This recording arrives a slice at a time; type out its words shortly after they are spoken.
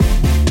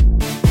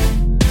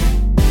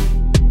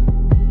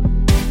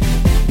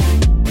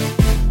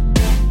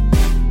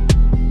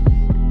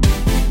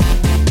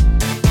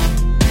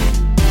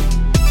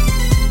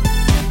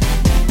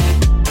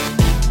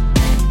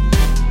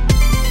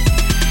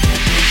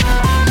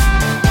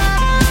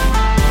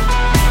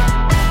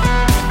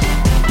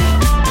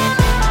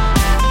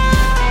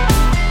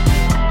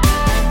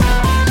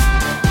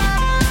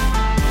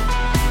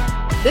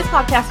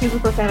podcast uses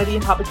profanity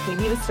and topics may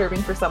be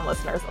disturbing for some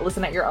listeners.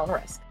 Listen at your own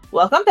risk.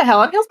 Welcome to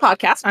Hell on Heels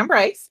podcast. I'm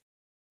Bryce.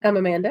 I'm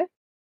Amanda.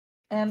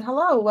 And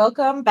hello,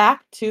 welcome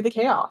back to the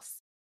chaos.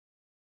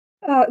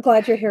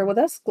 Glad you're here with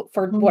us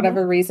for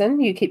whatever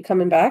reason. You keep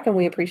coming back, and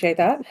we appreciate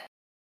that.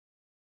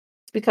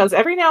 Because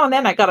every now and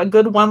then I got a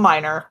good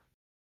one-liner,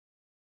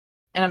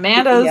 and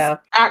Amanda's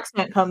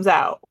accent comes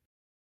out.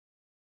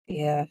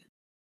 Yeah.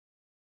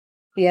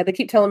 Yeah, they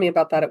keep telling me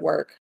about that at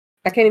work.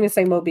 I can't even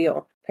say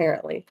mobile,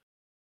 apparently.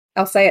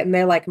 I'll say it, and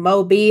they're like,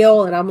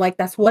 mobile, and I'm like,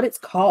 that's what it's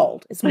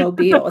called. It's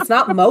mobile. It's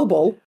not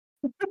mobile.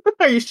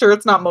 Are you sure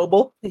it's not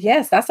mobile?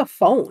 Yes, that's a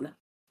phone.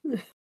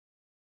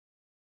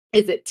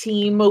 Is it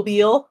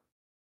T-Mobile?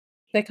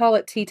 They call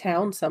it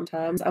T-Town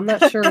sometimes. I'm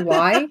not sure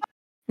why.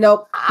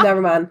 Nope, never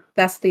mind.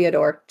 That's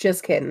Theodore.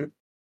 Just kidding.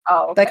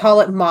 Oh, okay. They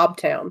call it Mob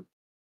Town.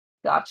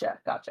 Gotcha.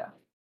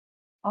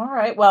 All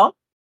right, well,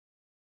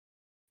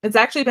 it's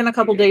actually been a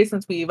couple days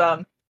since we've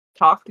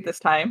talked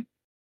this time.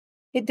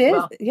 It did.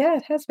 Well, yeah,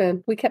 it has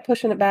been. We kept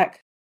pushing it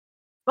back.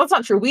 That's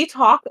not true. We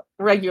talk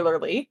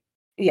regularly.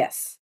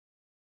 Yes.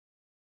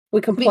 We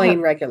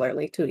complain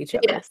regularly to each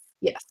other.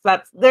 Yes.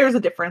 There's a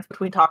difference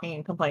between talking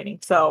and complaining.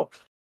 So,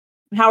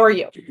 how are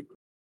you?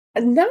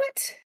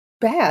 Not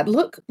bad.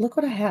 Look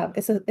what I have.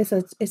 It's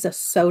a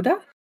soda.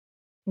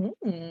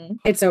 Mm.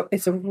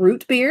 It's a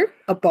root beer,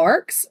 a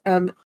Barks.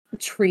 I'm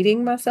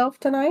treating myself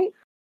tonight.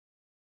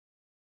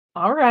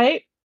 All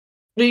right.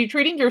 Are you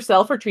treating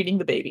yourself or treating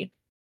the baby?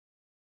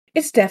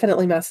 It's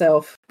definitely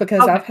myself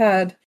because I've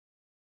had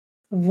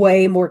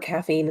way more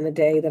caffeine in the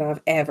day than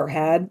I've ever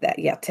had.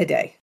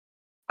 Today.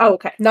 Oh,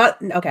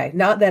 okay.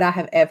 Not that I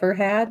have ever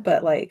had,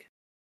 but like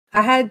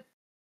I had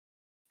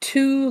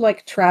 2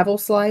 like travel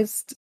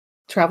sized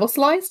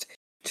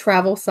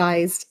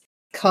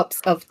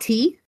cups of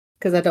tea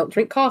because I don't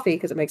drink coffee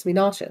because it makes me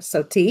nauseous.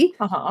 So tea.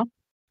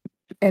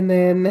 And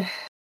then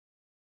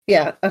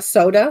a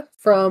soda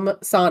from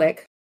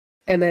Sonic.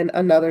 And then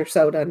another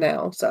soda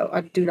now. So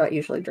I do not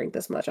usually drink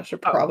this much. I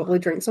should probably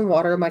drink some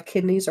water. My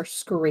kidneys are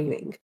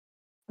screaming.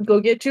 Go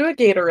get you a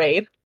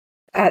Gatorade.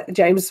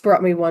 James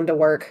brought me one to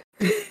work.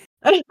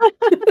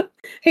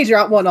 He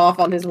dropped one off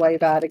on his way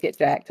by to get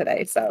Jack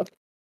today. So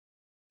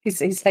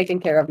he's taking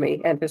care of me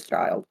and his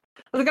child.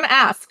 I was going to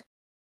ask,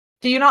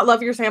 do you not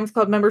love your Sam's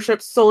Club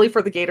membership solely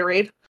for the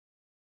Gatorade?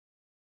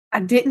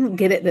 I didn't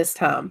get it this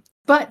time.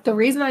 But the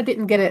reason I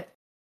didn't get it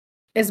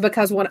is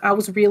because when I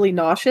was really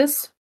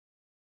nauseous,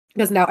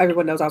 because now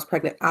everyone knows I was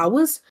pregnant, I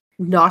was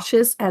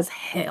nauseous as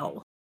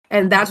hell.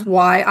 And that's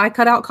why I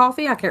cut out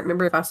coffee. I can't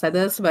remember if I said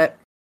this, but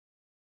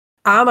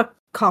I'm a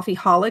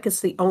coffeeholic. It's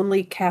the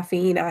only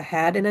caffeine I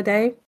had in a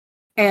day.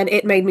 And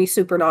it made me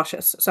super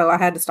nauseous. So I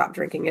had to stop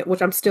drinking it,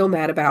 which I'm still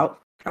mad about.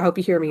 I hope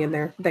you hear me in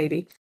there,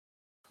 baby.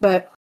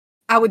 But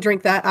I would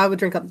drink that. I would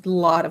drink a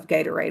lot of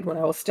Gatorade when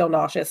I was still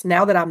nauseous.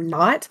 Now that I'm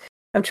not,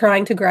 I'm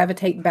trying to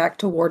gravitate back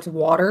towards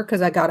water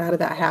because I got out of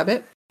that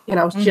habit. And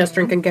I was just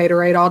drinking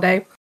Gatorade all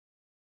day.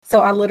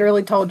 So I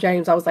literally told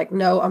James, I was like,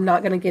 no, I'm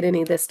not going to get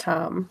any this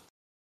time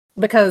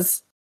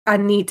because I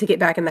need to get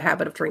back in the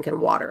habit of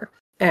drinking water.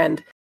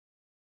 And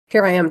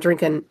here I am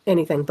drinking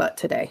anything but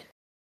today.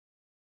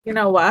 You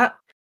know what?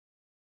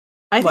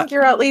 I think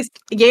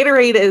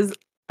Gatorade is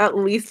at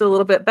least a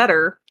little bit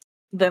better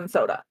than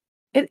soda.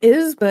 It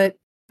is, but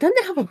doesn't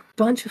it have a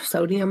bunch of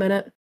sodium in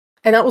it?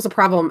 And that was a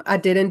problem. I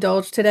did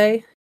indulge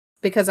today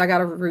because I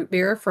got a root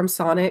beer from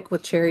Sonic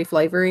with cherry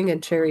flavoring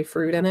and cherry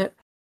fruit in it.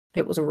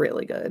 It was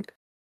really good.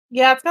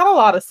 Yeah, it's got a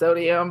lot of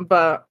sodium,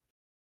 but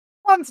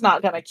one's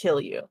not going to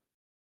kill you.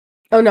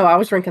 Oh, no, I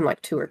was drinking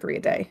like 2 or 3 a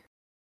day.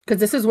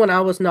 Because this is when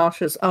I was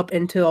nauseous up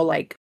until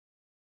like,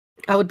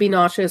 I would be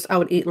nauseous, I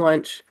would eat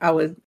lunch, I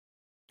would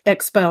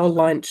expel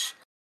lunch,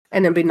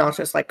 and then be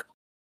nauseous like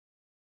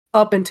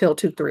up until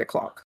 2, 3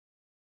 o'clock.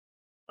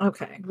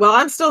 Okay. Well,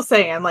 I'm still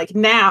saying like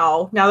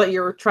now that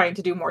you're trying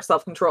to do more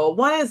self-control,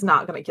 one is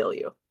not going to kill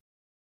you.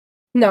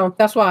 No,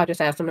 that's why I just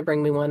asked him to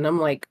bring me one. I'm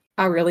like,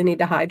 I really need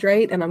to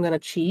hydrate and I'm going to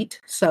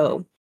cheat.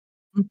 So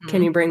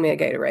can you bring me a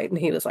Gatorade? And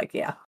he was like,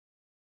 yeah.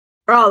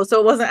 Oh, so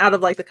it wasn't out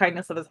of like the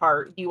kindness of his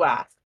heart. You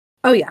asked.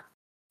 Oh, yeah.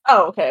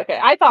 Oh, okay.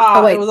 I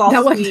thought it was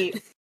all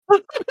sweet.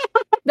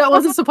 That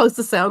wasn't supposed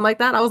to sound like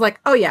that. I was like,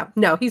 oh, yeah.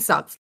 No, he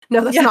sucks.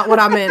 No, that's not what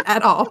I meant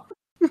at all.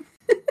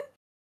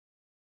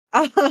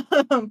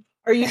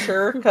 Are you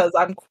sure? Because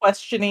I'm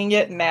questioning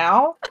it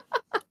now.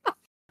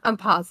 I'm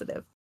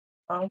positive.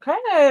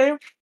 Okay.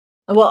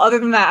 Well, other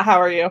than that, how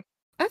are you?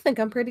 I think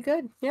I'm pretty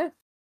good. Yeah.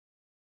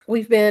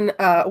 We've been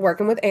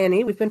working with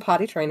Annie. We've been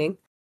potty training.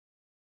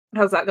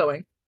 How's that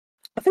going?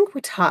 I think we're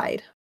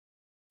tied.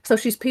 So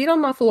she's peed on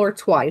my floor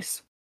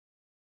twice,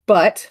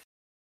 but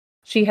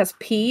she has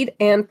peed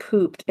and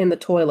pooped in the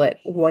toilet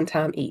one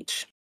time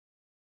each.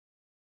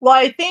 Well,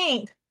 I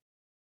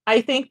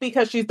think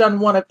because she's done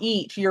one of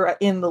each, you're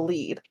in the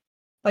lead.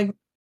 Like,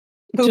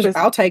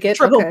 I'll take it.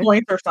 Triple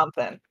points or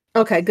something.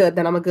 Okay, good.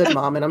 Then I'm a good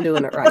mom and I'm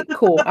doing it right.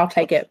 Cool. I'll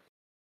take it.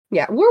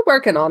 Yeah, we're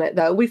working on it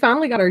though. We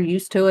finally got her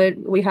used to it.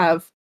 We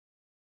have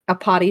a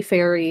potty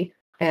fairy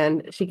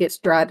and she gets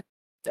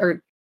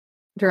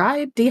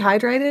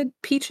dehydrated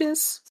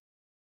peaches.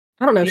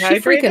 I don't know. She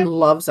Dehydrated? freaking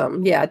loves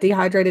them. Yeah,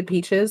 dehydrated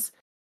peaches.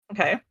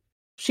 Okay.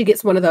 She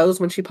gets one of those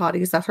when she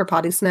potties. That's her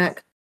potty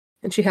snack.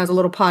 And she has a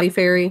little potty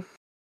fairy.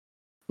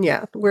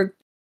 Yeah,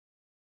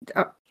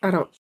 I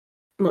don't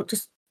look.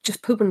 Just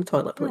poop in the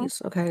toilet,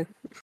 please. Okay.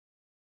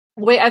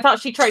 Wait, I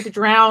thought she tried to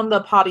drown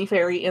the potty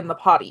fairy in the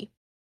potty.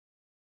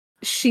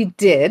 She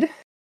did.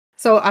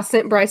 So I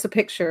sent Bryce a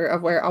picture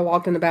of where I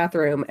walked in the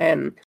bathroom,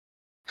 and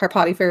her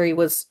potty fairy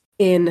was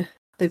in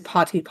the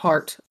potty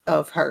part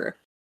of her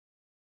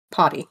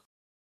potty.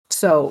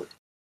 So,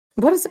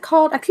 what is it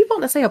called? I keep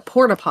wanting to say a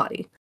porta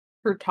potty.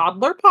 Her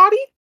toddler potty?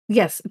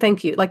 Yes,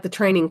 thank you. Like the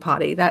training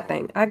potty, that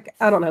thing. I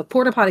don't know.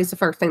 Porta potty is the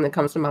first thing that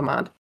comes to my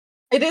mind.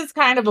 It is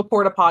kind of a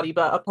porta potty,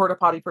 but a porta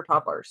potty for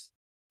toddlers.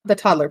 The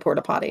toddler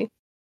porta potty.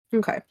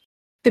 Okay.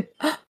 The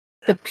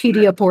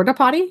pedia porta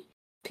potty?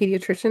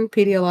 Pediatrician?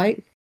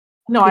 Pedialyte?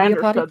 No, I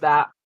understood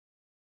that.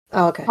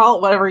 Oh, okay. Call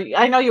it whatever.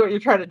 I know what you're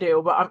trying to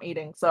do, but I'm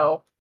eating,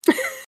 so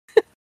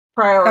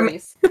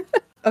priorities.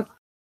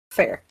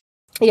 Fair.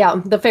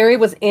 Yeah, the fairy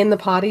was in the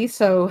potty,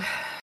 so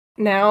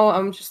now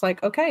I'm just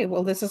like, okay,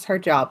 well, this is her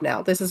job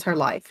now. This is her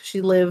life.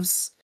 She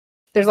lives.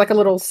 There's like a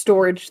little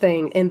storage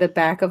thing in the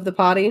back of the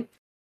potty,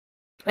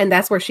 and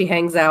that's where she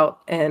hangs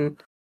out,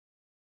 and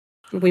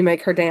we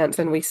make her dance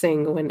and we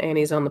sing when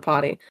Annie's on the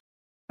potty.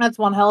 That's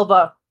one hell of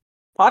a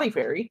potty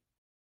fairy.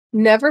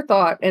 Never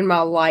thought in my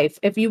life,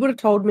 if you would have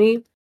told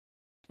me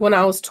when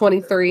I was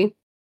 23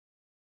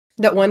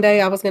 that one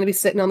day I was going to be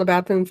sitting on the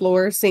bathroom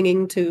floor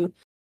singing to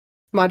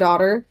my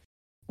daughter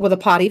with a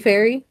potty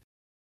fairy,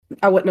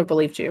 I wouldn't have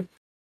believed you.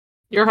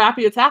 You're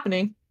happy it's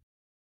happening.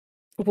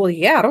 Well,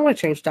 yeah, I don't want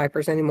to change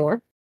diapers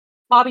anymore.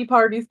 Potty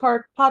parties,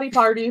 potty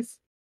parties.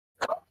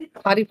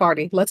 Potty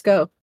party, let's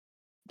go.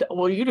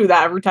 Well, you do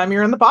that every time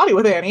you're in the potty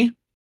with Annie.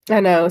 I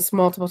know, it's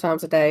multiple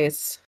times a day.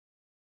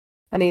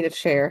 I need to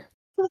share.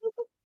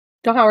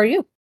 So how are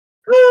you?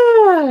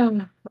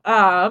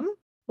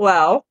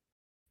 Well,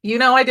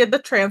 I did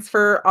the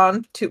transfer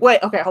on to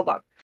wait, okay, hold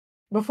on.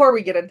 Before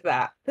we get into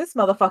that, this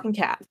motherfucking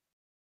cat.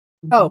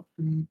 Oh.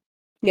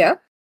 Yeah?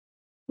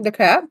 The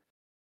cat?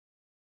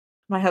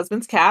 My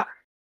husband's cat.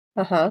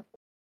 Uh-huh.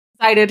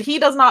 Decided he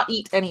does not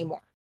eat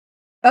anymore.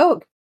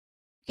 Oh.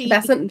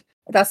 That's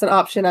an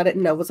option I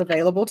didn't know was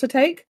available to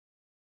take.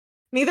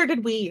 Neither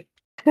did we.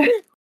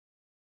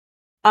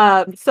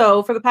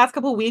 So for the past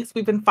couple of weeks,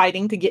 we've been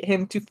fighting to get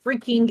him to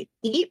freaking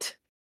eat.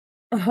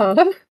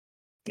 Uh-huh.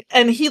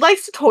 And he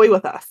likes to toy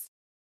with us.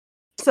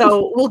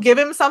 So we'll give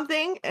him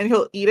something and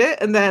he'll eat it.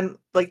 And then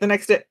like the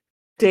next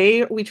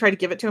day we try to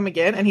give it to him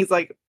again. And he's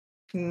like,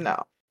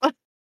 no.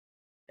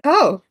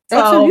 So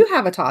you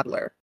have a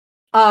toddler.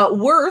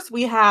 Worse,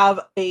 we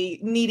have a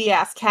needy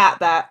ass cat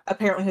that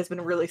apparently has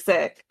been really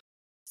sick.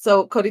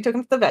 So Cody took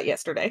him to the vet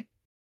yesterday.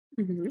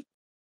 Mm-hmm.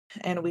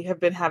 And we have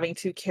been having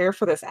to care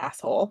for this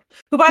asshole,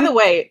 who, by the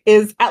way,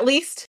 is at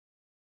least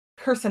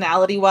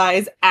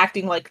personality-wise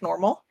acting like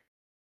normal.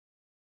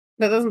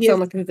 That doesn't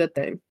sound like a good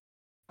thing.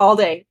 All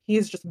day,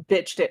 he's just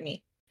bitched at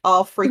me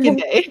all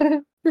freaking day.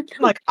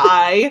 Like,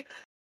 I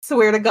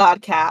swear to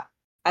God, cat,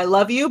 I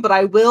love you, but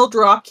I will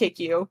drop kick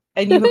you,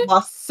 and you have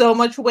lost so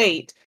much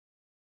weight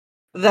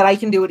that I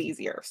can do it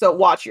easier. So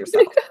watch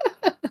yourself.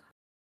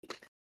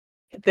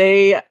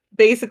 They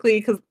basically,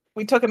 because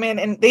we took him in,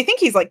 and they think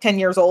he's like 10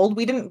 years old.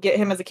 We didn't get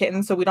him as a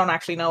kitten, so we don't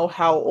actually know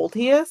how old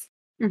he is.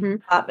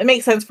 Mm-hmm. It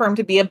makes sense for him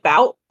to be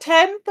about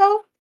 10,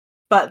 though.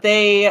 But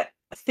they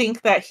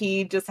think that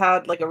he just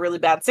had like a really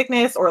bad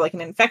sickness or like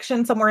an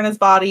infection somewhere in his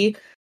body.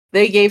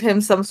 They gave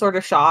him some sort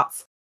of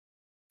shots.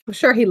 I'm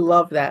sure he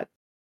loved that.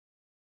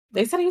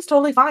 They said he was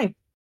totally fine.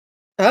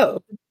 Oh.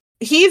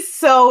 He's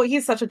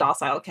such a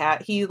docile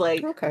cat. He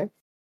okay.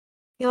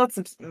 He lets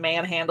him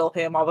manhandle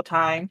him all the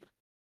time.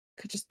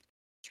 Could just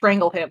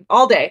strangle him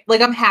all day. Like,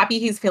 I'm happy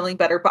he's feeling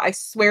better, but I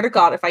swear to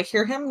God, if I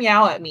hear him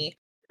meow at me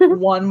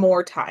one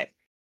more time.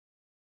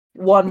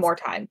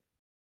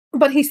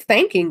 But he's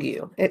thanking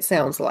you, it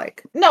sounds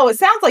like. No, it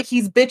sounds like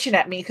he's bitching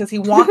at me because he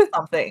wants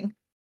something.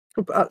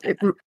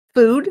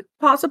 Food,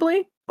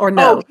 possibly? Or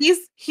no? Oh,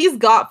 he's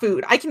got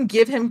food. I can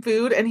give him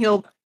food and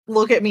he'll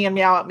look at me and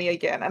meow at me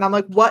again. And I'm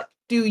like, what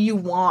do you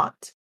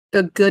want?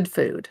 The good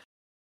food.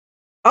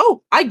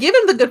 Oh, I give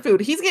him the good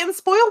food. He's getting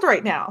spoiled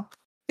right now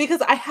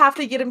because I have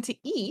to get him to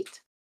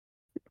eat.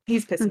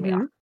 He's pissing me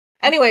off.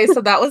 Anyway, so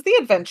that was the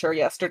adventure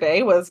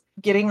yesterday, was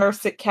getting our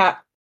sick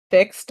cat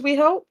fixed, we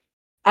hope.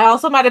 I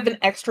also might have been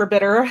extra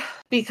bitter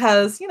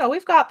because,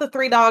 we've got the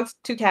 3 dogs,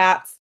 2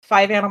 cats,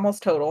 5 animals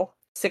total.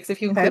 6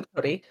 if you include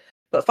Cody,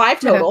 but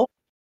 5 total.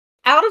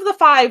 Out of the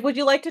 5, would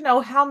you like to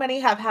know how many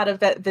have had a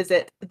vet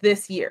visit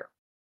this year?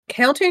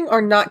 Counting or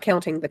not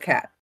counting the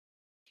cat?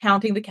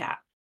 Counting the cat.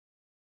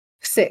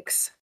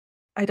 6.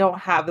 I don't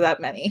have that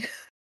many.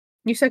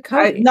 You said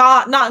Cody.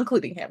 Not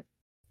including him.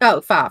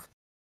 Oh, 5.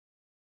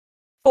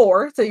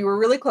 4, so you were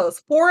really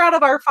close. 4 out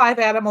of our 5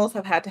 animals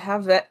have had to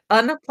have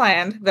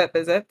unplanned vet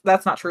visit.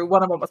 That's not true.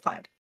 One of them was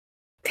planned.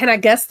 Can I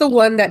guess the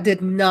one that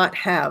did not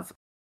have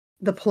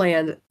the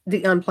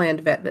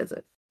unplanned vet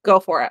visit?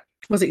 Go for it.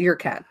 Was it your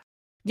cat?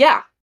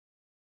 Yeah.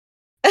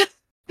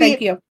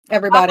 Thank you,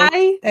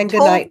 everybody, and good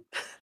night.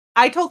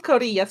 I told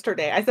Cody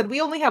yesterday, I said, we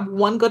only have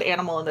one good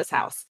animal in this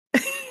house.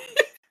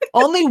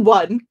 Only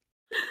one.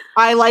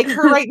 I like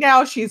her right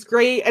now. She's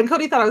great. And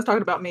Cody thought I was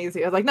talking about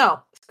Maisie. I was like, no,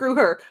 screw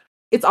her.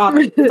 It's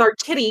Autumn. It's our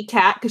kitty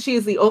cat, because she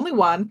is the only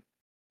one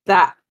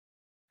that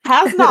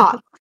has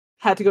not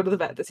had to go to the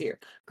vet this year.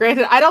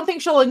 Granted, I don't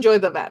think she'll enjoy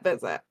the vet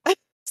visit.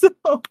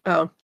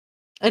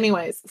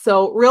 Anyways,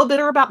 so real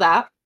bitter about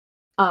that.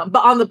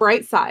 But on the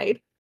bright side,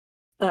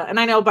 and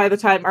I know by the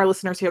time our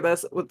listeners hear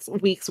this, it's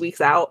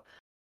weeks out,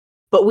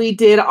 but we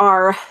did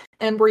our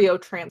embryo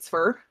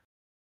transfer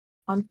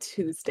on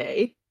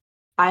Tuesday.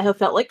 I have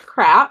felt like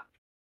crap,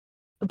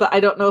 but I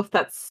don't know if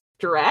that's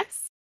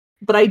stress.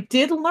 But I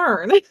did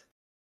learn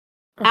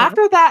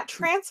after that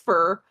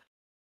transfer,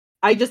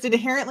 I just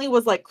inherently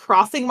was like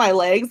crossing my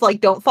legs,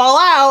 like, don't fall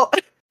out.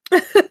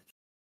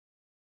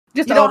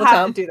 You don't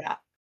have to do that.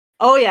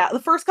 Oh yeah, the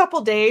first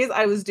couple days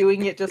I was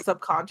doing it just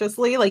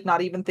subconsciously, like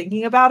not even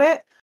thinking about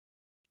it.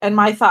 And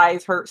my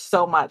thighs hurt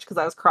so much because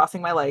I was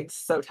crossing my legs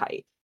so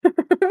tight. I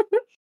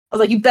was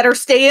like, you better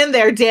stay in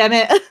there, damn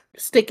it.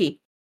 Sticky.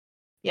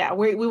 Yeah,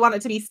 we want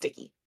it to be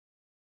sticky.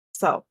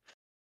 So,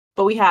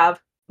 but we have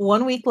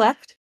 1 week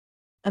left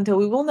until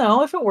we will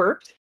know if it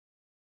worked.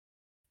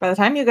 By the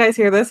time you guys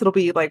hear this, it'll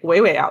be like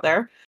way out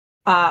there.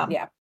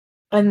 Yeah.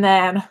 And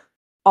then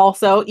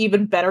also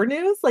even better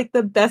news, like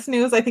the best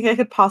news I think I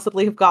could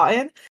possibly have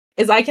gotten,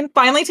 is I can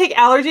finally take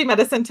allergy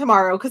medicine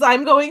tomorrow because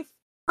I'm going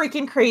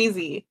freaking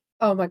crazy.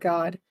 Oh my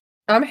God.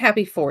 I'm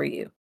happy for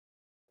you.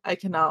 I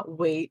cannot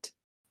wait.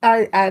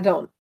 I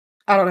don't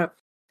know.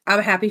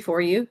 I'm happy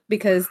for you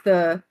because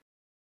when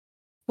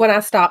I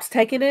stopped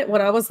taking it,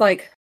 when I was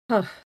like,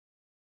 I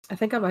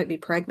think I might be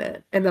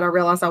pregnant. And then I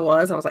realized I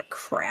was like,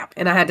 crap.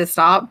 And I had to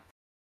stop.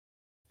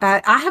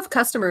 I have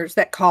customers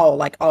that call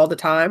like all the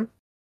time.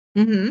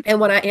 Mm-hmm. And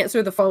when I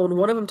answer the phone,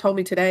 one of them told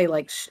me today,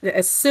 like,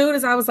 as soon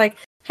as I was like,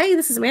 hey,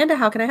 this is Amanda,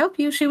 how can I help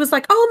you? She was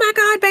like, oh my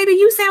God, baby,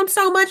 you sound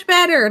so much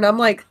better. And I'm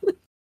like,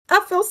 I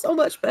feel so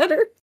much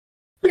better.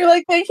 You're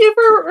like, thank you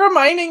for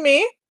reminding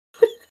me.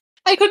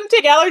 I couldn't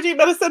take allergy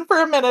medicine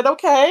for a minute,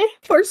 okay?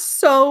 For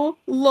so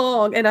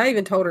long. And I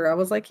even told her, I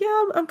was like,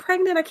 yeah, I'm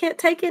pregnant. I can't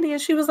take any.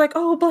 And she was like,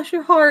 oh, bless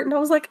your heart. And I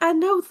was like, I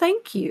know,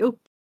 thank you.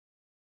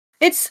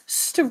 It's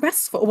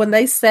stressful when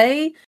they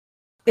say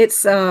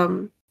it's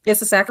a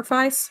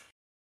sacrifice.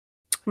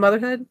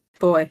 Motherhood,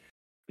 boy.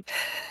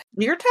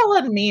 You're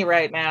telling me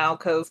right now,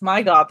 because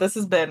my God, this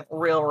has been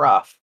real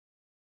rough.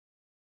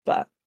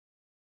 But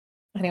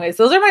anyways,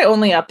 those are my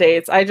only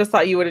updates. I just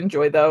thought you would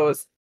enjoy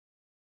those.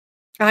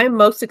 I'm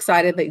most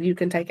excited that you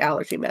can take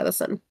allergy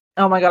medicine.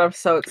 Oh my God, I'm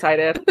so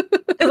excited.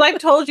 Because I've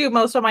told you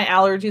most of my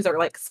allergies are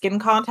like skin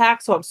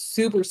contact, so I'm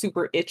super,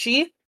 super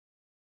itchy.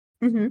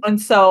 Mm-hmm.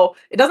 And so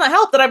it doesn't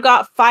help that I've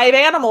got 5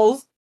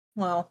 animals.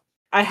 Well,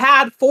 I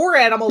had 4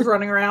 animals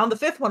running around. The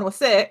 5th one was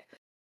sick.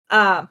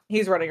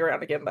 He's running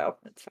around again, though.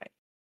 It's fine.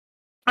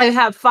 I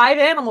have 5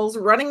 animals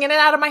running in and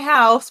out of my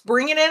house,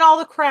 bringing in all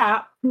the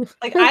crap.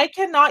 Like, I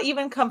cannot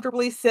even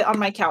comfortably sit on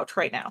my couch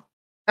right now.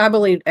 I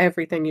believe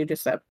everything you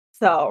just said.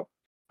 So,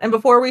 and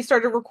before we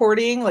started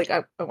recording, like,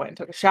 I went and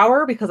took a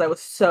shower because I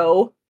was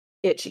so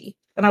itchy.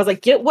 And I was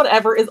like, get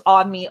whatever is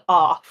on me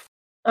off.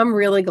 I'm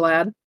really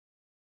glad.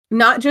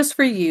 Not just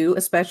for you,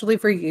 especially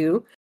for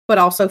you, but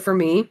also for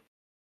me.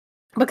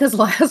 Because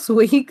last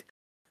week,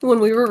 when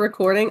we were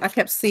recording, I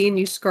kept seeing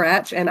you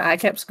scratch, and I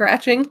kept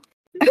scratching.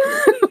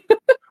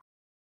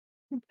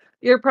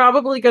 You're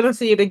probably going to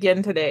see it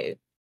again today.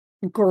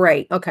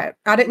 Great. Okay.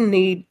 I didn't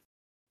need...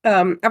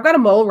 I've got a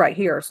mole right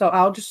here, so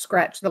I'll just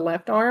scratch the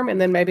left arm,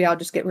 and then maybe I'll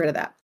just get rid of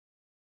that.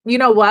 You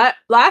know what?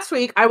 Last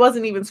week, I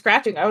wasn't even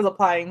scratching. I was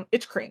applying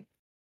itch cream.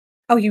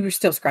 Oh, you were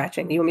still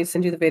scratching. You want me to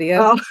send you the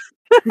video?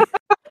 Oh.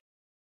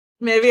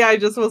 Maybe I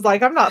just was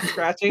like, I'm not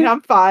scratching.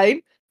 I'm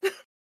fine.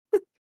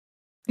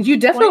 You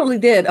definitely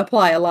did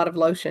apply a lot of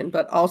lotion,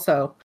 but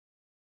also,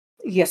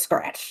 you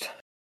scratched.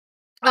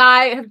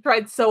 I have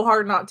tried so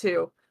hard not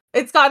to.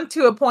 It's gotten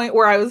to a point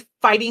where I was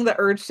fighting the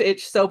urge to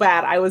itch so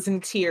bad. I was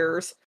in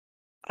tears.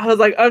 I was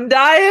like, I'm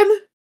dying.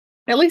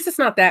 At least it's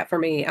not that for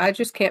me. I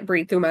just can't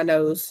breathe through my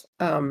nose,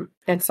 and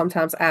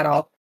sometimes at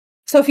all.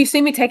 So if you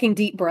see me taking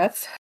deep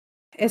breaths,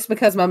 it's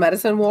because my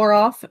medicine wore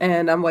off,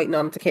 and I'm waiting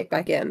on it to kick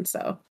back in,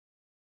 so.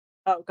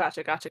 Oh,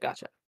 gotcha.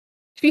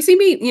 If you see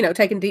me,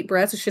 taking deep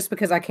breaths, it's just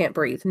because I can't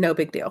breathe. No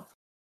big deal.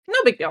 No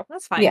big deal.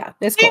 That's fine. Yeah,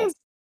 it's cool.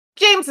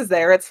 James is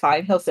there. It's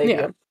fine. He'll save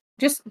you.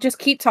 Just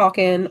keep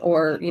talking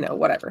or,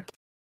 whatever.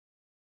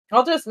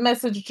 I'll just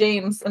message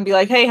James and be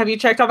like, hey, have you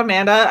checked on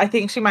Amanda? I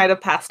think she might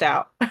have passed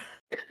out.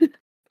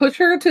 Push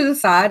her to the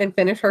side and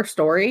finish her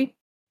story.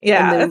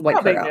 Yeah, and then that's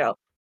no big deal.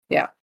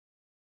 Yeah.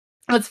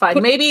 That's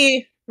fine.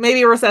 Maybe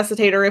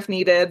resuscitate her if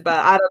needed, but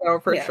I don't know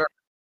for sure.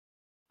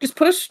 Just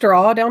put a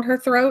straw down her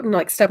throat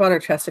and step on her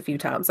chest a few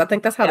times. I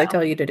think that's how they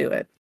tell you to do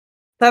it.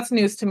 That's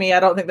news to me. I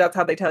don't think that's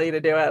how they tell you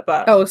to do it,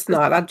 but oh, it's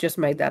not. I just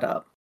made that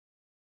up.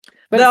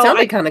 But it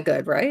sounded kind of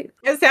good, right?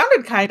 It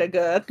sounded kind of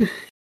good.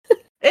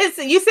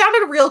 You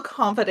sounded real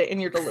confident in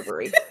your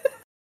delivery.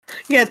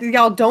 Yeah,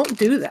 y'all don't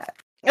do that.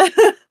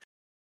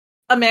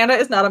 Amanda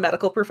is not a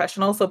medical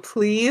professional, so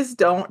please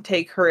don't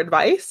take her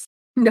advice.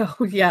 No,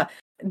 yeah.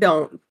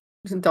 Don't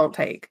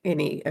take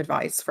any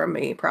advice from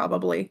me,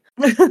 probably.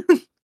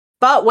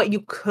 But what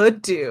you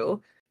could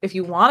do, if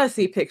you want to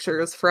see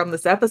pictures from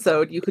this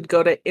episode, you could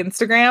go to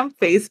Instagram,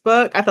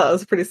 Facebook. I thought it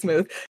was pretty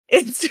smooth.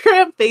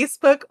 Instagram,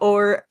 Facebook,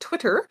 or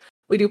Twitter.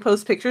 We do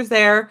post pictures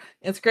there.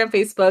 Instagram,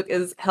 Facebook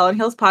is Hell on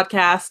Heels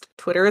Podcast.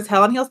 Twitter is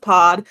Hell on Heels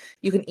Pod.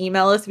 You can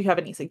email us if you have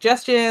any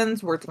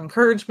suggestions, words of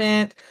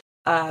encouragement,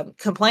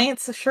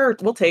 complaints. Sure,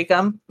 we'll take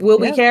them. Will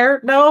we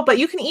care? No, but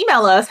you can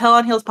email us,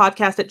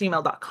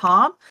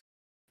 hellonheelspodcast@gmail.com.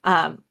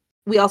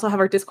 We also have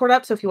our Discord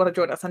up, so if you want to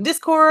join us on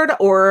Discord,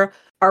 or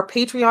our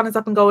Patreon is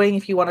up and going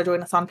if you want to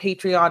join us on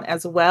Patreon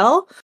as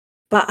well.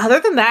 But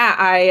other than that,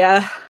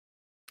 I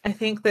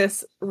think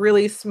this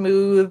really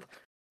smooth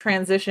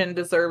transition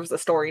deserves a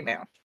story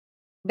now.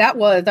 That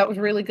was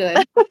really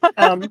good.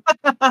 And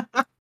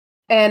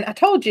I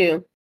told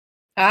you,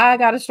 I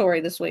got a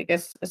story this week.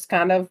 It's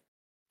kind of,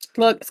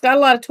 look, it's got a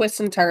lot of twists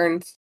and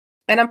turns,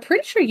 and I'm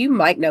pretty sure you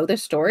might know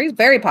this story. It's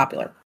very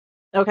popular.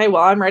 Okay,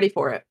 well, I'm ready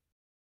for it.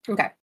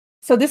 Okay.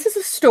 So this is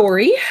a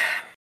story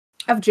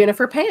of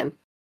Jennifer Pan.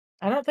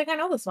 I don't think I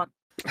know this one.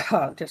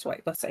 Oh, just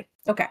wait. Let's see.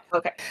 Okay.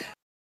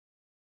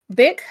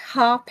 Bic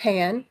Ha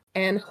Pan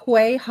and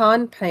Hui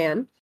Han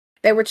Pan.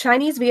 They were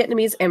Chinese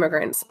Vietnamese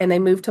immigrants, and they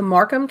moved to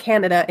Markham,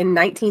 Canada in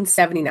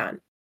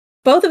 1979.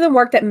 Both of them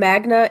worked at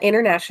Magna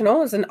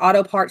International as an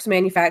auto parts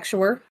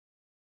manufacturer.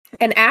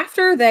 And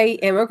after they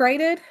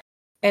immigrated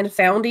and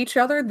found each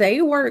other,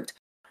 they worked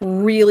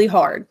really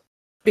hard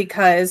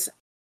because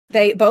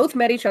they both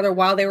met each other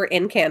while they were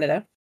in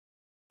Canada.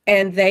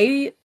 And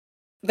they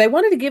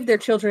wanted to give their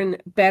children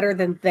better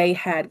than they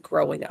had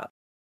growing up.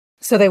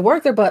 So they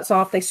worked their butts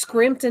off, they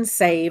scrimped and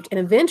saved, and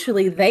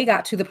eventually they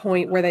got to the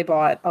point where they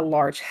bought a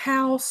large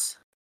house.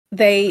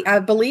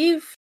 I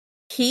believe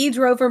he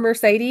drove a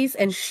Mercedes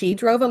and she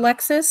drove a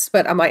Lexus,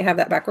 but I might have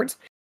that backwards.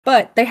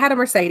 But they had a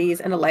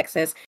Mercedes and a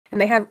Lexus, and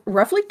they had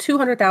roughly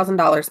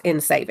 $200,000 in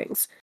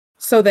savings.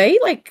 So they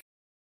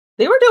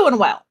were doing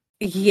well.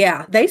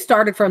 Yeah, they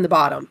started from the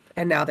bottom,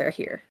 and now they're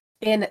here.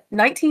 In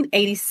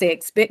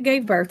 1986, Bic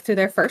gave birth to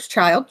their first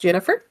child,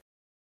 Jennifer.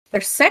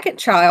 Their second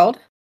child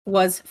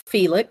was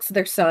Felix,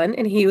 their son,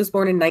 and he was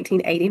born in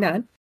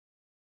 1989.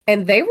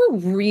 And they were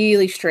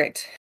really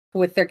strict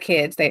with their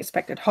kids. They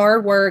expected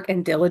hard work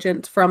and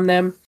diligence from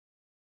them.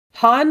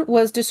 Han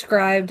was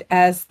described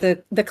as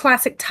the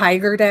classic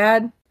tiger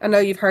dad. I know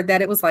you've heard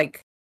that. It was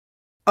like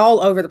all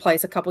over the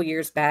place a couple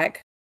years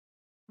back.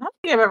 I don't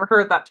think I've ever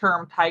heard that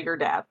term, tiger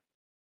dad.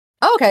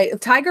 Okay,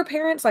 tiger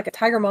parents, like a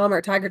tiger mom or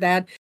a tiger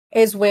dad,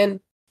 is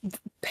when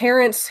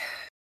parents,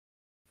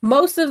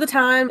 most of the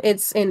time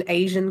it's in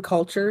Asian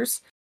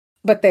cultures,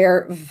 but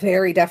they're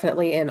very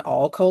definitely in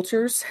all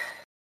cultures.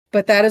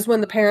 But that is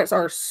when the parents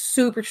are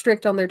super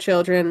strict on their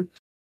children.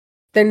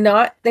 They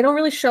don't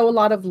really show a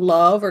lot of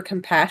love or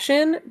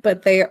compassion,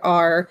 but they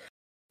are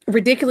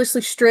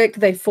ridiculously strict.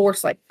 They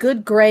force like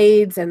good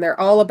grades, and they're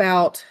all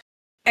about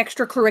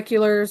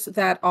extracurriculars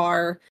that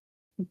are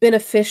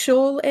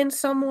beneficial in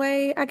some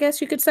way, I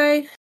guess you could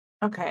say.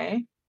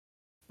 Okay.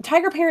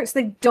 Tiger parents,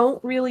 they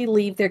don't really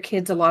leave their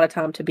kids a lot of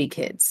time to be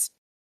kids.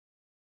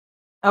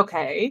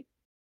 Okay.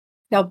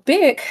 Now,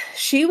 Bic,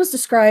 she was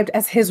described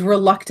as his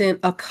reluctant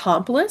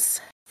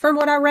accomplice, from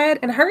what I read,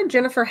 and her and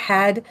Jennifer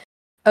had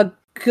a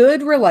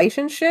good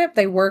relationship.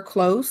 They were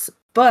close,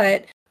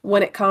 but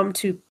when it come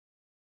to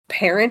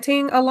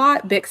parenting a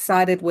lot, Bic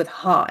sided with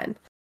Han.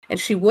 And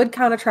she would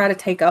kind of try to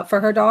take up for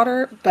her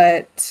daughter,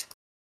 but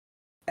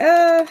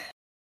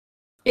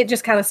it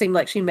just kind of seemed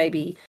like she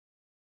maybe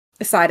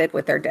sided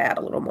with their dad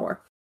a little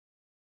more.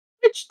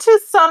 Which to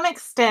some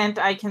extent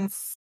I can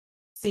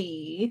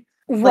see.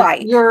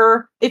 Right.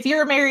 Like if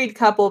you're a married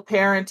couple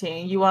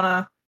parenting,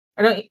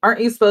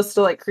 aren't you supposed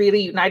to like create a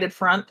united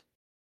front?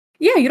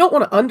 Yeah, you don't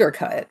want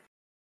to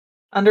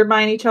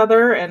undermine each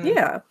other, and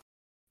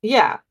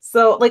yeah.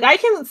 So like I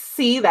can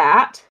see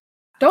that.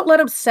 Don't let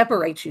them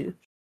separate you.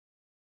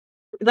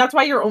 That's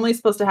why you're only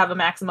supposed to have a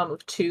maximum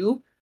of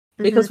 2,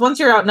 because once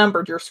you're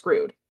outnumbered, you're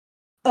screwed.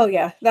 Oh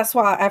yeah, that's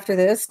why after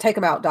this, take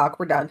them out, Doc.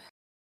 We're done.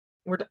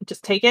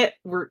 Just take it.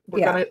 We're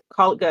gonna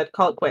call it good.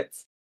 Call it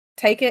quits.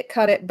 Take it,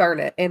 cut it, burn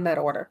it, in that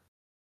order.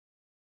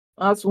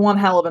 Well, that's one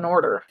hell of an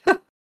order.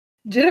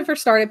 Jennifer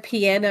started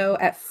piano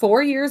at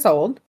 4 years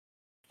old,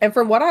 and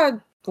from what I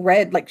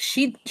read, like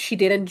she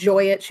did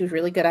enjoy it. She was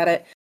really good at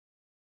it.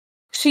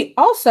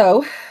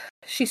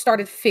 She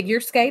started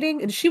figure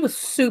skating, and she was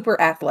super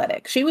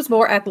athletic. She was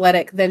more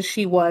athletic than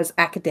she was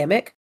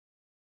academic.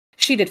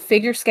 She did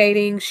figure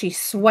skating, she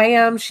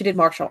swam, she did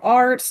martial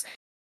arts.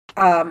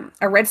 I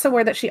read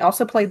somewhere that she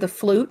also played the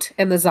flute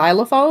and the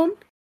xylophone.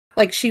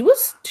 Like she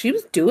was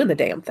doing the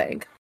damn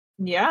thing.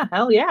 Yeah,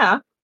 hell yeah.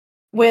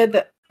 With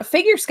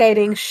figure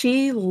skating,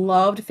 she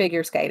loved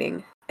figure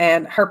skating.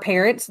 And her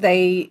parents,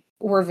 they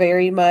were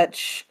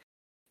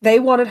they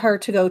wanted her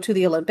to go to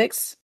the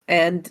Olympics.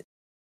 And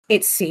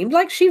it seemed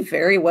like she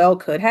very well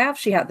could have.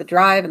 She had the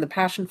drive and the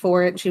passion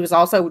for it. And she was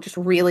also just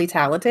really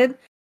talented.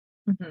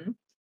 Mm-hmm.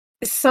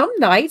 Some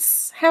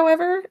nights,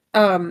 however,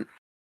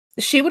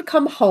 she would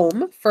come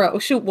home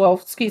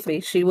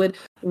she would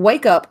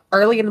wake up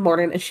early in the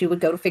morning and she would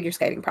go to figure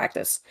skating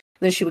practice.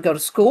 Then she would go to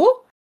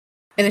school,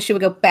 and then she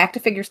would go back to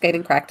figure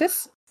skating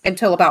practice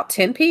until about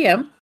 10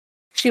 p.m.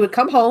 She would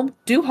come home,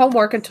 do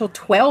homework until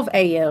 12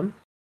 a.m.,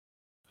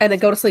 and then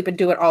go to sleep and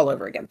do it all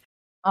over again.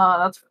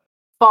 That's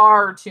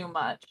far too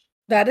much.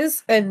 That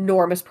is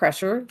enormous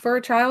pressure for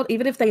a child,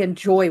 even if they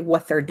enjoy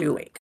what they're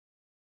doing.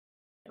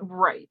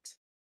 Right.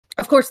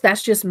 Of course,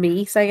 that's just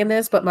me saying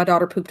this, but my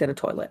daughter pooped in a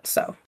toilet,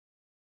 so.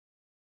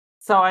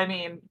 So, I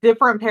mean,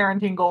 different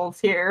parenting goals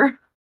here.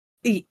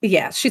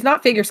 Yeah, she's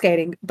not figure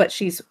skating, but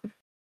she's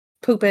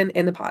pooping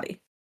in the potty.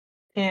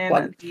 In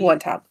one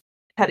time.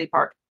 Petty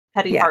party.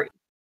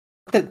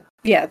 The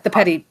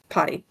petty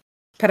potty.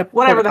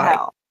 Whatever the potty.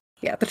 Hell.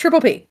 Yeah, the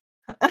triple P.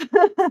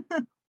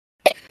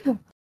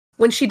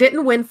 When she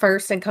didn't win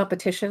first in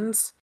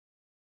competitions,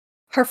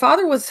 her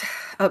father was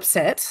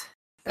upset,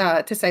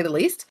 to say the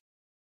least.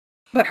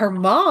 But her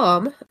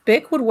mom,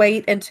 Bick, would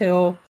wait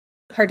until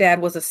her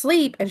dad was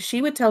asleep, and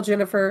she would tell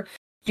Jennifer,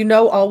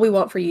 all we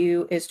want for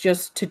you is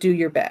just to do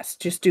your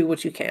best. Just do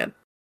what you can.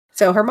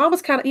 So her mom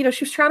was kind of,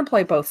 she was trying to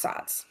play both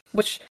sides,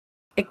 which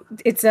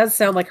it does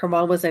sound like her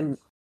mom was in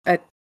a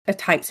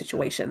tight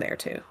situation there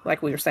too,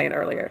 like we were saying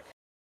earlier.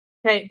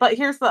 Okay, but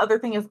here's the other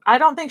thing is, I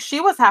don't think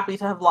she was happy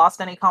to have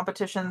lost any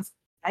competitions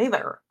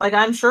either. Like,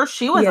 I'm sure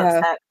she was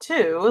upset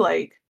too.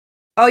 Like,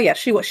 oh yeah,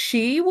 she was.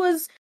 She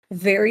was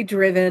very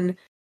driven.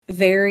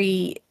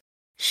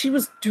 She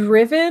was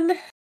driven,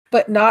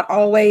 but not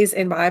always,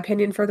 in my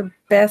opinion, for the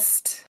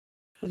best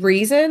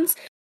reasons.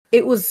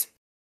 It was,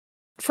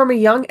 from a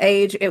young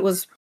age, it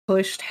was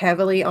pushed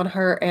heavily on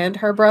her and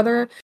her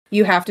brother.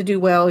 You have to do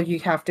well. You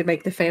have to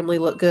make the family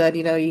look good.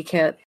 You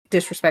can't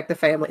disrespect the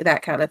family,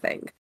 that kind of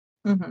thing.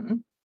 Mm-hmm.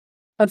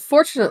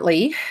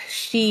 Unfortunately,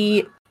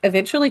 she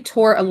eventually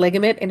tore a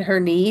ligament in her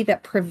knee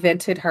that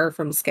prevented her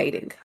from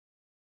skating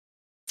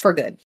for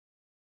good.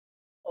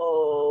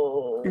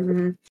 Oh.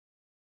 Mm-hmm.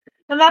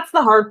 And that's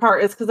the hard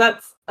part, is because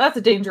that's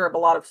a danger of a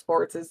lot of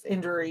sports, is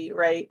injury,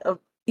 right?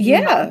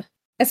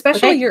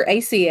 Especially your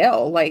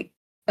ACL,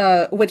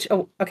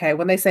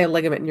 when they say a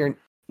ligament in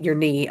your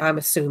knee, I'm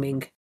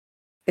assuming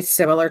it's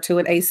similar to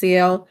an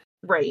ACL.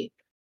 Right.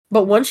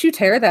 But once you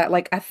tear that,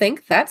 I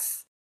think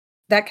that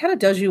kind of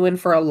does you in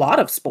for a lot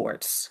of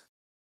sports.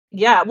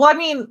 Yeah. Well, I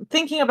mean,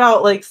 thinking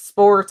about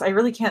sports, I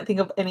really can't think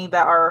of any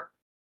that are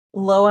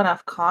low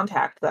enough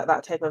contact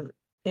that type of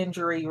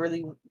injury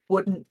really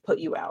wouldn't put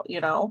you out,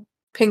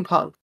 Ping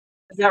pong.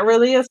 Is that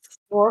really a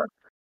sport?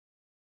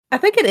 I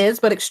think it is,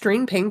 but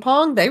extreme ping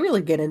pong, they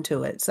really get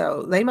into it.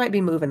 So they might be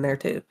moving there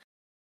too.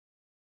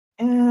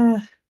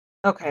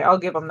 Okay, I'll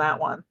give them that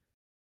one.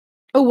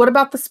 Oh, what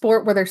about the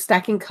sport where they're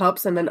stacking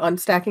cups and then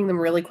unstacking them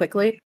really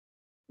quickly?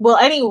 Well,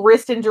 any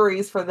wrist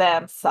injuries for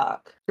them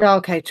suck.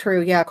 Okay,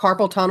 true. Yeah,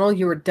 carpal tunnel,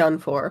 you were done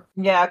for.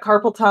 Yeah,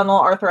 carpal tunnel,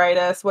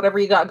 arthritis, whatever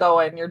you got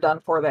going, you're done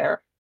for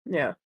there.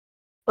 Yeah.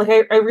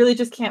 I really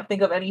just can't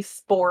think of any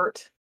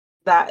sport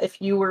that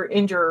if you were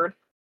injured,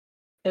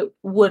 it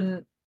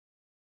wouldn't,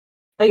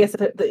 I guess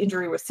if the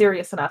injury was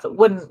serious enough, it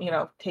wouldn't,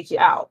 take you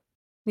out.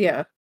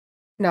 Yeah.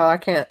 No, I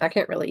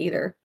can't really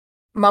either.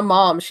 My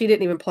mom, she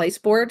didn't even play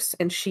sports,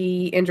 and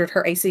she injured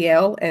her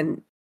ACL,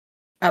 and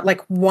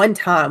one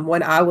time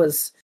when I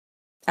was,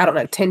 I don't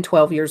know, 10,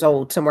 12 years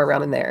old, somewhere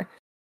around in there.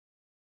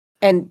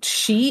 And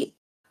she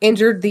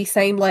injured the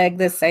same leg,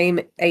 the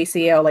same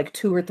ACL,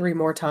 2 or 3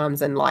 more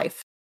times in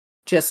life,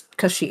 just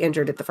because she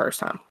injured it the first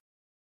time.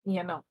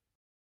 Yeah, no.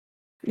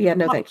 Yeah,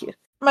 no, thank you.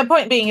 My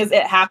point being is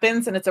it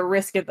happens, and it's a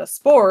risk in the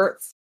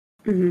sports.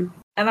 Mm-hmm.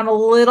 And I'm a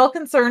little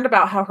concerned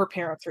about how her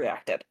parents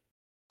reacted.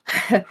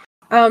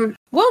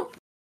 Well,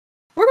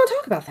 we're going to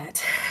talk about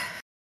that.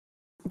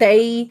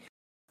 They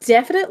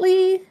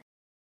definitely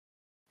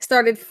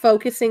started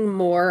focusing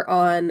more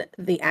on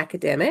the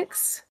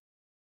academics,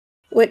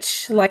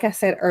 which, like I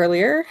said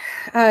earlier,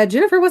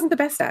 Jennifer wasn't the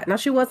best at. Now,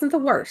 she wasn't the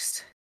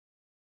worst,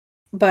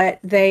 but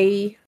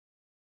they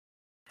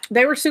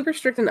were super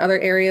strict in other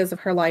areas of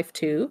her life,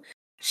 too.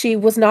 She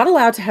was not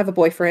allowed to have a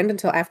boyfriend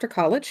until after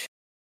college.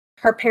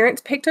 Her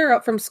parents picked her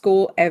up from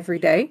school every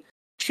day.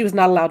 She was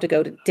not allowed to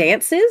go to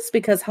dances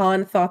because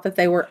Han thought that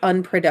they were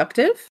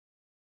unproductive.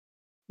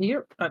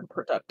 You're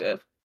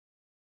unproductive.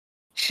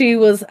 She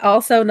was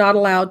also not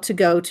allowed to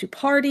go to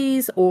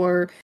parties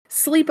or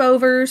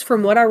sleepovers.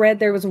 From what I read,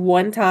 there was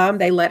one time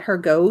they let her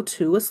go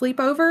to a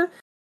sleepover,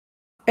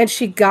 and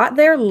she got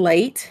there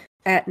late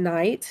at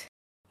night,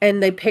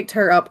 and they picked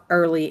her up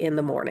early in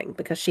the morning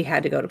because she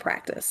had to go to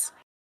practice.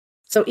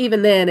 So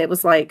even then, it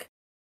was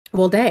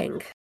well,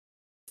 dang.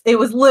 It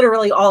was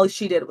literally all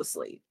she did was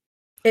sleep.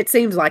 It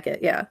seems like it,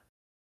 yeah.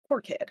 Poor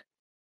kid.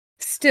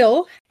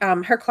 Still,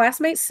 her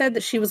classmates said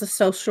that she was a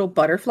social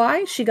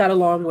butterfly. She got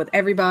along with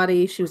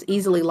everybody. She was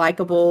easily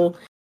likable.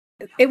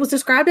 It was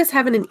described as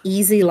having an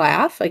easy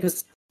laugh.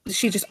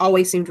 She just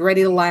always seemed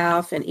ready to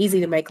laugh and easy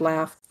to make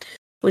laugh.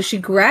 When she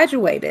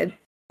graduated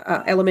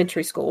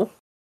elementary school,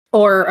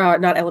 or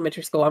not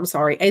elementary school, I'm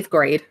sorry, 8th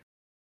grade,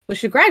 When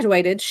she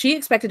graduated, she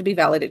expected to be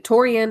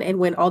valedictorian and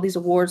win all these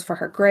awards for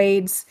her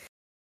grades,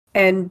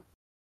 and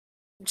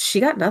she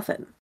got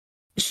nothing.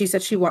 She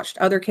said she watched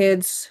other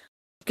kids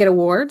get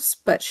awards,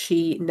 but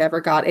she never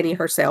got any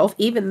herself,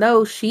 even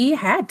though she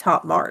had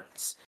top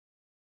marks.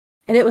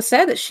 And it was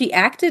said that she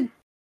acted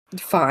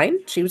fine.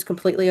 She was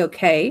completely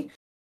okay.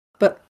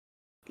 But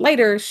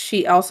later,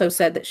 she also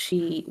said that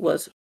she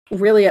was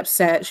really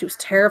upset. She was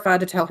terrified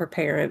to tell her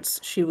parents.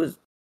 She was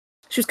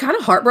kind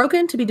of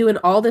heartbroken to be doing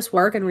all this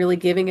work and really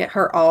giving it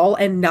her all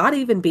and not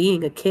even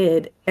being a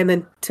kid, and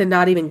then to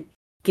not even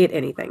get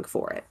anything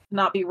for it.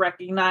 Not be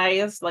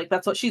recognized. Like,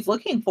 that's what she's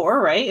looking for,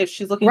 right? If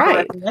she's looking for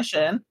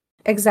recognition.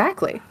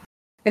 Exactly.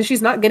 And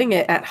she's not getting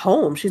it at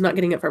home. She's not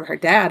getting it from her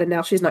dad, and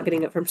now she's not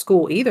getting it from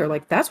school either.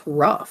 Like, that's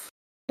rough.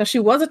 Now, she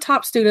was a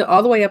top student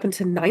all the way up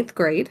into 9th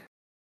grade.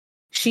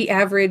 She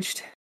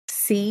averaged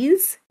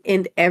C's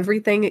in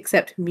everything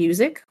except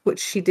music, which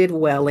she did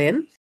well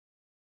in.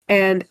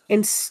 And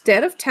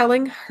instead of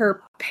telling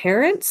her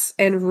parents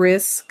and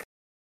risk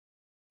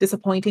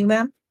disappointing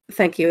them,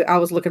 thank you, I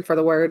was looking for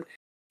the word,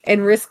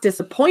 and risk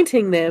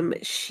disappointing them,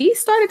 she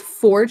started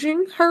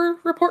forging her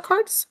report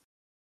cards.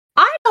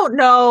 I don't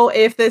know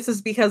if this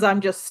is because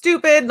I'm just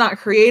stupid, not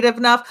creative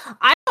enough.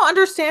 I don't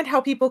understand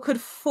how people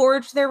could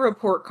forge their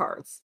report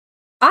cards.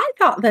 I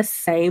thought the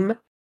same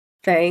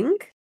thing.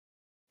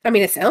 I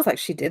mean, it sounds like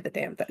she did the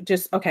damn thing.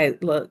 Just, okay,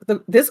 look,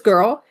 this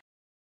girl,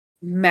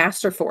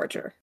 master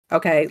forger.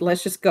 Okay,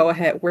 let's just go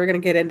ahead. We're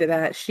going to get into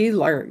that. She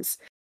learns.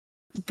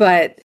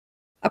 But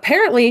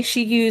apparently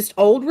she used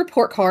old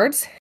report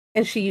cards,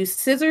 and she used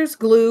scissors,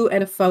 glue,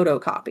 and a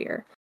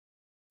photocopier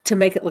to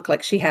make it look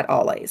like she had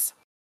all A's.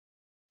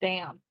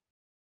 Damn.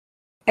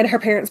 And her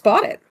parents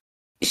bought it.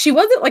 She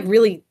wasn't like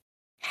really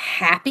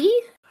happy,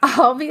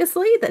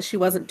 obviously, that she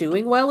wasn't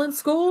doing well in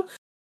school.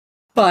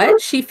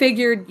 But she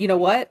figured, you know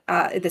what?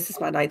 This is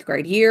my 9th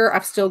grade year.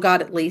 I've still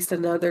got at least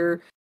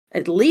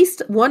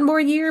one more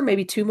year,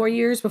 maybe 2 more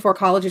years before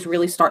colleges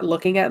really start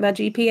looking at my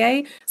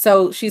GPA.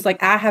 So she's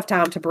like, I have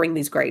time to bring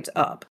these grades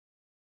up.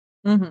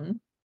 Mm-hmm.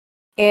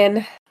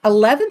 In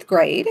 11th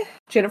grade,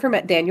 Jennifer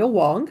met Daniel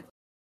Wong.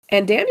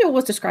 And Daniel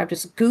was described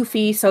as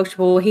goofy,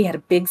 sociable. He had a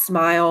big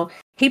smile.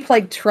 He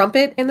played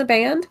trumpet in the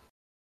band.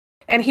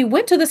 And he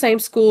went to the same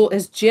school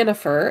as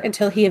Jennifer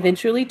until he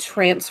eventually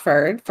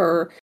transferred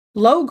for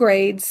low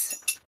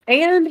grades.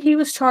 And he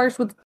was charged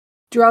with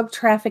drug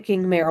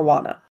trafficking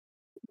marijuana.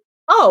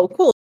 Oh,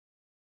 cool.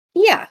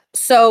 Yeah.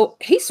 So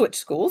he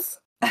switched schools.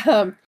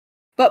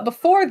 But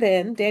before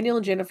then, Daniel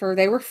and Jennifer,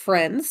 they were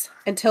friends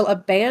until a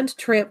band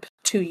trip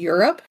to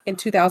Europe in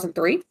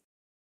 2003.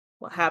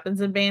 What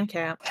happens in band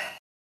camp?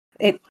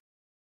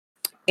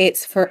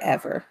 It's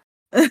forever.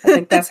 I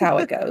think that's how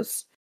it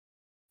goes.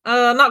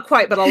 Not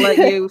quite, but I'll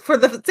let you, for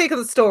the sake of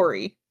the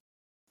story.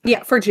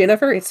 Yeah, for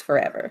Jennifer, it's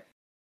forever.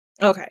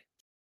 Okay.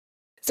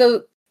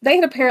 So they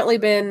had apparently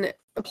been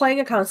playing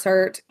a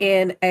concert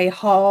in a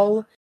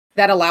hall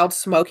that allowed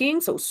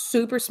smoking, so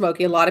super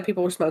smoky. A lot of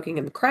people were smoking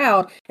in the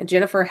crowd, and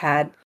Jennifer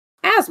had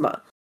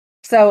asthma.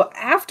 So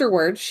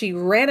afterwards, she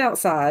ran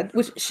outside,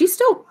 which she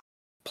still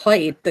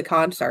played the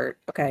concert,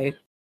 okay?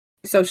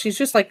 So she's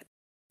just like,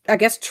 I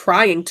guess,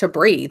 trying to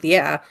breathe,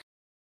 yeah.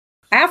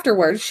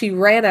 Afterwards, she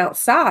ran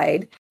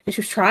outside, and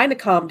she was trying to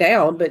calm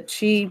down, but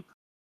she,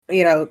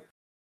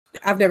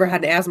 I've never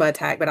had an asthma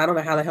attack, but I don't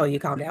know how the hell you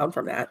calm down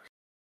from that.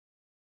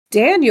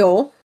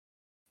 Daniel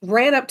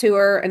ran up to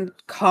her and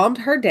calmed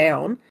her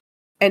down,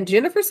 and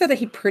Jennifer said that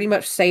he pretty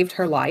much saved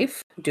her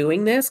life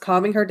doing this,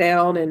 calming her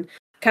down and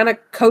kind of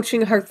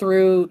coaching her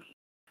through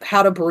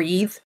how to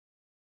breathe.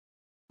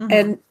 Mm-hmm.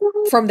 And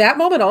from that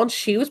moment on,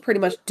 she was pretty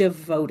much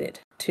devoted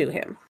to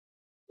him.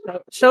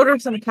 Showed her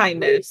some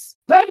kindness.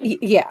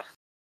 Yeah.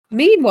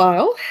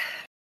 Meanwhile,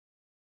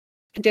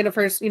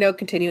 Jennifer's,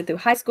 continuing through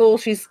high school.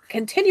 She's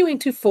continuing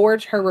to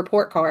forge her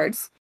report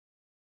cards.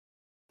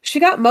 She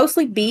got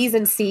mostly B's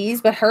and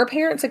C's, but her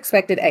parents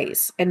expected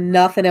A's, and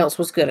nothing else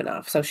was good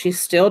enough, so she's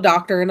still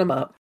doctoring them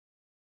up.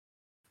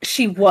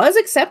 She was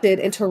accepted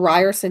into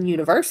Ryerson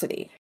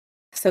University,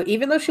 so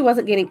even though she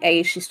wasn't getting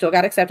A's, she still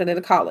got accepted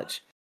into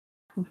college.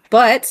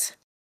 But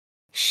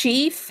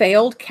she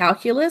failed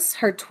calculus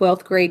her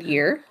 12th grade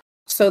year,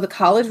 so the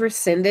college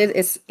rescinded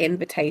its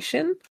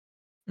invitation.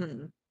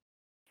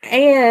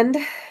 And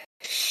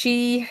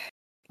she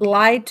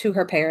lied to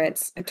her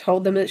parents and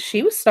told them that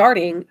she was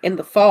starting in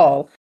the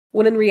fall,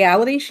 when in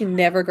reality, she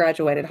never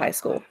graduated high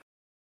school.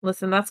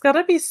 Listen, that's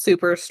gotta be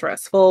super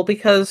stressful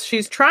because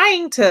she's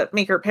trying to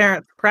make her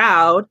parents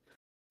proud,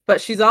 but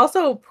she's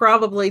also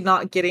probably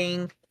not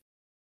getting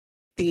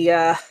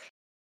the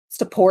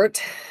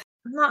support.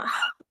 I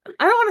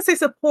don't want to say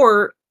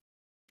support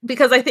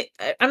because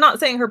I'm not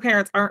saying her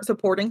parents aren't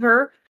supporting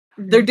her.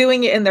 Mm-hmm. They're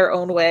doing it in their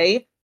own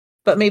way,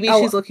 but maybe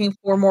she's looking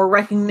for more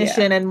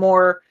recognition and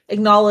more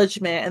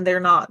acknowledgement, and they're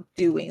not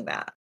doing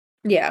that.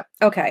 Yeah.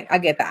 Okay. I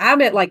get that. I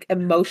meant like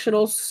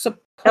emotional support.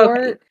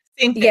 Okay.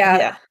 Same thing.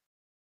 Yeah.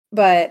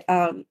 But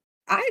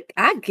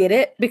I get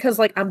it because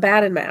like I'm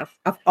bad in math.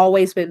 I've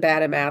always been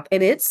bad in math,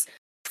 and it's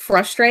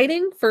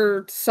frustrating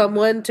for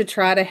someone to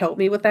try to help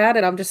me with that,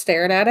 and I'm just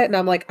staring at it, and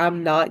I'm like,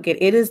 I'm not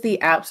getting it. Is the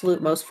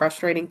absolute most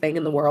frustrating thing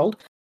in the world.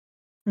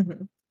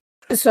 Mhm.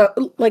 So,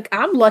 like,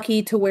 I'm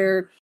lucky to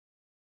where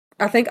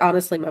I think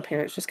honestly my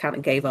parents just kind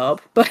of gave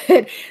up, but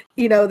they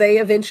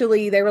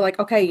were like,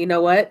 okay, you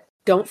know what?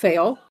 Don't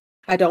fail.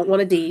 I don't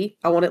want a D.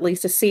 I want at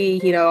least a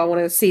C, I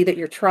want to see that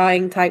you're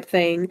trying type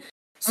thing.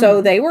 So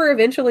Mhm. they were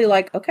eventually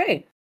like,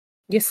 okay,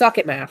 you suck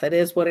at math. It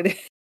is what it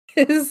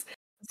is.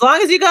 As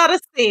long as you got a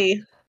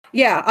C.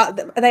 Yeah,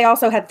 they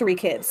also had 3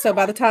 kids. So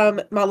by the time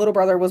my little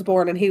brother was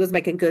born and he was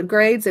making good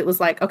grades, it was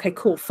like, okay,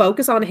 cool.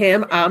 Focus on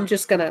him. I'm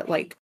just gonna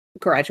like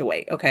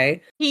graduate,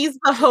 okay? He's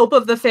the hope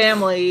of the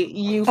family.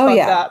 You Oh fucked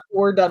yeah. up.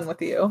 We're done with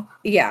you.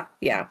 Yeah,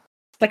 yeah.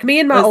 Like me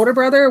and my This- older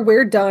brother,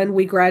 we're done.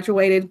 We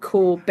graduated.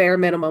 Cool, bare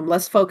minimum.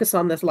 Let's focus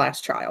on this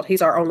last child.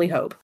 He's our only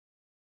hope.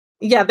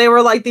 yeah, they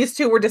were like, these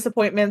 2 were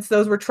disappointments.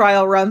 Those were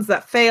trial runs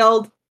that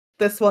failed.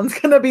 This one's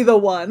gonna be the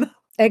one.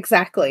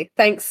 Exactly.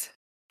 Thanks.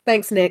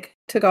 Thanks, Nick.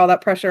 Took all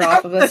that pressure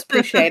off of us.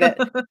 Appreciate it.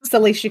 It's the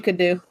least you could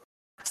do.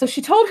 So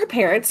she told her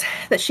parents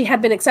that she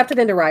had been accepted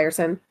into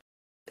Ryerson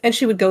and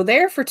she would go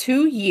there for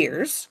 2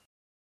 years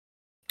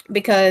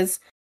because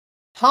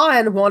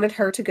Han wanted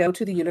her to go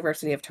to the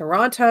University of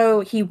Toronto.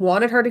 He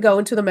wanted her to go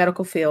into the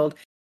medical field.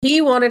 He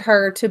wanted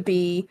her to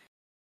be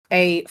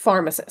a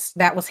pharmacist.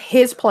 That was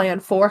his plan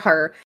for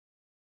her.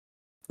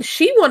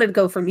 She wanted to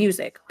go for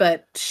music,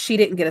 but she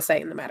didn't get a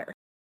say in the matter.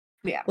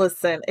 Yeah.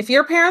 Listen, if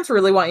your parents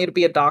really want you to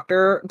be a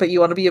doctor, but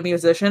you want to be a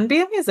musician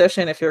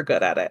if you're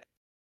good at it.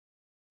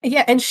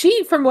 Yeah, and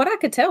she, from what I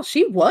could tell,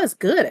 she was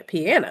good at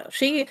piano.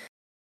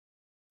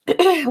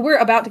 We're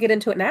about to get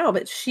into it now,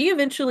 but she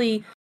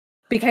eventually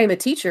became a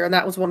teacher, and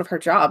that was one of her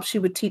jobs. She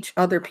would teach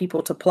other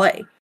people to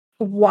play.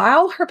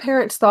 While her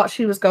parents thought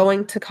she was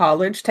going to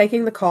college,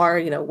 taking the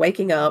car,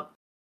 waking up,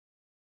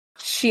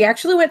 she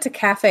actually went to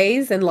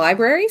cafes and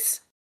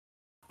libraries,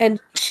 and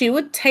she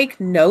would take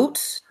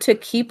notes to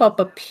keep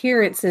up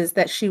appearances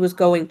that she was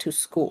going to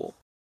school.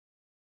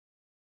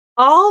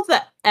 All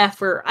the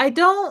effort.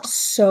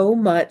 So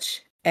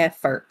much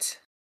effort.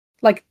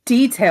 Like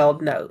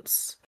detailed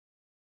notes.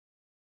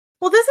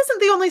 Well, this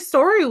isn't the only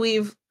story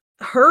we've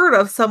heard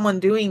of someone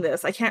doing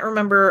this. I can't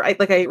remember. I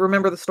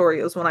remember the story.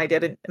 It was when I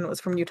did it, and it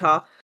was from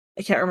Utah.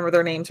 I can't remember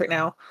their names right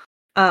now.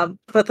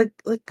 But the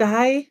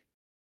guy,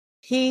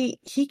 he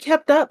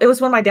kept up. It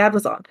was when my dad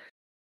was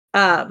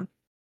on.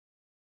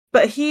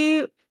 But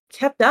he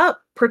kept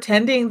up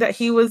pretending that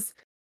he was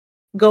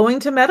going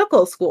to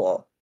medical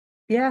school.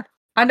 Yeah.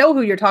 I know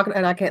who you're talking,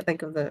 and I can't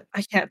think of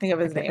I can't think of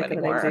his name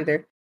anymore.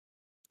 Either.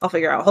 I'll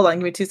figure out. Hold on,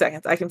 give me 2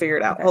 seconds. I can figure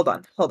it out. Okay.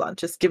 Hold on.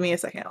 Just give me a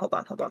second. Hold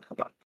on.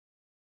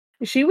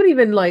 She would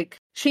even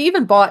she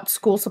even bought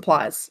school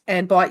supplies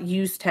and bought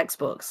used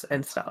textbooks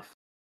and stuff.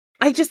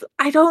 I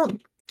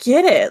don't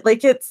get it.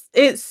 Like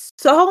it's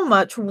so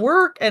much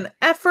work and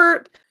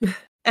effort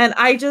and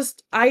I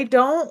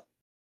don't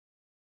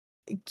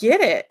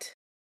get it.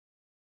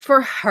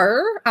 For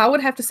her, I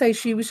would have to say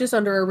she was just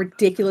under a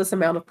ridiculous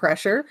amount of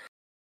pressure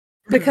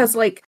because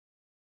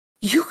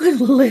you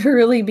could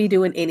literally be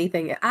doing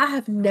anything. I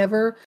have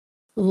never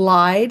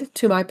lied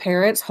to my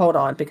parents. Hold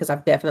on, because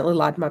I've definitely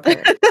lied to my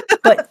parents,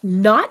 but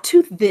not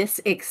to this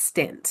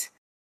extent.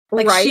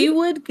 Like right? she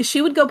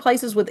would go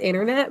places with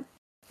internet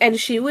and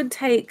she would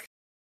take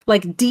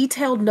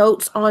detailed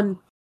notes on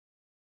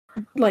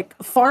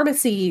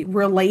pharmacy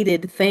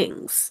related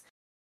things.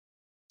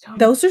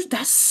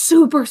 That's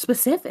super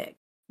specific.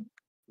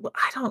 Well,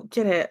 I don't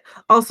get it.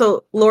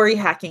 Also, Lori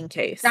hacking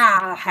case.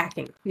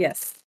 Hacking.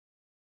 Yes.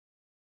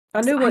 I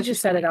knew once you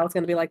said it, I was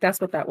going to be like,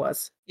 that's what that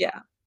was.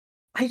 Yeah.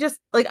 I just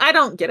I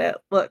don't get it.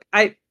 Look,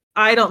 I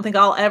don't think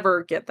I'll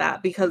ever get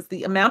that because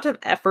the amount of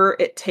effort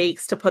it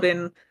takes to put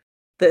in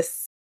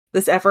this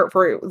effort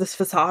for this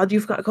facade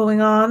you've got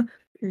going on.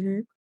 Mm-hmm.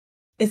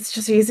 It's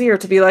just easier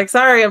to be like,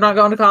 sorry, I'm not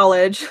going to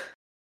college.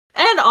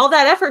 And all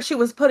that effort she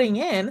was putting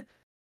in,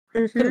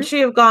 couldn't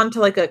she have gone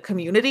to a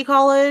community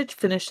college,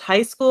 finished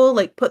high school,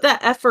 put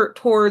that effort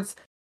towards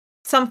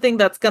something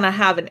that's going to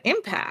have an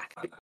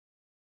impact?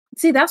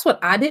 See, that's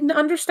what I didn't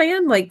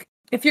understand.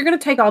 If you're going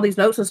to take all these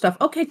notes and stuff,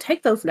 okay,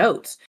 take those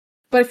notes.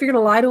 But if you're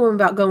going to lie to them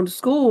about going to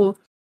school,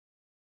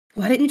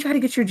 why didn't you try to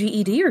get your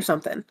GED or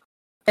something?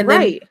 And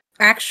then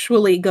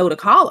actually go to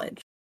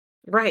college?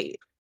 Right.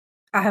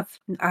 I have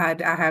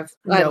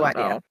no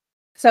idea. Know.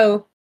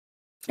 So,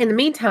 in the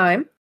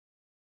meantime,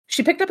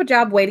 she picked up a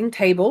job waiting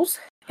tables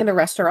in a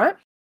restaurant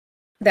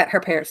that her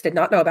parents did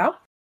not know about.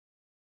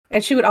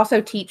 And she would also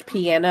teach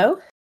piano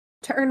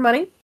to earn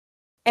money.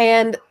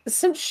 And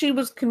since she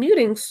was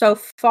commuting so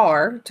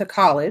far to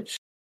college,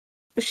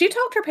 she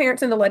talked her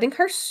parents into letting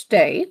her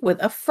stay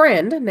with a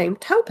friend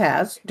named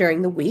Topaz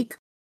during the week.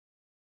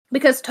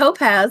 Because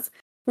Topaz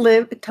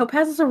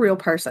is a real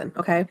person,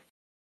 okay?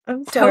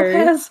 I'm sorry.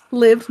 Topaz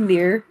lived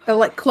near,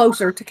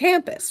 closer to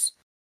campus.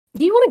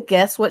 Do you want to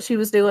guess what she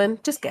was doing?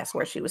 Just guess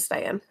where she was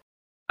staying.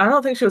 I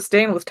don't think she was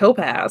staying with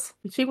Topaz.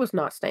 She was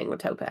not staying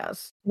with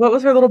Topaz. What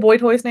was her little boy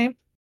toy's name?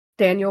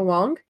 Daniel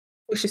Wong.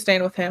 Was she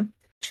staying with him?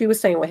 She was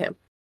staying with him.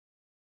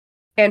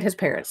 And his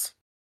parents.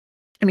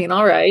 I mean,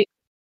 all right.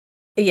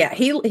 Yeah,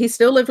 he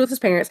still lived with his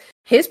parents.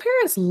 His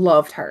parents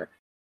loved her.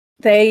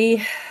 From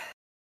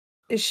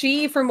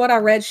what I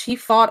read, she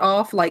fought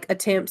off like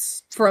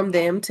attempts from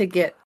them to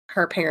get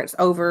her parents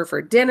over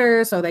for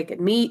dinner so they could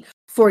meet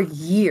for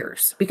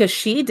years because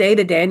she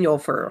dated Daniel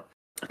for,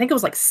 I think it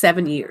was like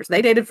 7 years.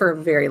 They dated for a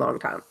very long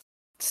time,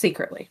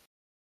 secretly.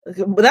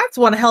 That's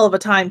one hell of a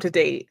time to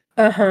date.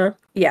 Uh-huh.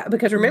 Yeah,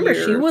 because remember,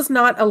 she Years. was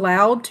not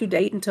allowed to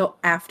date until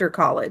after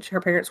college.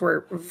 Her parents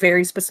were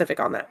very specific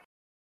on that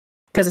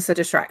because it's a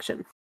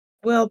distraction.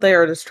 Well,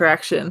 they're a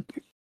distraction.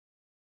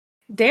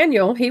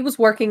 Daniel, he was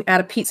working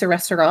at a pizza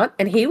restaurant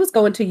and he was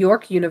going to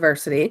York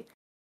University.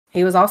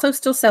 He was also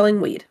still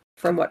selling weed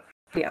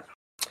yeah.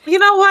 You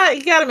know what?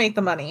 You gotta make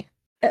the money.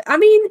 I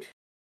mean,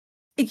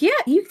 yeah,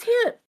 you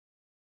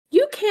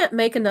can't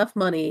make enough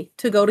money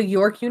to go to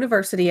York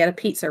University at a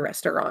pizza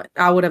restaurant.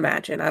 I would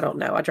imagine. I don't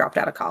know. I dropped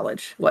out of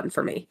college. Wasn't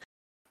for me.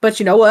 But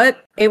you know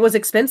what? It was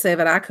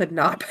expensive and I could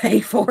not pay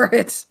for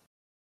it.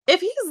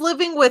 If he's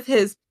living with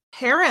his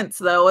parents,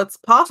 though, it's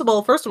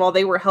possible. First of all,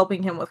 they were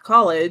helping him with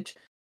college.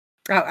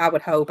 I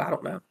would hope. I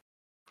don't know.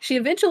 She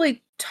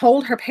eventually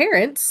told her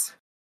parents,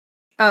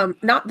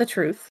 not the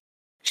truth.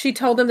 She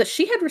told them that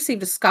she had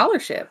received a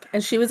scholarship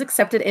and she was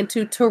accepted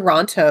into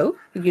Toronto,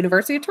 the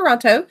University of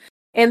Toronto,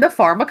 in the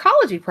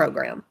pharmacology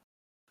program.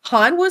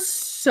 Han was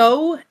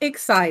so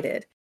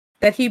excited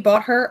that he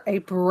bought her a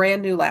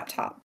brand new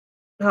laptop.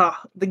 Oh,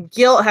 the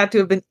guilt had to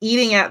have been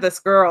eating at this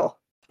girl.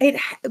 It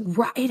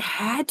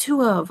had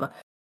to have.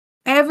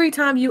 Every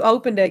time you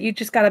opened it, you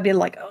just got to be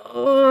like,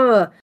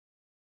 ugh.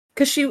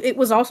 Because it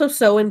was also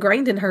so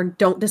ingrained in her,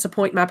 don't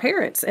disappoint my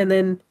parents. And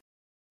then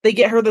they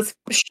get her this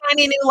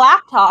shiny new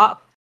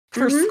laptop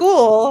for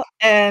school,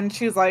 and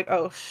she's like,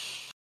 oh,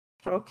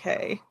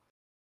 okay.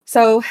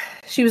 So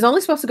she was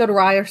only supposed to go to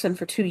Ryerson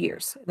for 2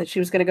 years, and then she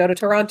was going to go to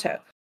Toronto.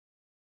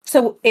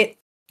 So it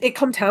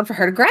come time for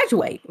her to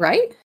graduate,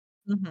 right?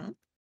 Mm-hmm.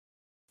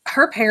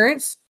 Her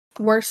parents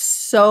were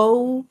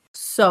so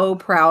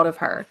proud of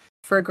her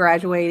for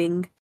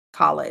graduating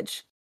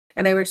college,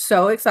 and they were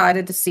so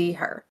excited to see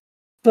her.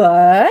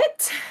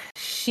 But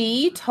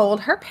she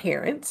told her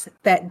parents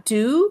that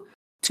due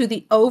to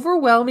the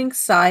overwhelming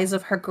size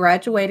of her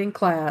graduating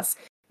class,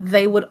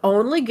 they would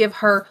only give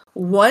her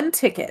one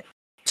ticket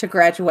to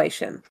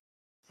graduation.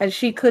 And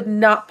she could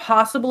not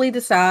possibly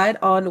decide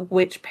on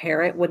which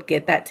parent would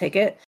get that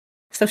ticket.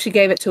 So she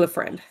gave it to a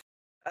friend.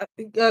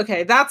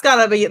 Okay, that's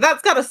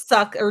gotta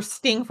suck or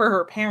sting for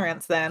her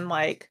parents then.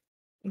 Like,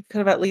 you could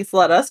have at least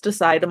let us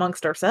decide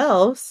amongst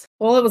ourselves.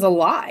 Well, it was a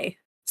lie.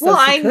 So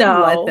well, she I couldn't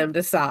know. let them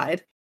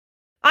decide.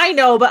 I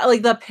know, but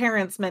like the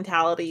parents'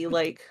 mentality,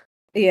 like.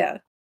 Yeah.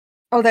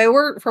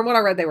 Oh, from what I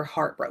read, they were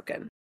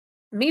heartbroken.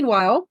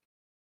 Meanwhile,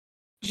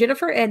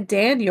 Jennifer and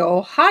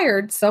Daniel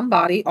hired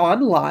somebody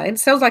online,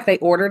 sounds like they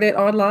ordered it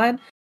online,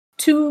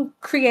 to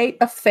create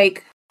a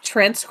fake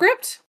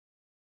transcript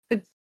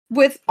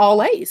with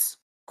all A's,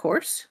 of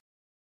course.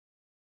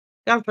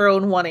 Gotta throw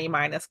in 1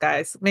 A-,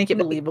 guys. Make it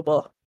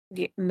believable.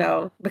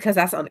 No, because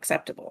that's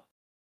unacceptable.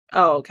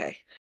 Oh, okay.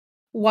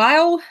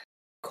 While,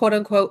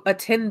 quote-unquote,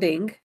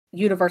 attending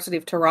University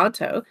of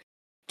Toronto,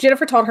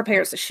 Jennifer told her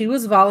parents that she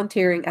was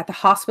volunteering at the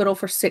hospital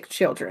for sick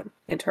children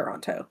in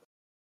Toronto.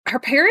 Her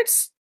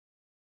parents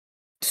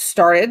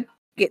started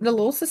getting a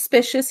little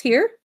suspicious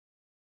here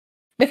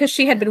because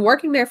she had been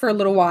working there for a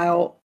little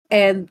while,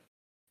 and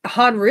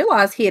Han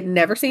realized he had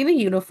never seen a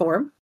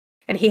uniform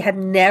and he had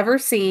never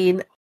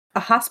seen a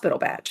hospital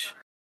badge.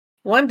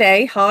 One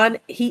day, Han,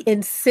 he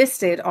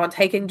insisted on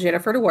taking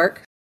Jennifer to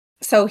work.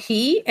 So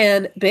he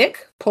and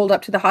Bick pulled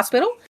up to the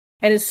hospital,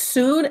 and as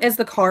soon as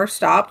the car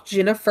stopped,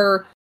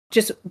 Jennifer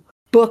just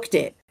booked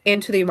it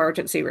into the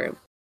emergency room.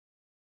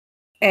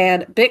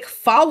 And Bick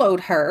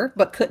followed her,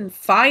 but couldn't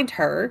find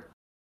her.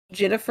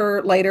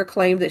 Jennifer later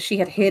claimed that she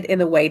had hid in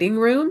the waiting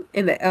room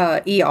in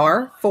the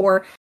ER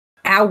for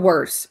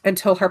hours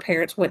until her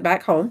parents went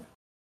back home.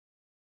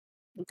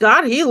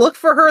 God, he looked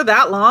for her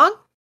that long?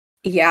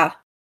 Yeah.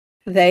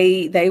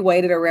 They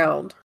waited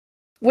around.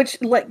 Which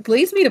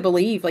leads me to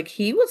believe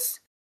he was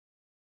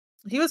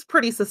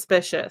pretty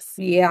suspicious.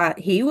 Yeah,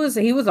 he was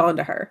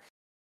onto her.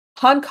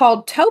 Han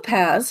called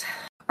Topaz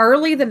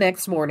early the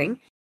next morning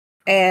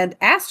and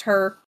asked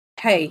her,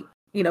 hey,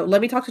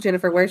 let me talk to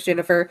Jennifer. Where's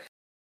Jennifer?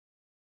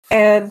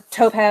 And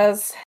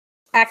Topaz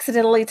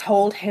accidentally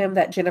told him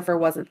that Jennifer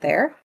wasn't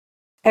there.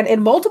 And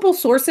in multiple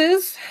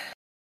sources,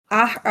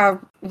 I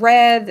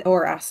read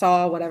or I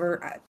saw,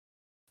 whatever,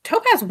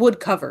 Topaz would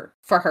cover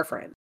for her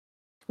friend.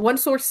 One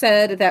source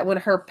said that when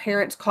her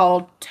parents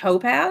called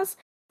Topaz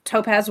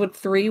would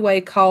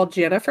three-way call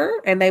Jennifer,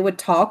 and they would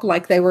talk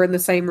like they were in the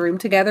same room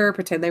together, or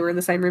pretend they were in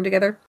the same room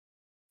together.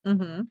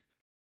 Mm-hmm.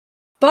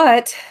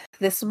 But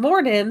this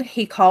morning,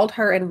 he called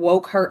her and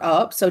woke her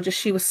up, so just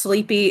she was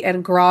sleepy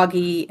and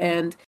groggy,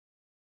 and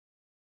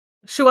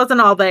she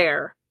wasn't all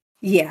there.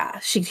 Yeah,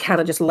 she kind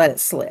of just let it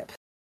slip.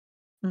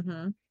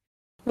 Mm-hmm.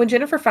 When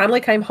Jennifer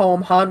finally came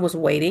home, Han was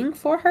waiting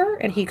for her,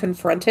 and he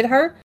confronted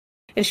her,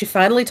 and she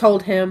finally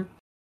told him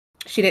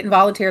she didn't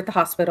volunteer at the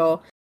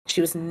hospital,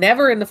 She was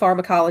never in the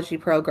pharmacology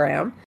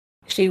program.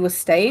 She was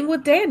staying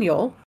with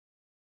Daniel.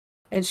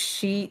 And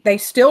they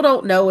still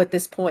don't know at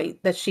this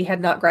point that she had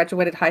not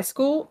graduated high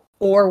school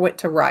or went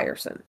to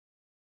Ryerson.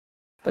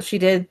 But she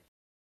did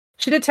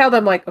tell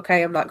them, like,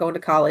 okay, I'm not going to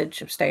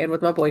college. I'm staying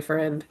with my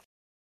boyfriend.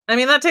 I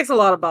mean, that takes a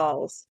lot of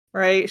balls,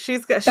 right?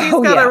 She's got yeah.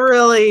 a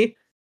really...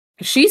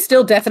 She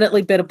still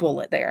definitely bit a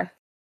bullet there.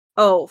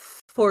 Oh,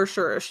 for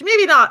sure. She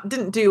maybe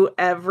didn't do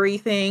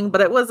everything,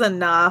 but it was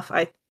enough,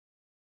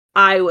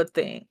 I would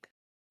think.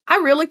 I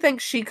really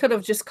think she could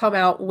have just come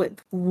out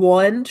with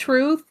one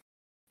truth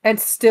and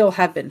still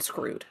have been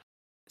screwed.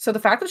 So the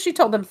fact that she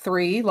told them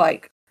 3,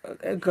 like,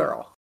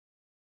 girl.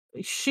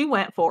 She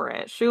went for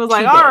it. She was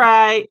like, all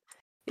right,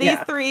 these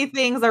 3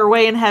 things are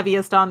weighing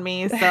heaviest on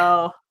me,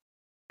 so...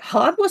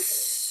 Han was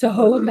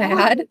so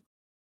mad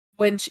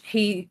when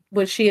she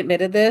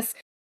admitted this.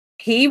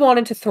 He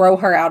wanted to throw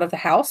her out of the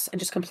house and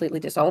just completely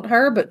disown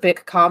her, but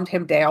Bick calmed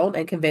him down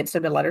and convinced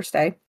him to let her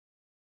stay.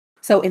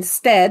 So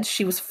instead,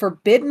 she was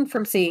forbidden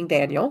from seeing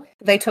Daniel.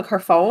 They took her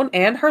phone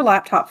and her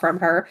laptop from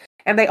her,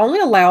 and they only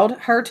allowed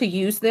her to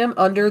use them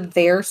under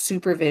their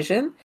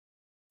supervision.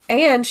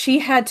 And she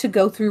had to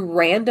go through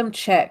random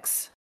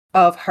checks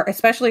of her,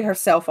 especially her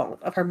cell phone,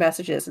 of her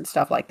messages and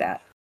stuff like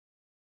that.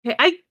 Okay,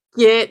 I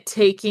get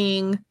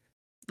taking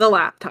the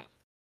laptop.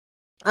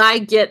 I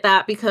get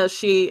that because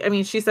she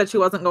said she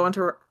wasn't going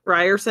to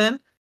Ryerson.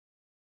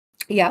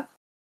 Yeah.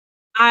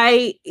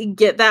 I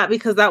get that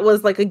because that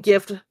was like a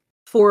gift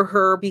for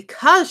her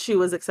because she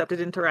was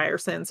accepted into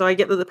Ryerson. So I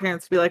get that the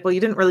parents would be like, well, you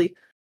didn't really...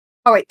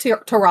 Oh, wait,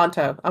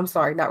 Toronto. I'm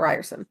sorry, not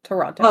Ryerson.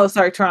 Toronto. Oh,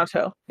 sorry,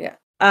 Toronto. Yeah.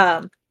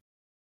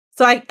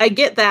 So I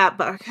get that,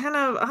 but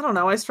I don't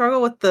know, I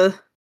struggle with the...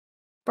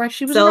 Bryce,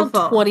 she was around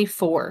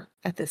 24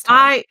 at this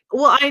time.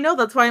 I know,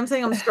 that's why I'm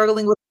saying I'm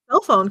struggling with the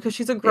cell phone, because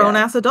she's a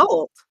grown-ass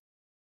adult.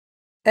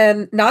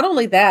 And not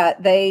only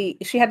that,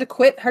 she had to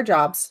quit her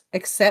jobs,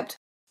 except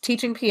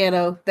teaching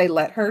piano. They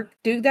let her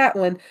do that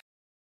one.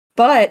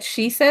 But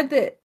she said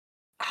that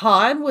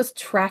Han was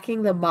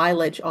tracking the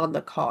mileage on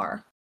the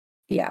car.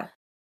 Yeah.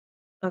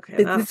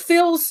 Okay. This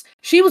feels...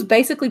 She was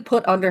basically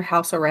put under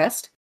house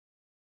arrest.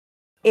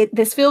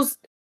 This feels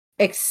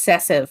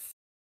excessive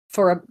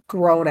for a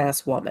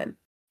grown-ass woman.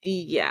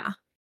 Yeah.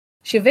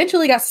 She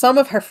eventually got some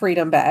of her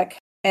freedom back,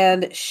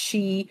 and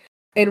she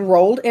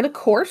enrolled in a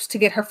course to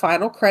get her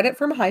final credit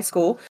from high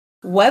school.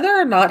 Whether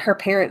or not her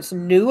parents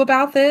knew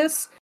about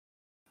this,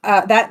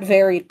 that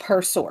varied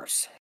per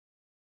source.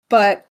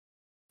 But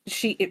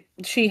she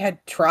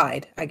had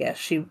tried, I guess.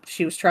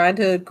 She was trying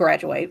to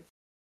graduate.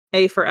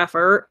 A for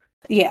effort.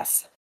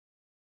 Yes.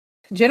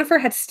 Jennifer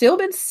had still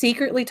been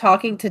secretly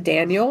talking to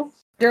Daniel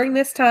during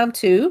this time,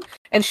 too,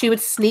 and she would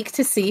sneak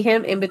to see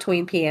him in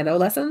between piano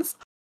lessons.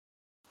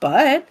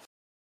 But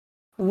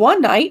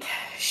one night,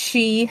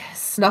 she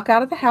snuck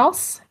out of the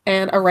house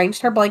and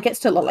arranged her blankets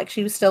to look like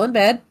she was still in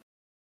bed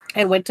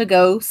and went to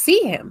go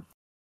see him.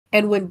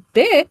 And when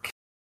Bick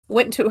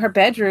went into her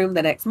bedroom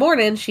the next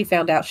morning, she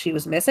found out she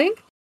was missing.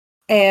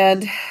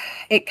 And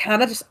it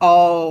kind of just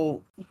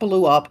all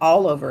blew up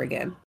all over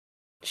again.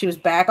 She was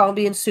back on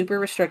being super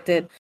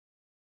restricted.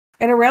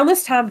 And around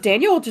this time,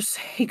 Daniel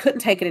he couldn't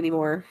take it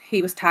anymore.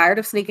 He was tired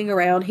of sneaking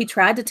around. He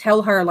tried to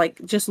tell her,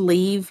 like, just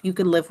leave. You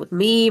can live with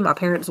me. My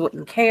parents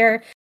wouldn't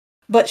care.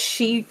 But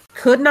she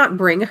could not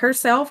bring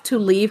herself to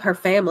leave her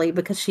family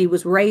because she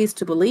was raised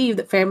to believe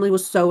that family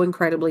was so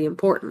incredibly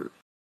important.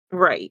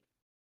 Right.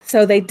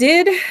 So they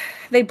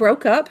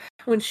broke up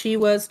when she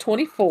was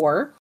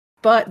 24,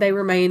 but they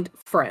remained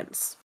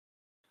friends.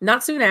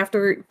 Not soon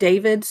after,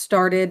 David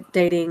started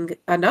dating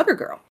another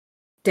girl.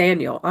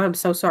 Daniel. I'm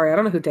so sorry. I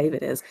don't know who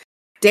David is.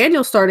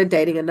 Daniel started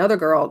dating another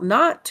girl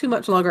not too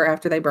much longer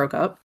after they broke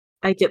up.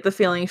 I get the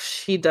feeling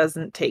she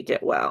doesn't take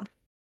it well.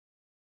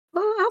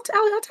 Well, I'll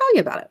tell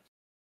you about it.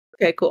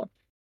 Okay, cool.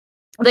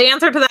 The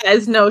answer to that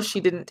is no, she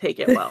didn't take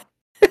it well.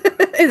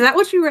 Is that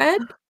what you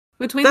read?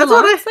 Between the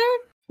lines there?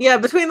 Yeah,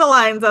 between the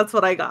lines, that's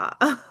what I got.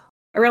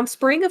 Around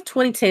spring of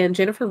 2010,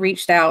 Jennifer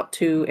reached out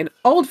to an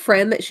old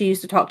friend that she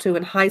used to talk to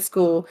in high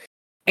school,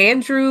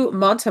 Andrew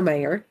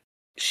Montemayor.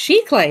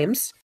 She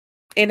claims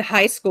in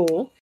high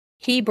school,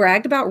 he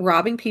bragged about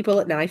robbing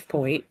people at knife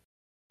point.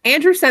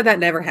 Andrew said that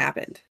never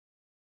happened.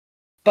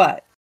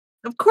 But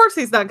of course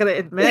he's not going to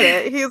admit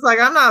it. He's like,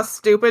 I'm not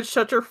stupid.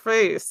 Shut your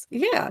face.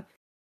 Yeah.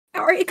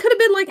 Or it could have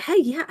been like, hey,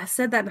 yeah, I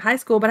said that in high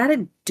school, but I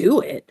didn't do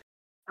it.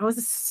 I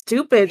was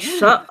stupid. Yeah.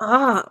 Shut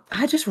up.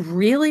 I just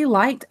really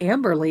liked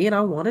Amberly and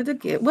I wanted to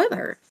get with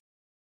her.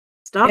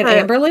 Stop and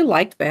it. Amberly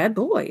liked bad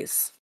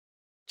boys.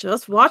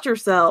 Just watch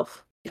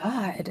yourself.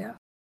 God.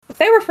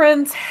 They were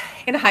friends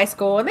in high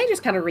school and they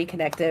just kind of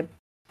reconnected.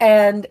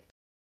 And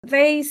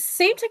they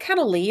seemed to kind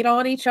of lead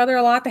on each other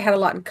a lot. They had a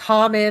lot in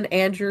common.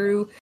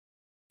 Andrew,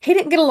 he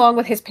didn't get along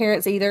with his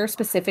parents either,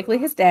 specifically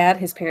his dad.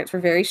 His parents were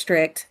very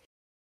strict.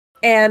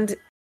 And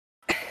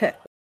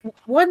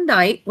one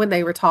night when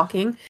they were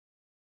talking,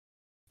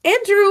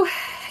 Andrew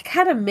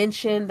kind of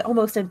mentioned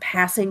almost in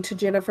passing to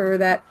Jennifer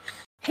that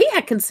he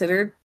had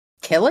considered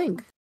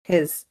killing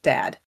his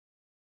dad.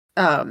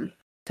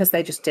 because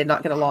they just did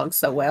not get along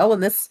so well.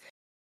 And this,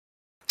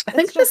 I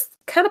think, just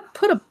kind of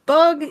put a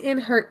bug in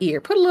her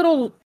ear, put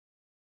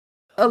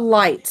a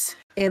light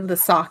in the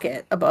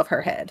socket above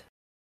her head.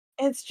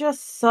 It's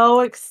just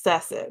so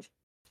excessive.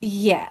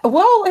 Yeah.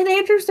 Well, in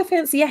Andrew's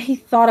defense, yeah, he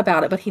thought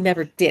about it, but he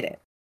never did it.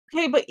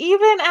 Okay, but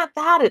even at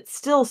that, it's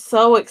still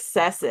so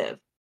excessive.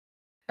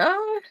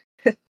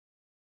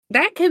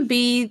 That can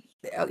be,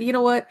 you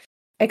know what?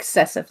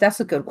 Excessive.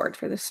 That's a good word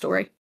for this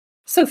story.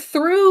 So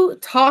through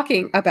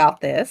talking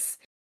about this,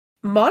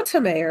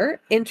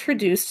 Montemayor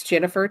introduced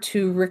Jennifer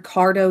to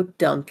Ricardo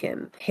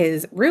Duncan,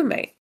 his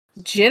roommate.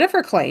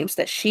 Jennifer claims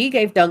that she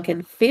gave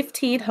Duncan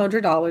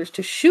 $1,500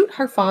 to shoot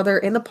her father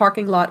in the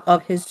parking lot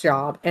of his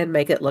job and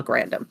make it look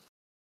random.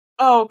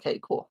 Oh, okay,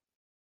 cool.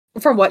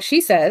 From what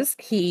she says,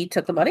 he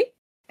took the money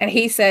and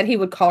he said he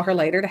would call her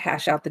later to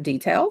hash out the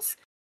details.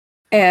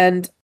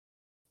 And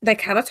they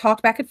kind of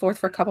talked back and forth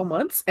for a couple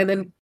months. And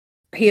then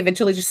he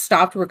eventually just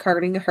stopped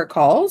recording her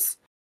calls.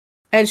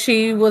 And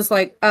she was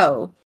like,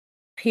 oh,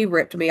 he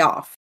ripped me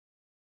off.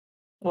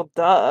 Well,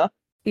 duh.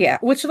 Yeah,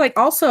 which, like,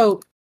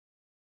 also,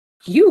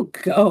 you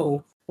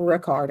go,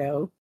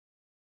 Ricardo.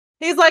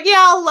 He's like, yeah,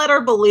 I'll let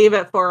her believe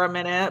it for a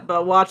minute,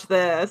 but watch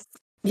this.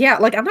 Yeah,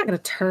 like, I'm not going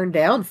to turn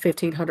down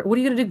 $1,500. What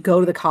are you going to do?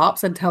 Go to the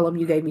cops and tell them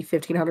you gave me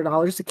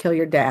 $1,500 to kill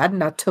your dad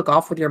and I took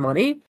off with your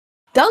money?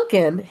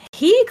 Duncan,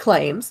 he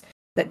claims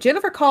that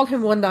Jennifer called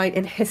him one night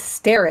in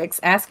hysterics,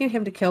 asking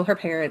him to kill her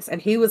parents,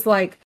 and he was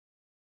like,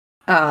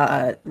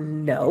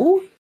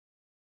 no.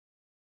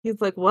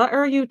 He's like, what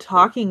are you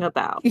talking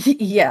about?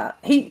 Yeah,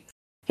 he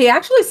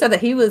actually said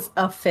that he was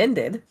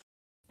offended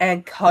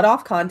and cut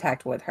off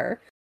contact with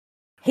her.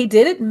 He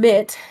did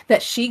admit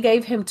that she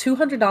gave him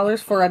 $200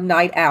 for a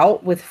night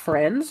out with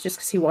friends just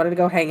because he wanted to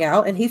go hang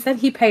out, and he said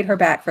he paid her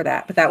back for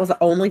that, but that was the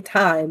only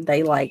time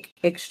they, like,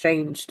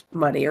 exchanged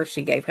money or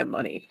she gave him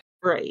money.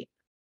 Right.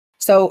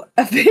 So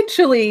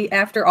eventually,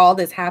 after all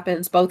this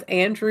happens, both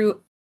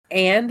Andrew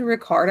and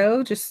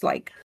Ricardo just,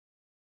 like,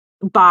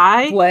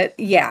 bye. What?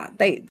 Yeah,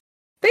 they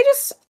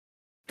just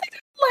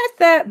let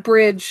that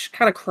bridge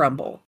kind of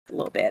crumble a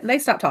little bit, and they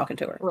stopped talking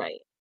to her. Right.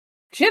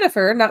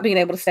 Jennifer, not being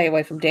able to stay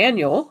away from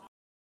Daniel,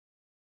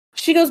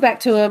 she goes back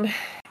to him,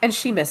 and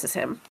she misses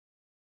him.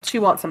 She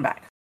wants him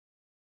back.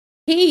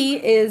 He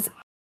is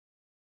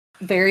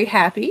very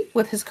happy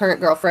with his current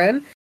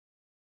girlfriend,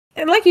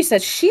 and like you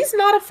said, she's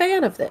not a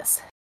fan of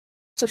this.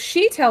 So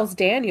she tells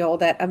Daniel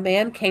that a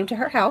man came to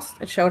her house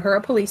and showed her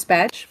a police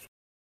badge.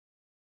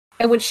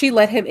 And when she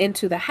let him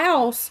into the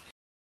house,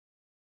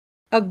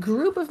 a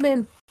group of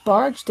men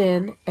barged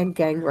in and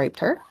gang raped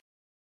her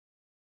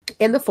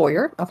in the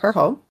foyer of her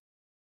home.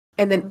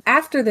 And then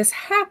after this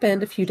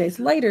happened, a few days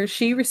later,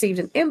 she received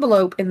an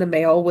envelope in the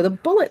mail with a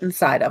bullet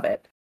inside of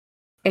it.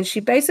 And she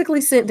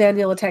basically sent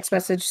Daniel a text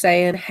message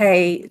saying,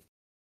 hey,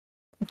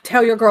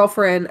 tell your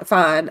girlfriend,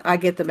 fine, I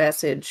get the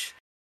message.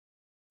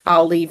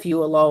 I'll leave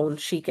you alone.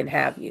 She can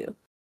have you.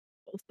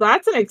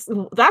 That's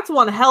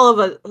one hell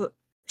of a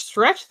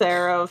stretch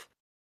there of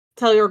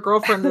tell your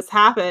girlfriend this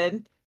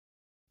happened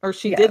or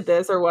she did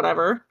this or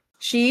whatever.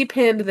 She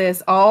pinned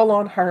this all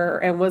on her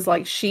and was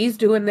like, she's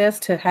doing this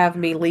to have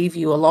me leave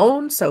you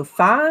alone, so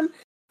fine,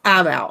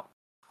 I'm out.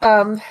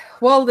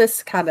 Well,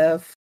 this kind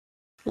of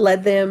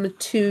led them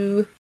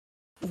to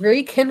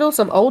rekindle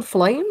some old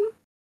flame,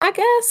 I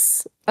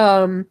guess.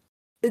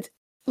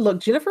 Look,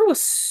 Jennifer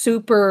was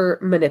super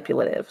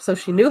manipulative, so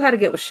she knew how to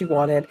get what she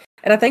wanted.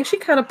 And I think she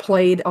kind of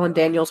played on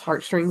Daniel's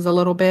heartstrings a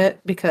little bit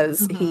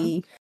because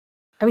they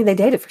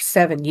dated for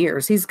 7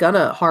 years. He's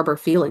gonna harbor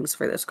feelings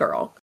for this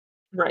girl.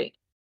 Right.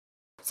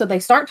 So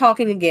they start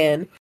talking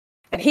again,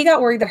 and he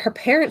got worried that her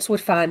parents would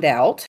find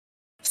out,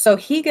 so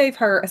he gave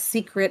her a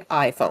secret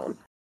iPhone.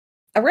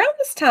 Around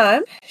this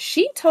time,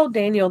 she told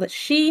Daniel that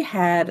she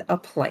had a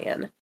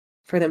plan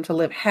for them to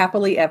live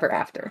happily ever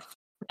after.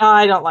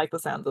 I don't like the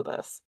sounds of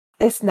this.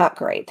 It's not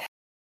great.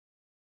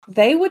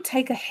 They would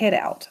take a hit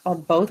out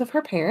on both of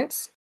her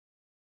parents.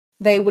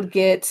 They would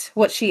get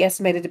what she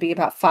estimated to be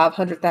about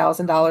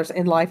 $500,000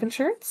 in life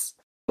insurance,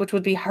 which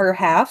would be her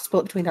half,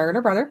 split between her and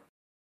her brother.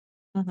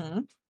 Mm-hmm.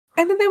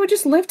 And then they would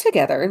just live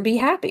together and be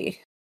happy.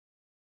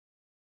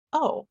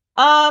 Oh.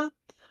 Well,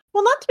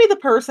 not to be the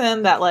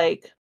person that,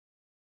 like,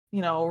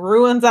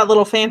 ruins that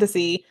little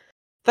fantasy.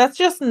 That's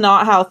just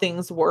not how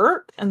things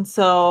work. And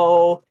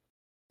so...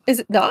 Is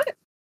it not?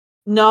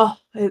 No.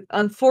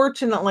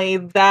 Unfortunately,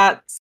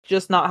 that's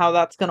just not how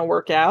that's going to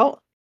work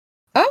out.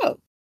 Oh.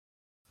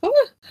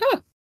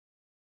 Huh.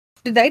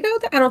 Did they know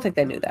that? I don't think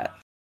they knew that.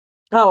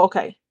 Oh,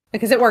 okay.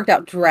 Because it worked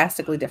out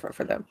drastically different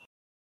for them.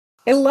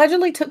 It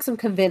allegedly took some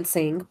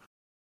convincing,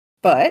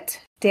 but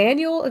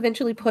Daniel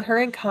eventually put her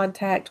in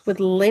contact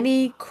with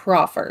Lenny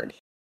Crawford.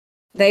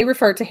 They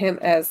referred to him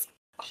as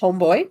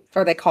Homeboy,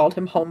 or they called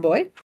him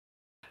Homeboy.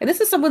 And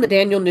this is someone that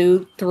Daniel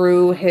knew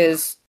through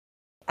his,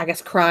 I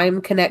guess,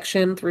 crime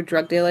connection through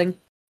drug dealing.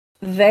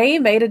 They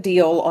made a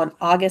deal on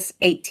August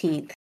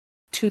 18th,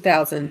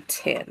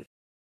 2010.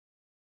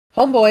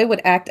 Homeboy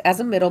would act as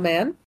a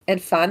middleman and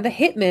find the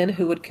hitmen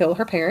who would kill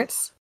her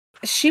parents.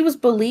 She was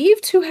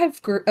believed to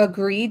have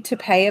agreed to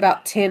pay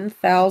about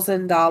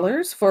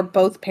 $10,000 for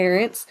both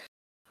parents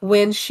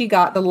when she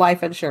got the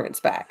life insurance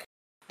back.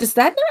 Does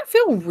that not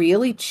feel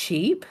really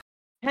cheap?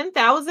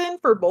 10,000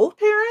 for both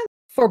parents?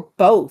 For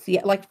both,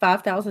 yeah, like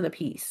 5,000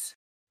 apiece.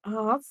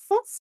 Oh,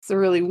 that's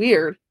really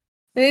weird.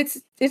 It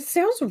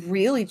sounds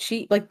really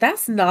cheap. Like,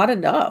 that's not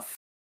enough.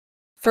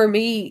 For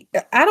me,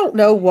 I don't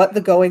know what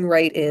the going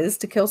rate is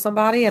to kill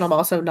somebody, and I'm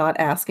also not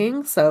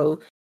asking, so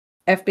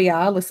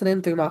FBI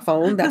listening through my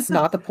phone, that's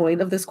not the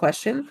point of this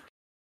question.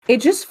 It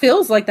just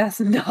feels like that's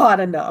not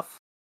enough.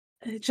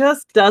 It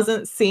just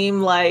doesn't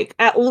seem like,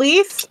 at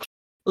least,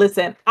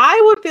 listen,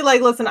 I would be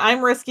like, listen,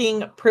 I'm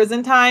risking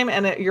prison time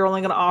and you're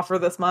only going to offer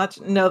this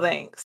much. No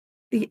thanks.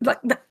 Like,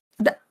 that's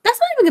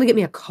not even going to get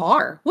me a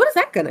car. What is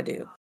that going to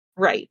do?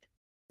 Right.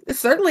 It's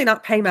certainly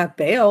not pay my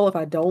bail if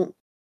I don't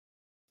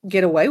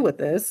get away with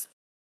this.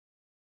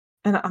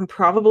 And I'm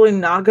probably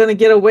not going to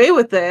get away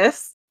with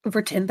this.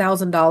 For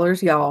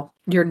 $10,000, y'all,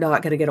 you're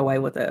not going to get away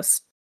with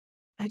this.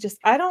 I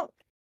don't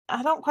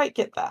quite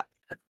get that.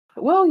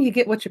 Well, you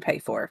get what you pay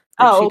for.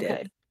 Oh, okay.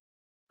 Did.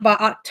 By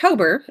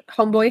October,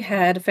 Homeboy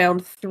had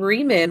found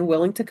 3 men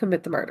willing to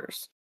commit the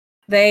murders.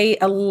 They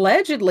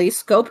allegedly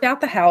scoped out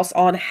the house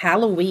on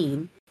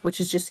Halloween, which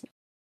is just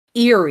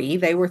eerie.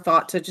 They were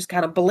thought to just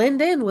kind of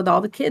blend in with all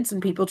the kids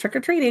and people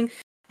trick-or-treating.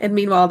 And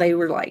meanwhile, they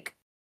were like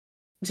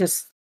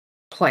just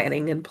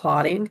planning and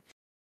plotting.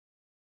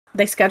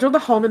 They scheduled the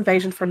home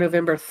invasion for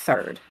November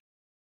 3rd.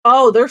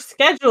 Oh, they're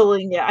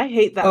scheduling it. I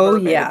hate that. Oh,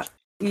 verbiage.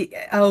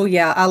 yeah. Oh,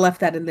 yeah. I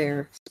left that in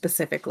there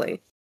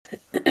specifically.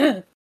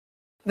 The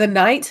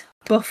night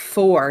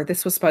before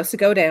this was supposed to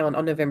go down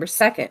on November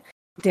 2nd,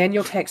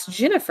 Daniel texts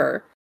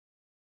Jennifer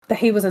that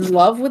he was in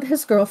love with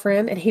his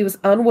girlfriend and he was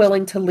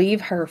unwilling to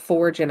leave her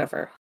for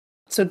Jennifer.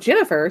 So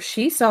Jennifer,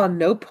 she saw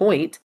no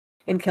point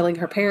in killing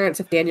her parents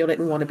if Daniel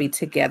didn't want to be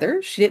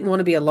together. She didn't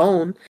want to be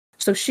alone.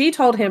 So she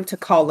told him to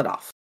call it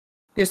off.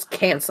 Just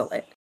cancel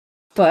it.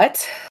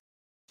 But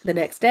the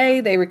next day,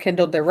 they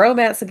rekindled their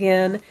romance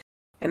again,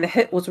 and the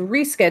hit was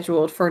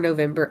rescheduled for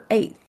November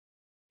 8th.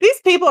 These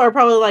people are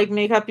probably like,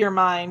 make up your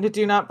mind.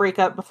 Do not break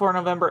up before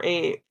November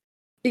 8th.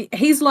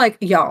 He's like,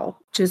 y'all,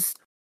 just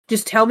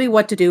tell me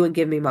what to do and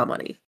give me my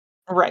money.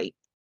 Right.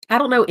 I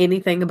don't know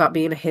anything about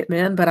being a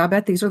hitman, but I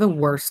bet these are the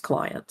worst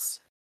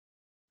clients.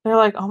 They're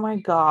like, oh my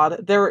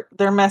God, they're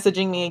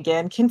messaging me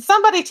again. Can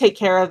somebody take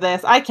care of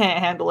this? I can't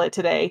handle it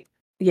today.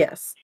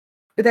 Yes.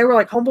 They were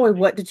like, homeboy,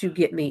 what did you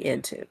get me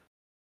into?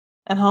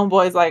 And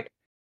homeboy's like,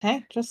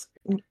 hey, just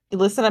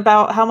listen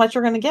about how much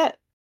you're going to get.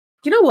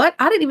 You know what?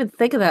 I didn't even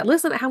think of that.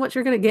 Listen to how much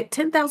you're going to get.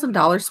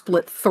 $10,000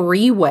 split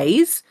 3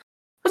 ways.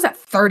 What's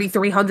that?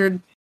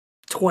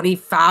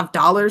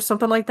 $3,325,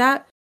 something like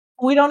that?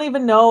 We don't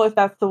even know if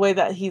that's the way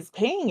that he's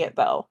paying it,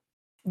 though.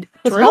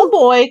 Because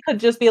homeboy could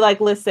just be like,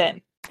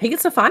 listen. He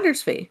gets a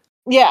finder's fee.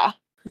 Yeah.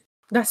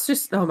 That's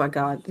just, oh my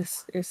God.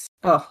 This is,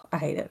 I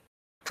hate it.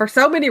 For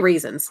so many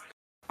reasons.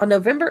 On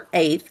November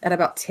 8th at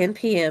about 10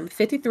 p.m.,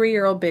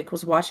 53-year-old Bick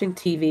was watching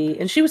TV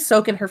and she was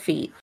soaking her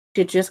feet.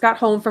 She had just got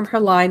home from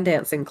her line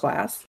dancing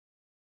class.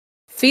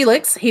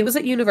 Felix, he was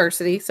at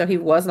university, so he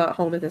was not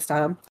home at this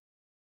time.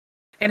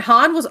 And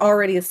Han was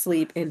already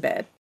asleep in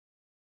bed.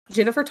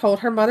 Jennifer told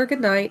her mother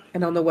goodnight,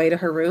 and on the way to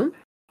her room,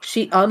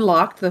 she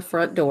unlocked the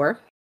front door,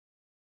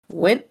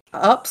 went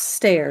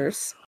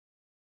upstairs,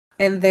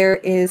 and there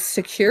is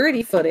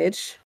security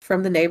footage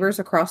from the neighbors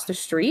across the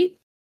street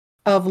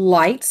of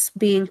lights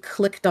being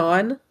clicked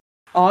on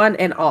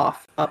and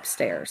off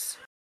upstairs.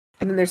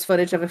 And then there's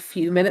footage of a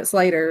few minutes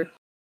later,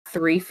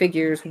 3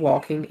 figures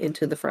walking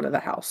into the front of the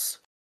house.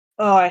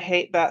 Oh, I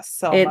hate that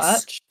so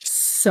much. It's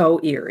so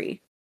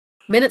eerie.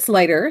 Minutes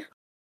later,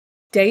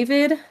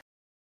 David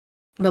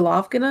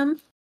Milovganum,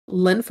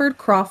 Linford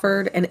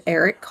Crawford, and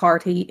Eric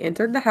Carty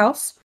entered the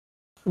house.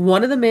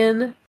 One of the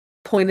men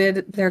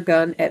pointed their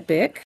gun at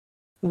Bick.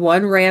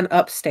 One ran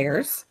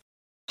upstairs.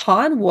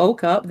 Han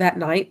woke up that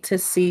night to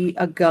see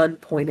a gun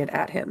pointed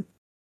at him.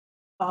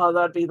 Oh,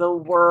 that'd be the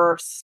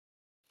worst.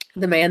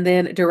 The man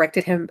then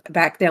directed him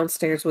back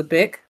downstairs with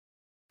Bick.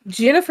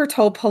 Jennifer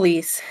told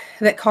police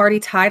that Carty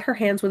tied her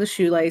hands with a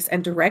shoelace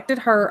and directed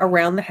her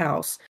around the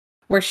house,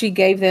 where she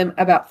gave them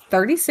about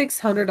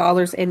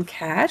 $3,600 in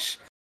cash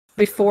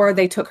before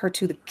they took her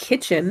to the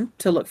kitchen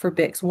to look for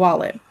Bick's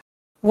wallet.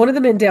 One of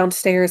the men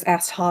downstairs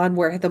asked Han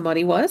where the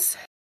money was,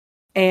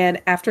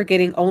 and after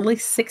getting only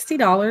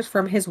 $60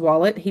 from his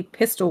wallet, he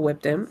pistol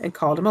whipped him and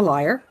called him a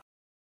liar.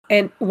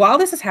 And while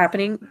this is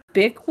happening,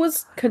 Bick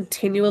was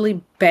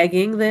continually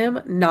begging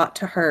them not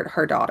to hurt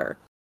her daughter.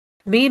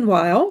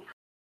 Meanwhile,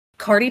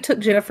 Carty took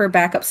Jennifer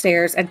back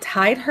upstairs and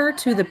tied her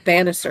to the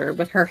banister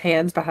with her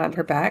hands behind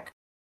her back.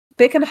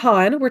 Bick and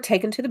Han were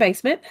taken to the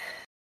basement.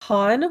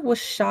 Han was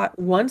shot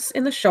once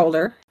in the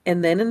shoulder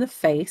and then in the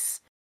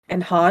face,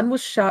 and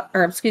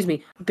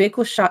Bick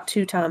was shot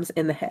 2 times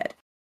in the head.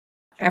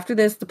 After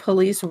this, the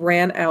police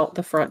ran out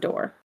the front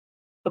door.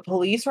 The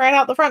police ran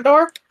out the front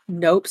door?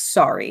 Nope,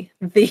 sorry.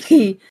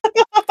 The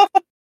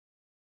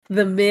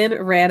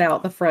men ran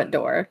out the front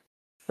door.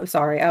 I'm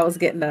sorry, I was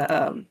getting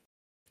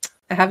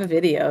I have a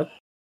video.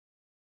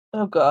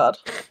 Oh God.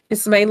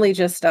 It's mainly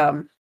just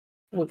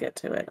we'll get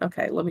to it.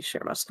 Okay, let me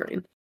share my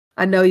screen.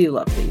 I know you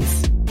love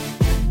these.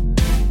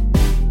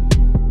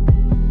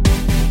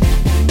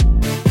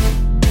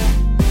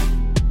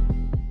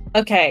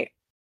 Okay.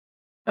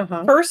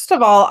 Uh-huh. First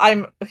of all,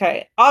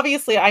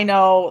 obviously I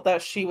know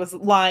that she was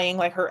lying,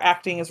 like her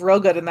acting is real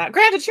good in that.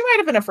 Granted, she might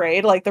have been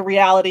afraid, like the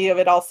reality of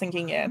it all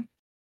sinking in.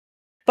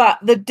 But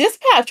the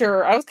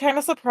dispatcher, I was kind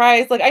of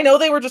surprised. Like, I know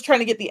they were just trying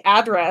to get the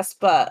address,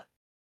 but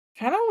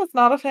kind of was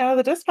not a fan of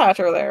the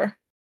dispatcher there.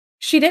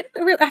 She didn't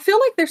really, I feel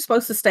like they're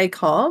supposed to stay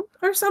calm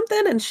or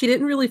something, and she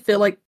didn't really feel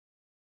like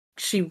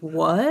she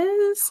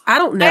was. I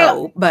don't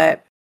know,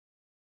 but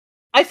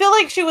I feel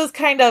like she was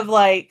kind of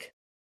like,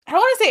 I don't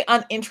want to say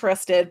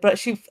uninterested, but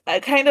she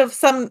kind of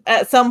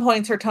at some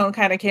points her tone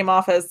kind of came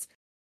off as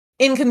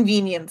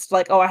inconvenienced,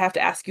 like, oh, I have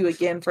to ask you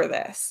again for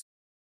this.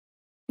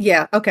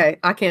 Yeah, okay,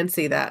 I can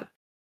see that.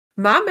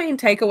 My main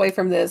takeaway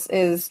from this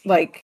is,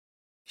 like,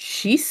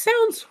 she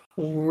sounds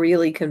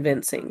really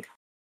convincing.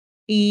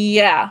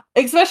 Yeah,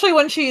 especially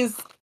when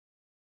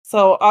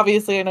so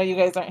obviously I know you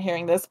guys aren't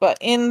hearing this, but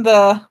in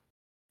the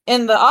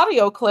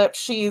audio clip,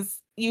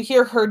 you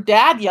hear her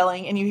dad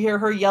yelling and you hear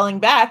her yelling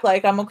back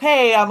like, I'm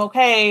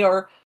okay,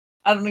 or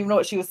I don't even know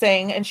what she was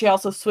saying. And she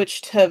also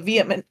switched to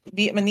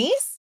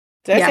Vietnamese.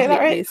 Did I say that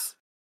right?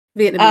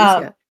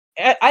 Vietnamese,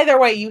 yeah. Either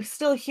way, you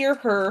still hear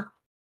her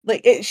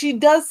like she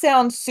does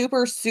sound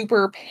super,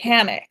 super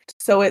panicked.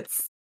 So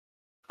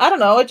I don't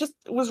know, it just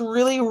was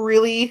really,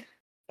 really,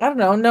 I don't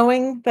know,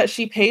 knowing that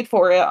she paid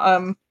for it.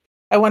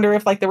 I wonder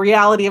if like the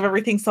reality of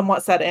everything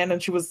somewhat set in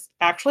and she was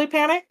actually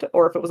panicked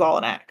or if it was all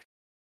an act.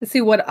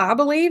 See, what I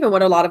believe and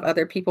what a lot of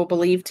other people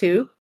believe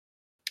too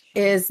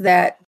is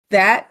that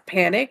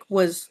panic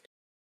was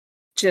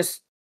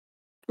just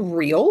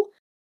real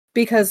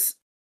because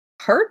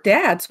her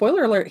dad,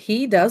 spoiler alert,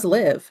 he does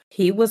live.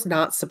 He was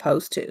not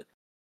supposed to.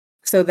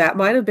 So that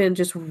might have been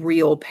just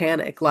real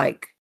panic,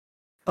 like,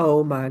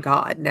 oh my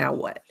God, now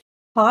what?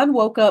 Han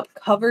woke up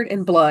covered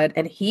in blood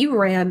and he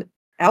ran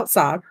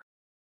outside.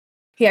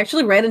 He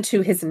actually ran into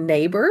his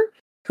neighbor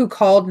who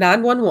called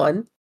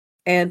 911,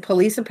 and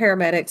police and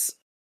paramedics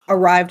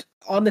arrived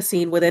on the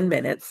scene within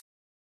minutes.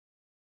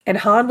 And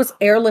Han was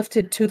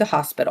airlifted to the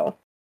hospital.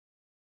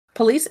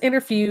 Police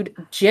interviewed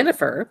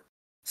Jennifer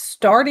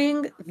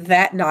starting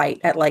that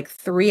night at like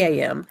 3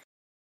 a.m.,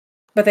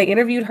 but they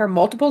interviewed her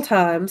multiple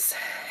times,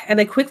 and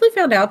they quickly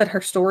found out that her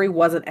story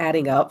wasn't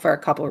adding up for a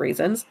couple of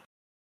reasons.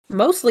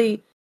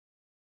 Mostly,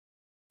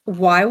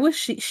 why was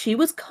she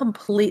was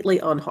completely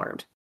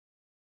unharmed.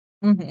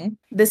 Mm-hmm.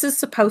 This is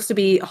supposed to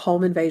be a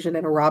home invasion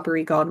and a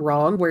robbery gone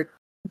wrong, where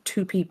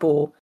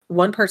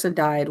one person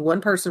died,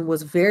 one person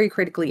was very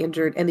critically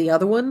injured, and the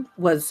other one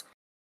was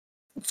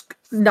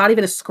not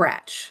even a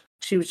scratch.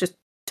 She was just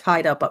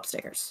tied up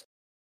upstairs.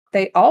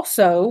 They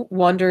also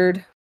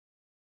wondered,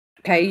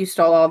 okay, you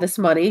stole all this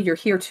money, you're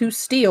here to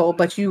steal,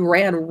 but you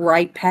ran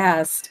right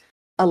past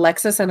a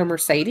Lexus and a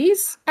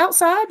Mercedes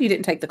outside? You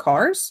didn't take the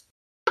cars?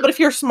 But if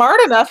you're smart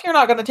enough, you're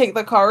not going to take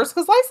the cars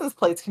because license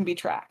plates can be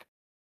tracked.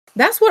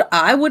 That's what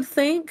I would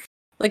think.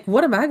 Like,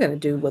 what am I going to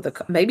do with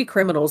maybe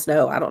criminals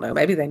know. I don't know.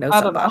 Maybe they know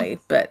somebody,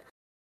 but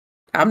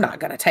I'm not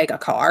going to take a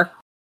car.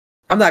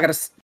 I'm not going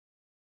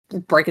to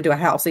break into a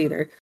house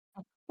either.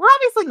 We're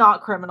obviously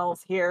not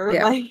criminals here.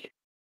 Yeah. Like,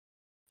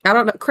 I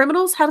don't know.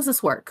 Criminals, how does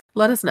this work?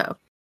 Let us know.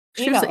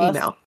 Shoot us an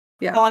email.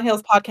 Yeah.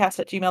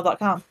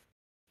 FallonHillspodcast@gmail.com.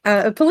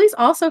 Police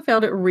also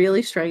found it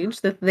really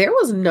strange that there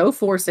was no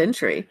forced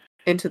entry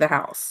into the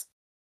house.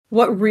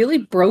 What really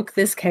broke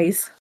this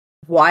case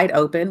wide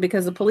open,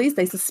 because the police,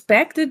 they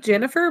suspected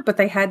Jennifer, but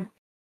they had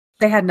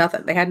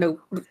nothing. They had no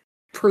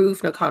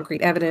proof, no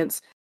concrete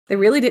evidence. They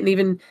really didn't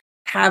even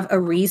have a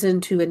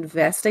reason to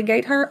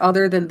investigate her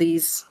other than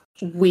these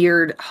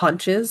weird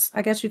hunches,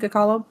 I guess you could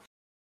call them.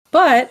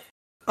 But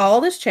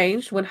all this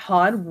changed when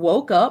Han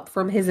woke up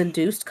from his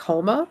induced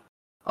coma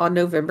on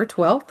November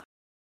 12th.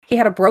 He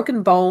had a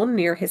broken bone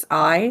near his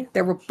eye.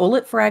 There were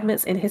bullet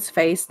fragments in his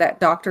face that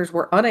doctors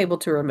were unable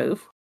to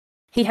remove.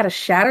 He had a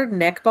shattered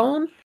neck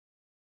bone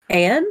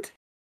and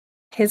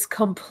his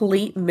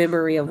complete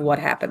memory of what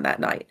happened that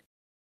night.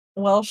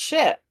 Well,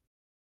 shit.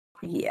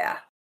 Yeah.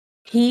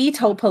 He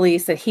told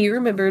police that he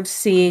remembered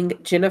seeing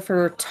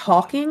Jennifer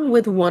talking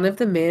with one of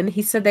the men.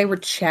 He said they were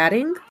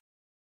chatting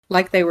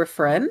like they were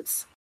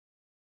friends.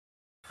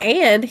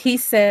 And he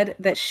said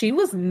that she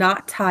was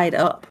not tied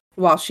up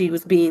while she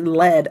was being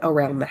led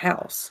around the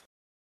house.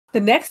 The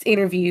next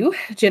interview,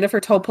 Jennifer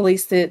told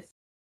police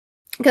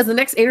because the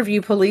next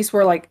interview, police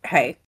were like,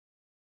 hey,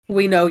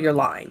 we know you're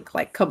lying.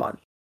 Like, come on.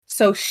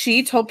 So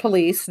she told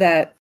police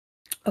that,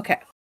 okay,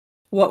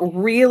 what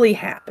really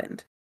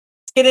happened.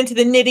 Get into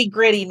the nitty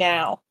gritty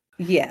now.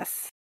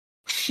 Yes.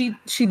 She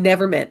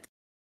never meant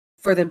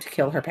for them to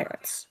kill her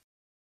parents.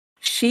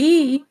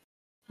 She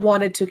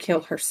wanted to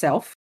kill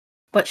herself,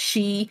 but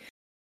she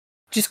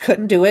just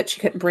couldn't do it. She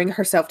couldn't bring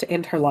herself to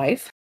end her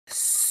life.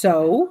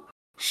 So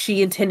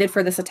she intended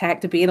for this attack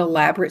to be an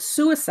elaborate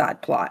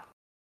suicide plot.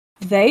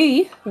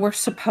 They were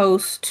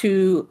supposed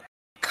to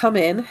come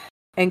in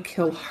and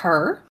kill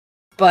her,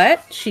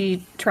 but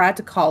she tried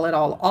to call it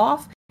all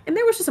off, and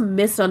there was just a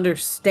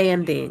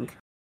misunderstanding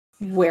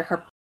where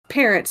her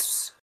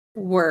parents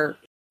were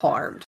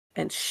harmed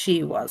and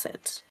she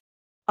wasn't.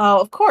 Oh,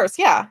 of course.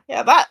 Yeah.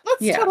 Yeah. That's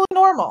totally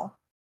normal.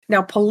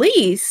 Now,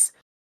 police,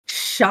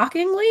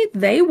 shockingly,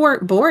 they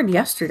weren't born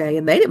yesterday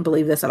and they didn't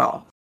believe this at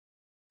all.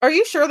 Are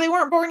you sure they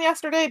weren't born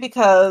yesterday?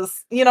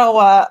 Because you know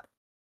what?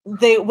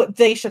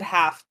 They should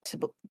have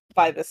to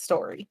buy this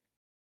story.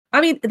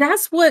 I mean,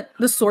 that's what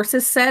the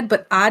sources said,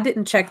 but I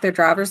didn't check their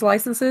driver's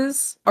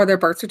licenses or their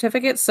birth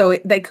certificates, so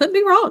they could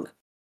be wrong.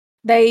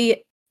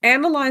 They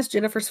analyzed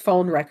Jennifer's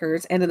phone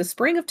records, and in the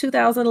spring of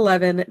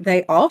 2011,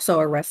 they also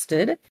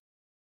arrested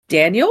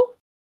Daniel,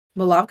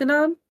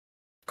 Malavganam,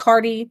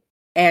 Cardi,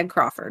 and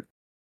Crawford.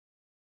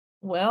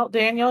 Well,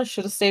 Daniel,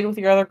 should have stayed with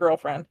your other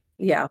girlfriend.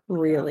 Yeah,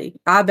 really.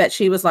 I bet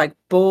she was like,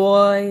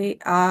 boy,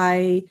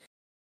 I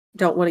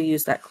don't want to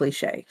use that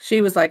cliche.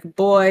 She was like,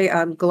 boy,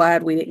 I'm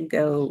glad we didn't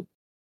go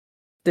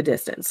the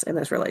distance in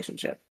this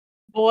relationship.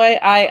 Boy,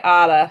 I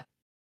oughta.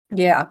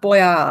 Yeah, boy,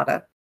 I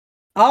oughta.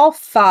 All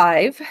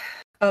 5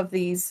 of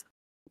these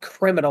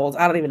criminals,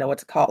 I don't even know what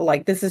to call it.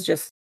 Like, this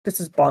is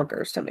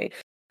bonkers to me.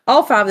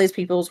 All 5 of these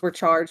people were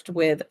charged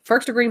with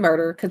first-degree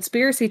murder,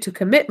 conspiracy to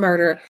commit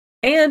murder,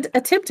 and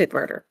attempted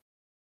murder.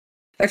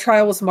 Their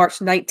trial was March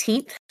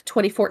 19th,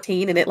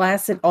 2014, and it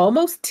lasted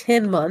almost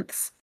 10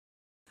 months.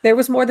 There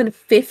was more than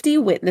 50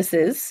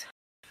 witnesses,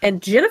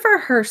 and Jennifer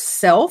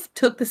herself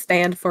took the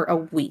stand for a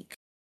week.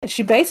 And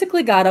she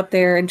basically got up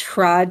there and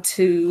tried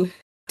to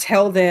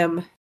tell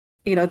them,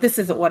 you know, this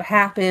isn't what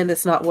happened.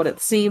 It's not what it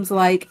seems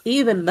like,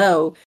 even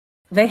though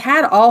they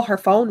had all her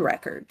phone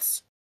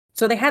records.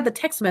 So they had the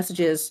text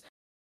messages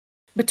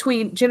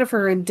between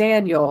Jennifer and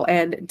Daniel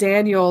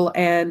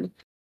and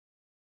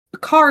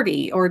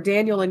Cardi, or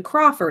Daniel and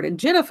Crawford, and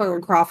Jennifer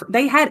and Crawford.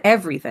 They had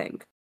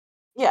everything.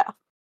 Yeah.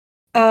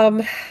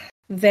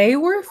 They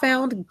were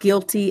found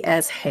guilty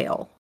as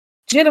hell.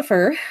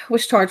 Jennifer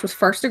was charged with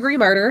first-degree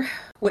murder,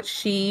 which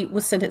she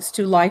was sentenced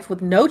to life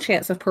with no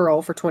chance of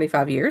parole for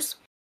 25 years.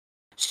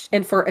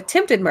 And for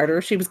attempted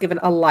murder, she was given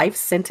a life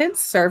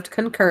sentence served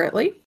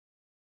concurrently.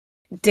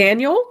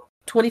 Daniel,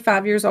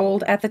 25 years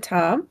old at the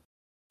time.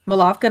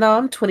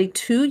 Malavganam,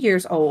 22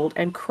 years old.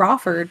 And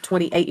Crawford,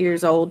 28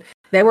 years old.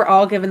 They were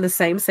all given the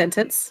same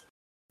sentence.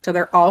 So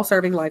they're all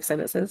serving life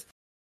sentences.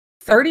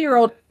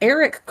 30-year-old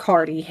Eric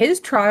Cardi,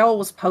 his trial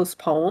was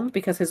postponed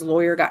because his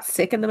lawyer got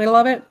sick in the middle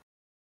of it.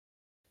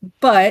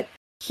 But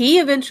he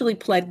eventually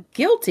pled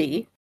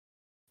guilty,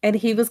 and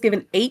he was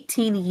given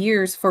 18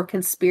 years for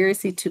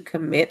conspiracy to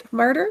commit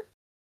murder.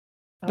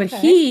 Okay. But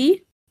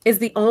he is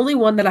the only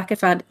one that I could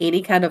find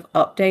any kind of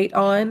update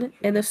on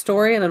in this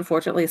story, and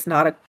unfortunately it's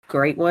not a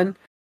great one.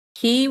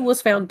 He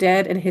was found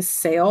dead in his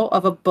cell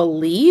of a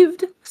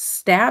believed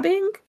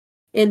stabbing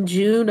in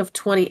June of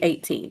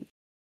 2018.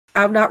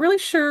 I'm not really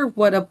sure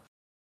what a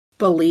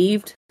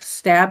believed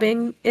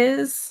stabbing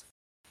is,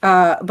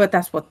 but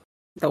that's what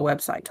the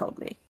website told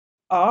me.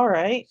 All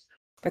right.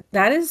 But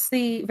that is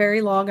the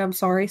very long, I'm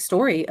sorry,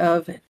 story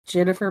of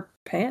Jennifer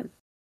Pan.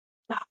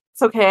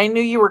 It's okay. I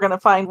knew you were going to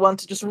find one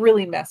to just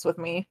really mess with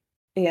me.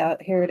 Yeah,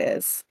 here it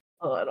is.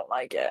 Oh, I don't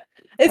like it.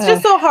 It's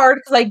just so hard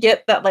because I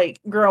get that, like,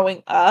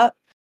 growing up,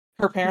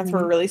 her parents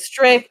were really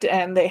strict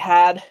and they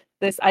had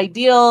this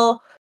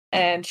ideal,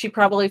 and she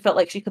probably felt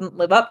like she couldn't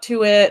live up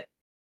to it.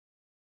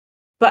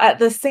 But at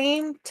the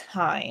same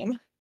time,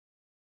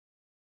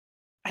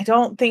 I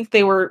don't think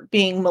they were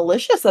being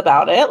malicious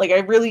about it. Like, I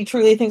really,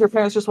 truly think her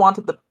parents just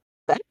wanted the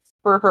best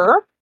for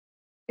her.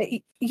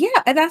 Yeah,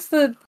 and that's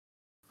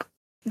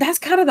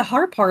kind of the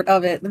hard part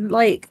of it.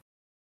 Like,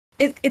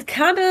 it's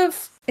kind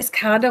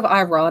of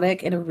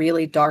ironic in a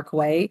really dark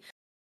way,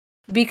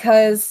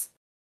 because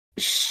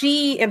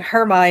she, in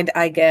her mind,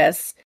 I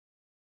guess,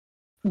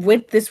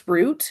 went this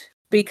route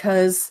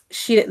because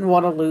she didn't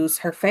want to lose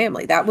her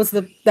family. That was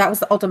the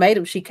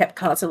ultimatum she kept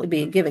constantly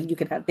being given. You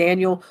can have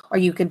Daniel, or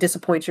you can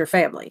disappoint your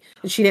family.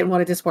 And she didn't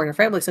want to disappoint her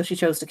family, so she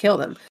chose to kill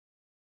them.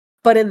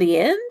 But in the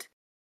end,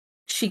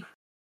 she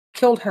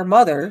killed her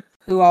mother,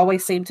 who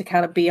always seemed to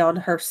kind of be on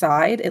her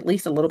side, at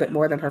least a little bit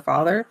more than her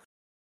father.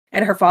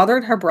 And her father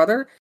and her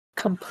brother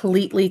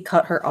completely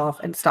cut her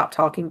off and stopped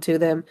talking to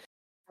them.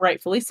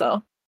 Rightfully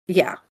so.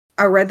 Yeah.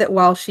 I read that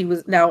while she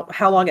was, now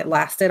how long it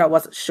lasted, I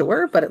wasn't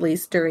sure, but at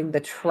least during the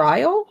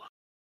trial,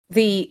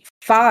 the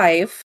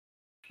 5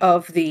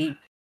 of the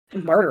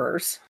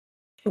murderers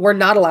were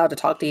not allowed to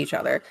talk to each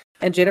other.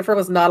 And Jennifer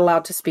was not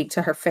allowed to speak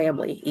to her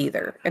family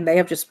either. And they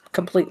have just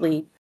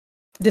completely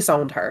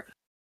disowned her.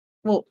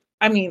 Well,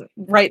 I mean,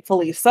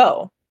 rightfully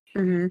so.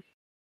 Mm-hmm.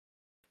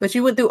 But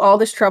you went through all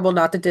this trouble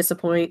not to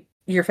disappoint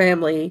your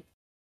family.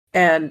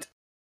 And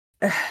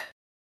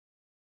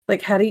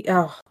like, how do you,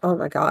 oh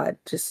my God,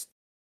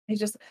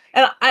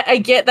 and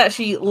I get that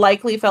she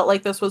likely felt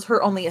like this was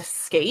her only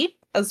escape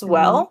as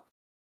well,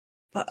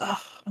 but I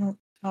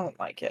don't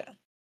like it.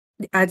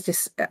 I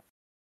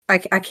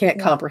can't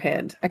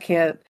comprehend.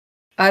 I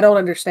don't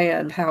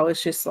understand how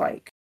it's just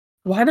like,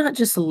 why not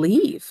just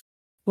leave?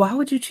 Why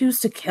would you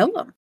choose to kill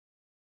him?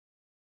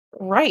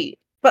 Right.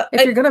 But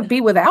if you're gonna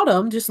be without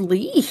them, just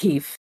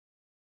leave.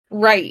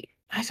 Right.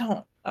 I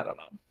don't know.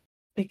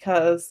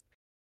 Because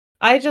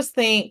I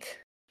think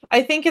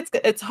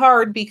it's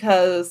hard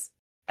because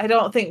I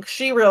don't think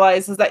she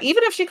realizes that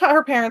even if she cut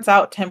her parents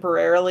out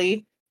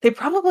temporarily, they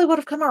probably would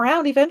have come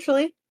around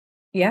eventually.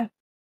 Yeah.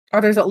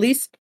 Or there's at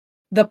least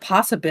the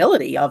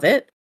possibility of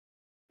it.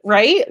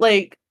 Right?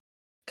 Like,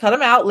 cut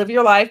them out, live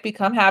your life,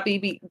 become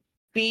happy,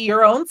 be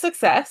your own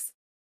success.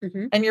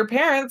 Mm-hmm. And your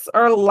parents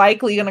are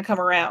likely going to come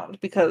around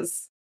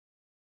because,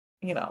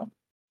 Yeah,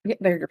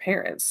 they're your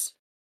parents.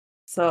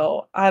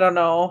 So I don't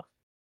know.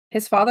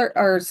 His father,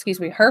 or excuse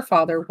me, her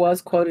father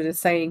was quoted as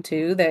saying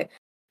too that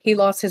he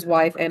lost his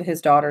wife and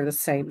his daughter the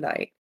same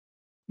night.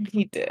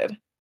 He did.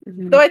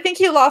 Mm-hmm. So I think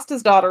he lost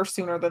his daughter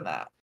sooner than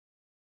that.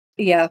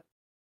 Yeah.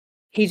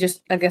 He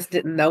just, I guess,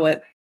 didn't know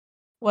it.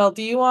 Well,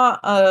 do you want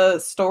a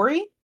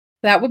story?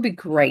 That would be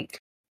great.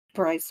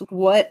 Bryce,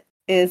 what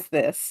is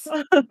this?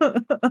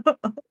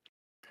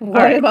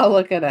 What am I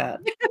looking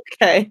at?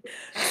 Okay.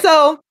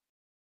 So,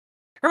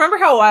 remember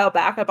how a while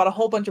back I bought a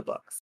whole bunch of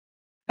books?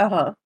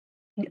 Uh-huh.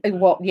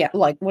 Well, yeah,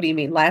 like, what do you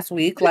mean? Last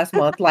week, last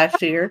month,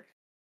 last year?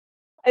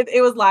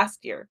 It was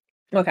last year.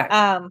 Okay.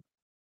 I'm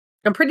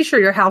pretty sure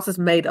your house is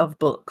made of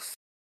books.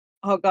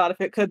 Oh God,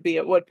 if it could be,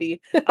 it would be.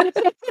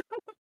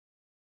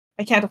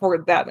 I can't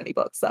afford that many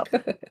books, though.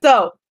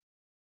 So,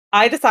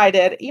 I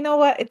decided, you know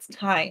what? It's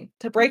time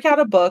to break out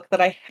a book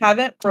that I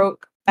haven't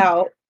broke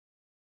out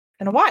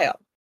in a while.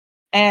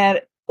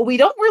 And we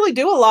don't really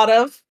do a lot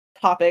of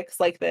topics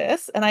like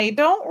this, and I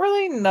don't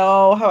really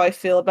know how I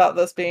feel about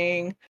this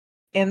being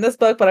in this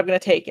book, but I'm going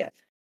to take it.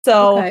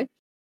 So Okay.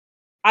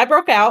 I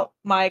broke out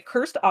my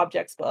Cursed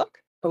Objects book.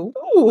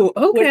 Oh,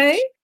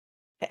 okay.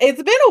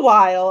 It's been a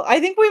while. I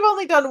think we've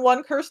only done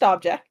one cursed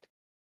object.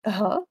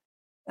 Uh-huh.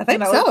 I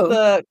think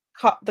so.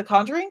 The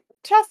Conjuring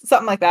chest,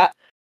 something like that.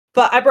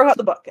 But I broke out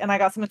the book and I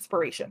got some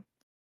inspiration.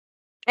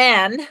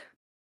 And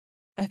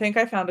I think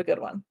I found a good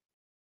one.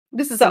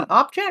 This is an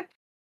object?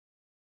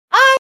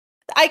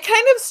 I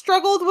kind of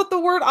struggled with the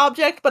word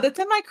object, but it's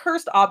in my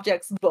Cursed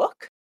Objects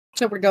book.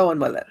 So we're going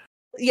with it.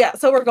 Yeah,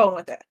 so we're going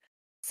with it.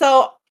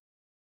 So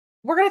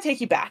we're going to take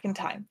you back in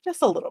time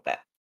just a little bit.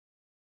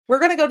 We're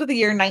going to go to the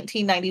year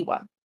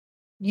 1991.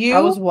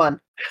 I was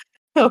one.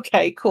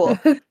 Okay, cool.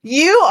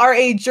 You are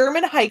a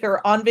German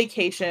hiker on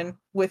vacation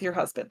with your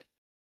husband.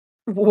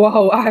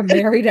 Whoa, I'm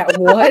married at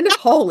one?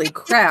 Holy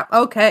crap.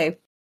 Okay.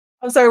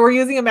 I'm sorry, we're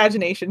using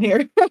imagination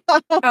here.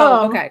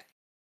 Oh, okay.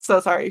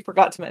 So sorry,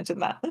 forgot to mention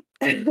that.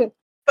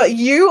 But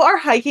you are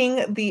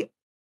hiking the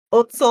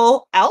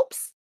Ötztal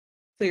Alps.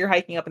 So you're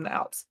hiking up in the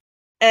Alps.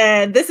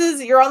 And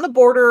you're on the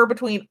border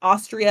between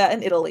Austria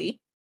and Italy.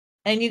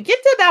 And you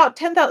get to about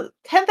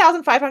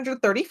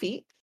 10,530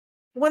 feet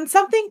when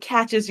something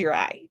catches your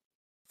eye.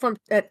 From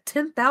at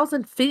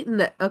 10,000 feet in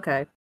the,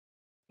 okay.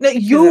 Now,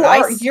 you're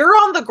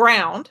on the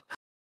ground.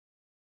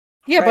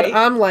 Yeah, right? But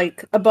I'm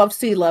like above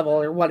sea level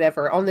or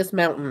whatever on this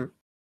mountain.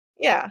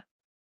 Yeah.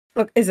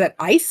 Look, is that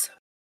ice?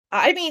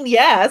 I mean,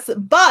 yes,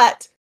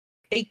 but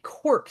a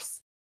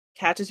corpse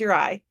catches your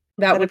eye.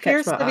 That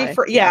appears to be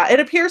yeah, it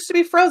appears to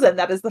be frozen.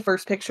 That is the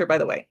first picture, by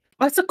the way.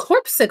 Oh, it's a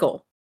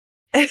corpse-sicle.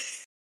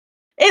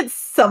 It's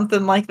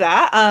something like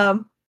that.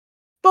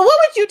 But what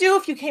would you do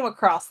if you came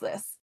across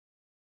this?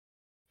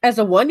 As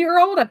a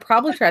 1-year-old, I'd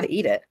probably try to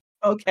eat it.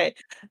 Okay.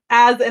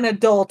 As an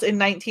adult in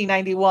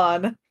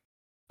 1991.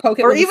 Poke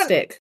it with a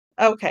stick.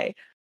 Okay.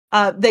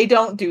 They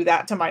don't do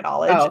that to my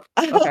knowledge. Oh,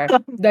 okay.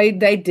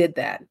 They did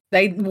that.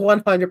 They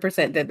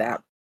 100% did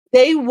that.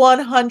 They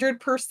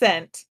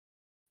 100%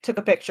 took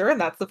a picture,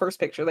 and that's the first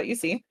picture that you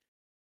see.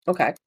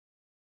 Okay.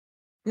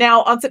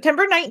 Now, on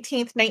September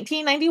 19th,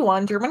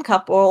 1991, German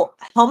couple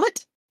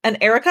Helmut and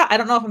Erica, I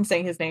don't know if I'm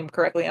saying his name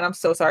correctly, and I'm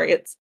so sorry.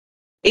 It's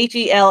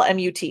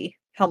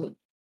Helmut.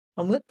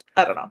 Helmut?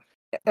 I don't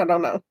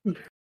know.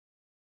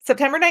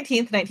 September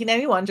 19th,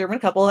 1991, German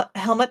couple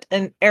Helmut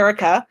and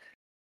Erica,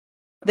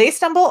 they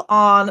stumble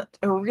on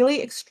a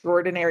really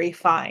extraordinary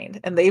find,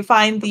 and they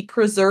find the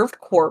preserved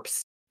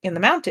corpse in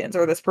the mountains,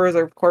 or this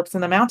preserved corpse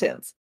in the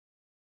mountains.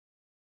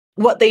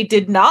 What they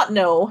did not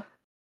know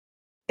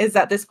is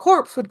that this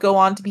corpse would go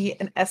on to be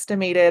an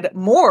estimated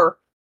more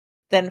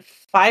than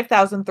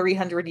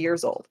 5,300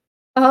 years old.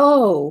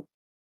 Oh.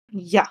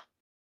 Yeah.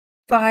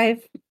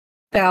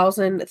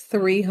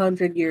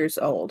 5,300 years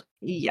old.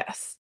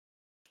 Yes.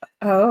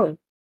 Oh.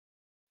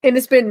 And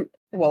it's been,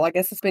 well, I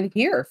guess it's been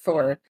here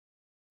for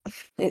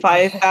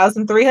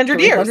 5,300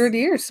 years. 300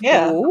 years.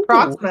 Yeah, Ooh,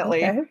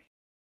 approximately. Okay.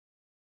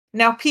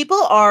 Now,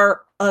 people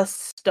are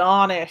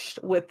astonished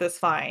with this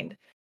find,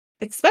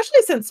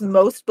 especially since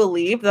most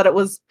believe that it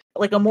was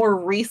like a more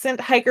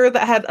recent hiker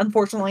that had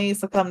unfortunately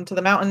succumbed to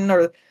the mountain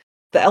or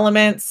the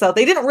elements. So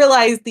they didn't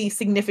realize the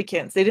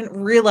significance. They didn't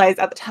realize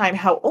at the time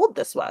how old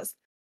this was.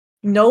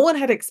 No one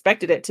had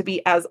expected it to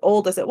be as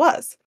old as it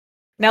was.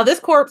 Now, this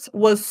corpse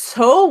was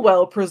so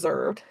well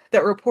preserved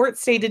that reports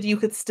stated you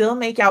could still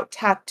make out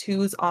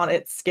tattoos on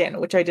its skin,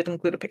 which I did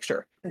include a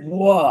picture.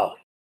 Whoa.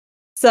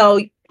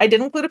 So I did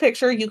include a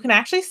picture. You can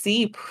actually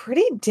see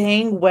pretty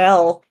dang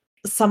well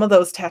some of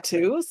those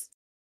tattoos.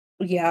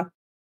 Yeah.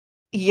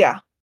 Yeah.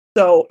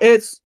 So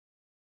it's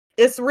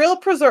real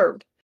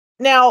preserved.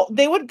 Now,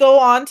 they would go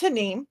on to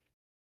name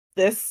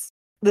this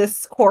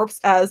corpse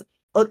as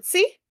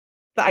Utsi,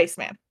 the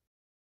Iceman.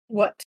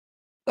 What?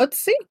 Let's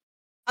see.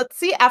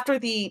 Utsi after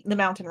the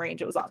mountain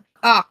range it was on.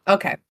 Ah,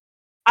 okay.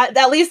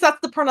 At least that's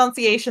the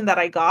pronunciation that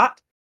I got.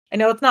 I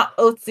know it's not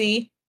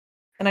Otzi,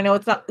 and I know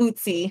it's not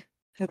Utsi.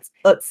 It's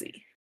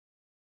Utsi.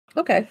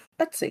 Okay,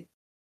 let's see.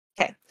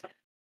 Okay.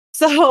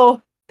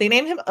 So they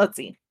named him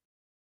Utsi.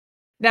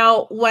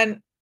 Now,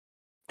 when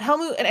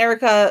Helmut and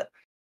Erica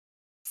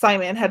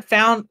Simon had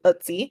found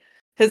Utsi,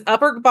 his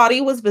upper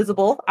body was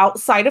visible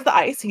outside of the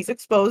ice. He's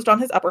exposed on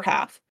his upper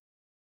half.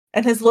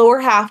 And his lower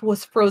half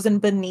was frozen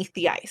beneath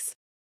the ice.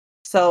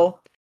 So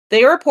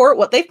they report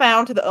what they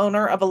found to the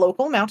owner of a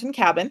local mountain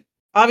cabin.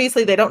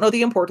 Obviously, they don't know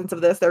the importance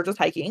of this. They're just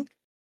hiking.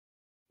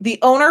 The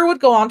owner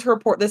would go on to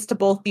report this to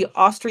both the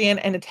Austrian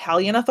and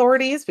Italian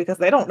authorities because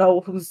they don't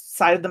know whose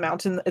side of the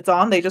mountain it's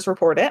on. They just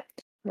report it.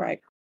 Right.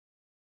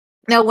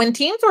 Now, when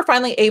teams were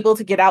finally able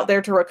to get out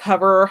there to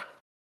recover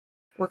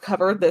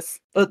this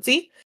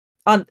Utsi,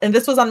 and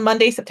this was on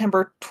Monday,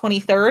 September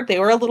 23rd, they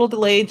were a little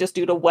delayed just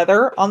due to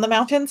weather on the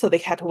mountain, so they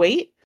had to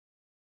wait.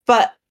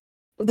 But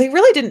they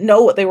really didn't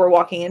know what they were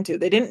walking into.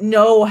 They didn't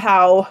know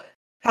how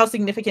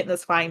significant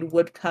this find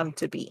would come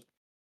to be.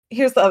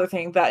 Here's the other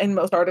thing that in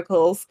most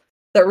articles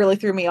that really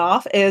threw me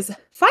off is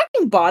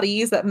finding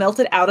bodies that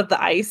melted out of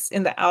the ice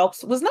in the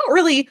Alps was not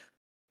really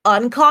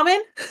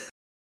uncommon.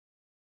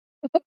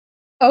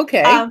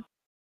 Okay. I'm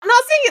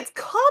not saying it's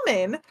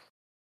common,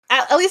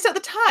 at least at the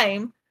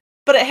time,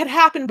 but it had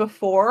happened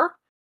before.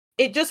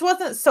 It just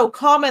wasn't so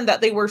common that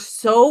they were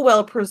so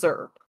well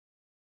preserved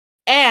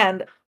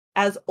and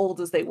as old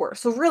as they were.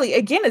 So really,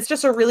 again, it's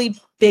just a really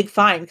big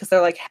find because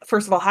they're like,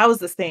 first of all, how is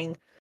this thing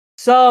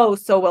so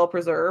well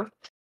preserved?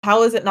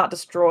 How is it not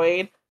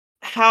destroyed?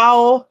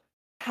 How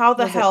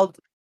the hell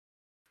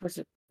was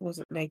it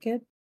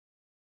naked?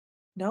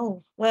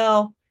 No.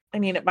 Well, I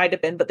mean, it might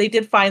have been, but they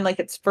did find like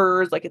its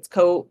furs, like its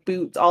coat,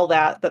 boots, all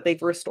that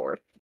they've restored.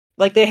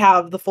 Like they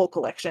have the full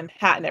collection,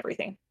 hat and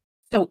everything.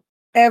 So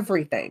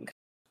everything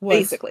was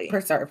basically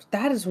preserved.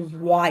 That is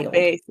wild.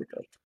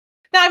 Basically.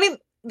 Now, I mean,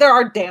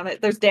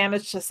 there's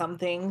damage to some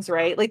things,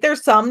 right? Like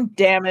there's some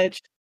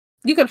damage.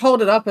 You could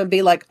hold it up and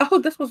be like, oh,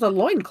 this was a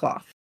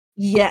loincloth.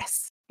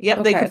 Yes. Yep,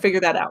 okay. They could figure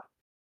that out.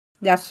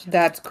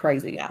 That's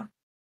crazy. Yeah.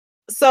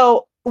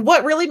 So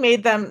what really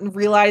made them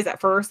realize at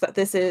first that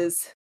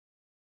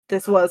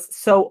this was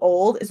so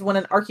old is when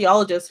an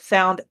archaeologist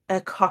found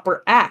a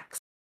copper axe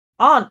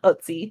on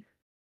Utsi.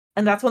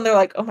 And that's when they're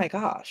like, oh my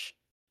gosh,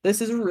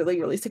 this is really,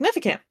 really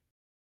significant.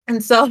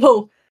 And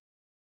so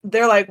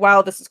they're like,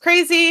 wow, this is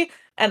crazy.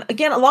 And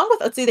again, along with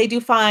Utsi, they do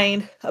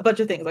find a bunch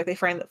of things. Like they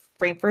find the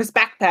frame for his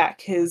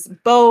backpack, his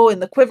bow and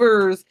the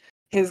quivers,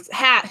 his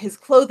hat, his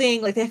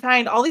clothing. Like they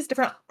find all these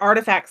different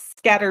artifacts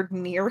scattered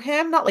near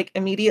him, not like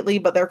immediately,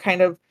 but they're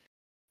kind of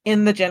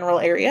in the general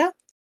area.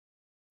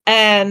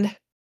 And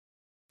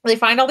they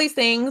find all these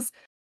things.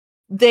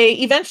 They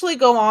eventually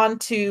go on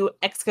to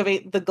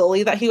excavate the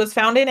gully that he was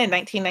found in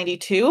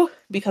 1992.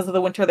 Because of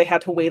the winter, they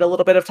had to wait a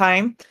little bit of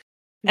time.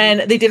 Mm-hmm.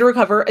 And they did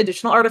recover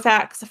additional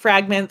artifacts,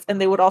 fragments,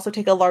 and they would also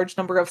take a large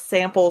number of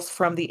samples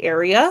from the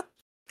area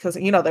because,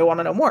 they want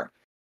to know more.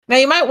 Now,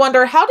 you might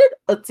wonder, how did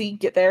Utsi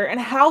get there and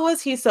how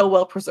was he so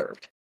well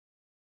preserved?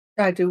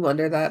 I do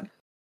wonder that.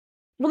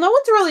 Well, no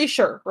one's really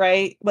sure,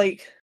 right?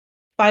 Like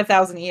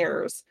 5,000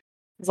 years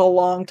is a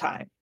long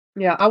time.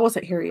 Yeah, I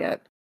wasn't here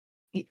yet.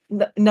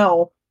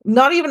 No,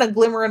 not even a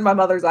glimmer in my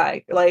mother's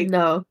eye. Like,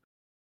 no.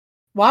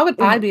 Why would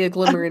I be a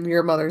glimmer in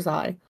your mother's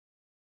eye?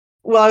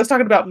 Well, I was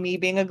talking about me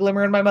being a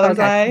glimmer in my mother's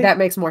eye. That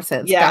makes more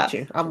sense. Yeah. Got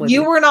you. I'm with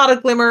you. You were not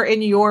a glimmer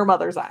in your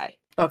mother's eye.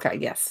 Okay,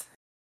 yes.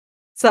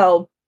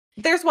 So,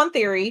 there's one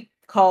theory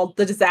called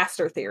the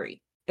disaster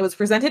theory. It was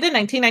presented in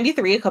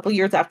 1993, a couple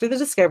years after the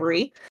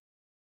discovery.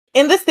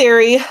 In this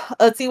theory,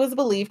 Utsi was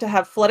believed to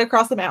have fled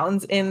across the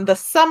mountains in the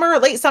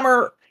late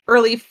summer,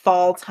 early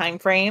fall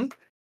timeframe.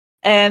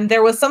 And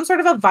there was some sort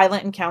of a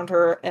violent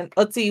encounter, and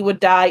Utsi would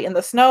die in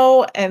the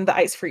snow and the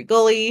ice-free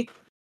gully.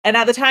 And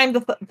at the time,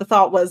 the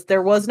thought was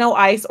there was no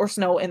ice or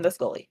snow in this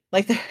gully.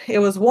 Like, it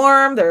was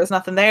warm, there was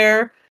nothing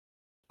there.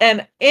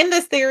 And in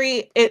this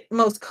theory, it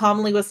most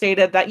commonly was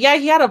stated that, yeah,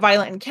 he had a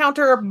violent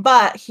encounter,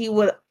 but he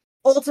would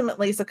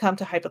ultimately succumb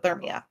to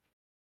hypothermia.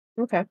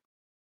 Okay.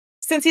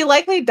 Since he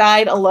likely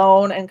died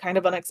alone and kind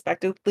of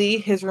unexpectedly,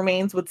 his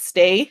remains would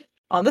stay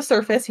on the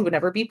surface. He would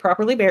never be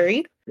properly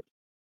buried.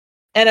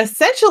 And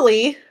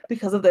essentially,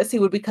 because of this, he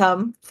would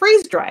become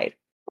freeze-dried.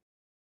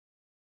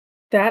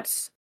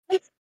 That's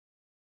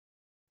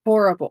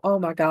horrible. Oh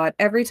my God.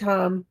 Every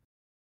time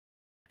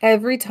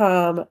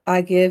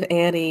I give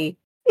Annie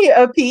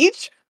a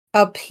peach,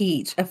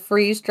 a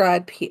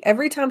freeze-dried peach,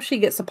 every time she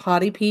gets a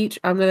potty peach,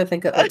 I'm going to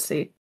think of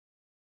Utsi.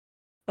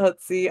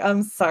 Utsi,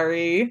 I'm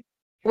sorry.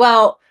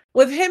 Well,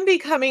 with him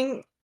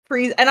becoming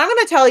freeze, and I'm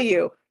going to tell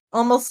you,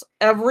 almost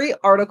every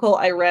article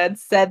I read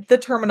said the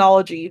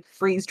terminology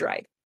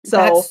freeze-dried.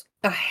 So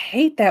I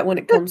hate that when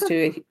it comes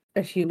to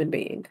a human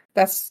being.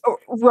 That's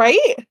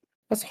right.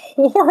 That's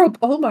horrible.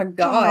 Oh my God.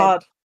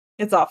 God,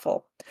 it's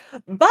awful.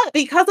 But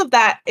because of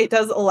that, it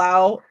does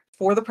allow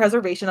for the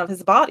preservation of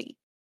his body.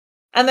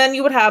 And then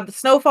you would have the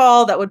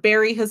snowfall that would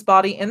bury his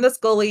body in this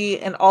gully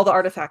and all the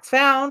artifacts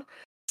found.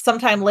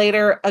 Sometime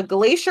later, a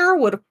glacier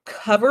would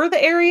cover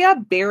the area,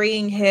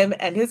 burying him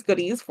and his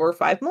goodies for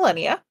 5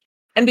 millennia.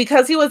 And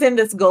because he was in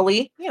this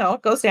gully,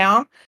 it goes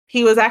down,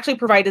 he was actually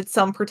provided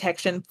some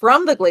protection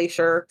from the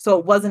glacier, so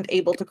it wasn't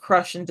able to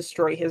crush and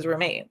destroy his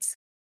remains.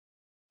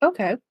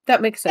 Okay,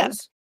 that makes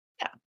sense.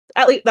 Yeah.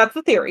 At least that's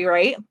the theory,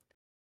 right?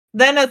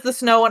 Then, as the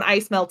snow and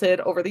ice melted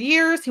over the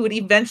years, he would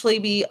eventually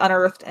be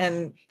unearthed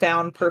and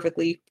found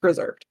perfectly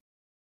preserved.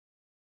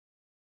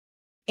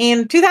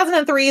 In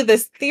 2003,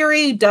 this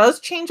theory does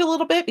change a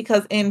little bit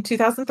because in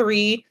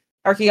 2003,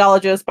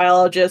 archaeologists,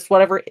 biologists,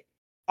 whatever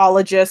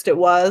ologist it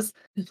was,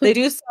 they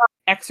do some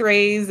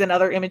x-rays and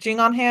other imaging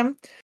on him,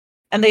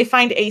 and they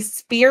find a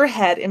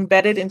spearhead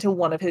embedded into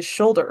one of his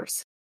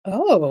shoulders.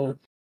 Oh.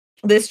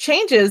 This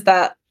changes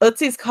that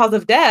Ötzi's cause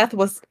of death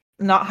was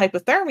not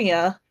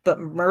hypothermia, but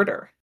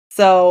murder.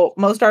 So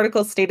most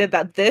articles stated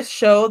that this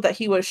showed that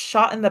he was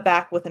shot in the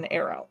back with an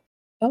arrow.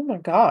 Oh my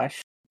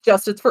gosh.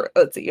 Justice for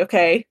Ötzi,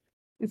 okay?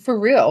 For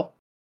real.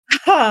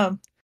 Now,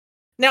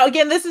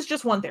 again, this is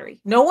just one theory.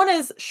 No one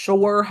is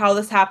sure how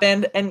this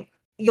happened, and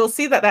you'll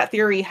see that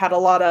theory had a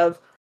lot of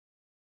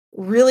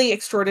really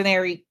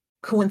extraordinary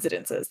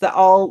coincidences that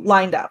all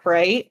lined up,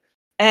 right?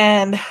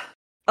 And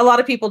a lot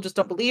of people just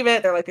don't believe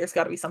it. They're like, there's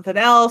got to be something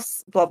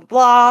else, blah, blah,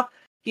 blah.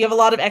 You have a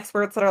lot of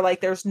experts that are like,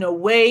 there's no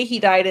way he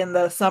died in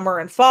the summer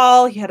and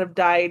fall. He had to have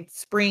died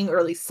spring,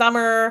 early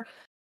summer.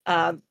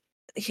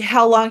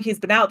 How long he's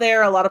been out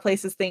there. A lot of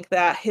places think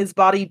that his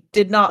body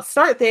did not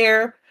start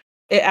there.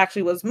 It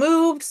actually was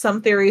moved. Some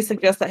theories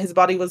suggest that his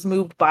body was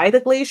moved by the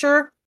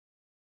glacier.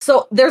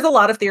 So there's a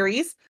lot of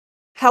theories.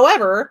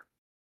 However,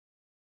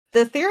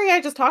 the theory I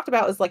just talked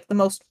about is like the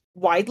most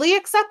widely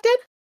accepted.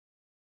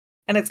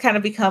 And it's kind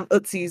of become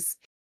Ötzi's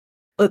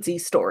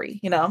story,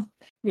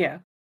 Yeah.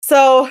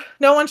 So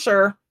no one's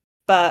sure,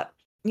 but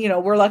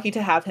we're lucky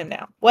to have him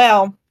now.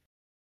 Well,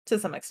 to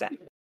some extent.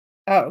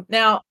 Oh.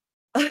 Now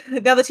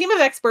the team of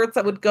experts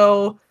that would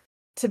go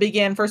to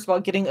begin, first of all,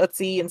 getting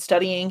Ötzi and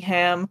studying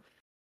him,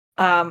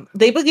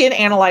 they begin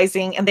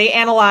analyzing, and they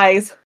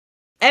analyze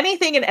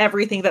anything and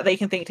everything that they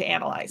can think to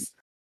analyze.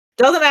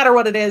 Doesn't matter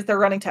what it is, they're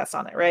running tests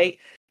on it, right?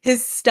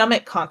 His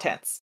stomach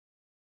contents.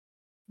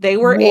 They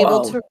were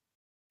able to...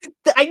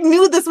 I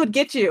knew this would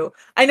get you.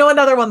 I know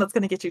another one that's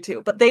going to get you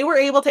too, but they were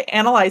able to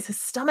analyze his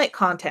stomach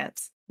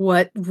contents.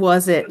 What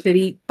was it? Did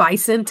he eat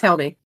bison? Tell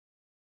me.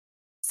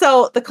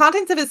 So the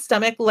contents of his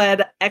stomach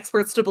led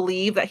experts to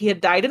believe that he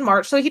had died in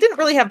March. So he didn't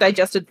really have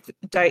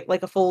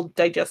like a full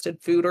digested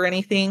food or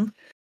anything,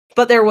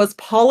 but there was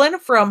pollen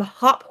from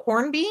hop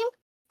hornbeam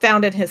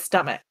found in his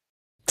stomach.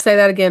 Say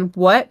that again.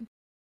 What?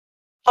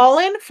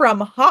 Pollen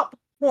from hop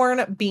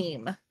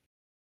hornbeam.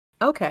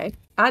 Okay.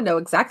 I know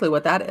exactly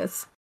what that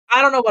is.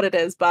 I don't know what it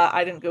is, but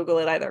I didn't Google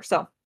it either.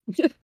 So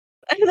they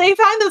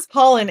find this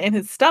pollen in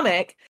his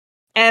stomach,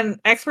 and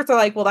experts are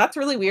like, well, that's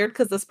really weird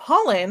because this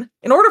pollen,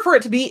 in order for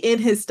it to be in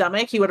his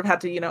stomach, he would have had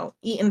to,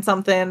 eaten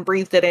something,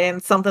 breathed it in,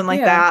 something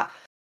like that.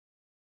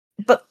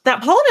 But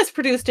that pollen is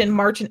produced in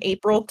March and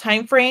April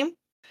timeframe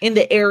in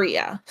the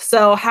area.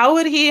 So how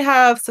would he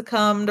have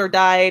succumbed or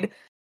died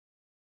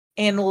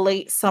in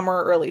late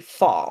summer, early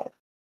fall?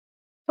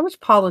 How much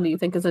pollen do you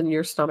think is in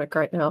your stomach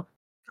right now?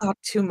 Not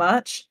too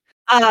much.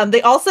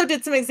 They also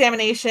did some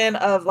examination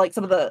of like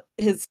some of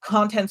his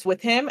contents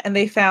with him, and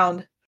they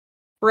found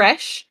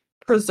fresh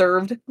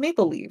preserved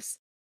maple leaves.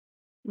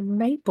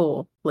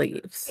 Maple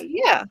leaves?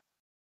 Yeah.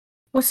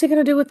 What's he going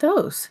to do with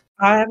those?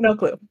 I have no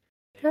clue.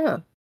 Yeah.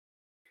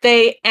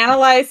 They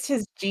analyzed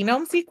his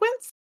genome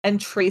sequence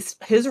and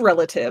traced his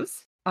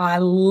relatives. I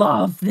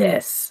love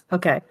this.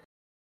 Okay.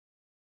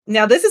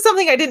 Now, this is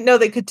something I didn't know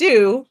they could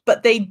do,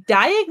 but they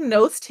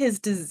diagnosed his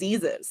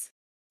diseases.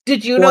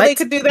 Did you know they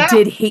could do that?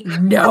 Did he?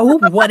 No.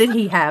 What did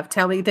he have?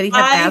 Tell me. Did he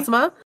have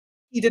asthma?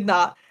 He did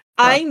not.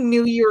 Oh. I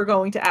knew you were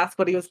going to ask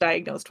what he was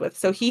diagnosed with.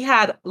 So he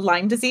had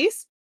Lyme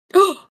disease,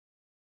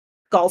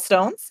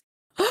 gallstones.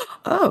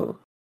 Oh.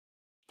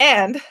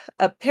 And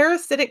a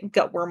parasitic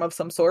gutworm of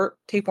some sort,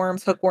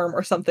 tapeworms, hookworm,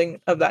 or something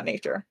of that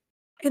nature.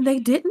 And they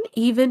didn't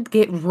even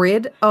get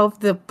rid of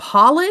the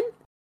pollen?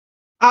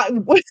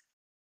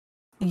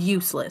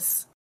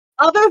 Useless.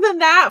 Other than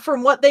that,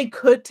 from what they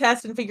could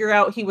test and figure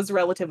out, he was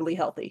relatively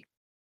healthy.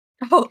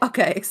 Oh,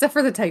 okay. Except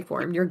for the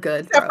tapeworm. You're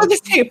good. Except for the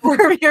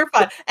tapeworm, you're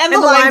fine. And the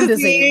Lyme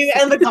disease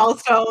and the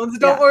gallstones.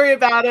 Don't worry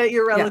about it.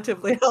 You're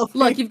relatively healthy.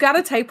 Look, you've got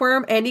a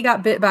tapeworm and you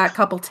got bit by a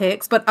couple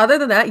ticks, but other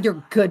than that,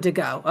 you're good to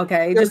go.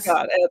 Okay. You're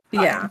good.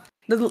 Yeah.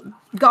 The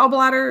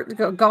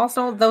gallbladder,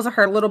 gallstone, those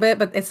hurt a little bit,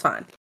 but it's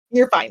fine.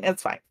 You're fine.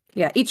 It's fine.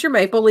 Yeah. Eat your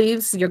maple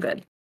leaves. You're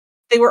good.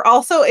 They were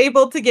also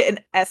able to get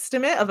an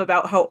estimate of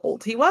about how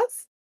old he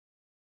was.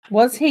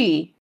 Was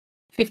he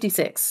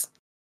 56?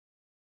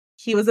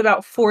 He was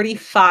about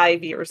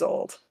 45 years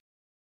old.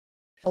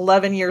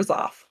 11 years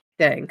off.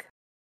 Dang.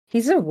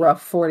 He's a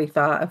rough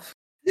 45.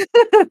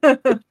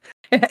 It's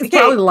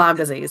probably Lyme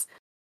disease.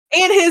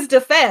 In his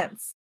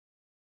defense,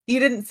 you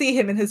didn't see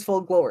him in his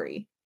full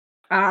glory.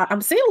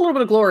 I'm seeing a little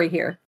bit of glory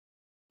here.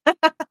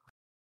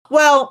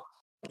 Well,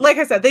 like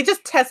I said, they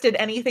just tested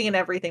anything and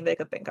everything they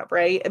could think of,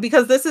 right?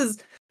 Because this is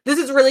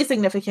really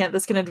significant.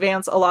 This can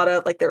advance a lot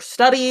of like their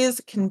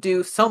studies, can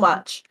do so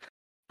much,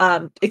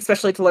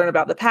 especially to learn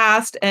about the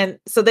past. And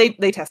so they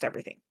test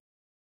everything.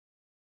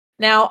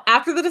 Now,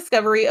 after the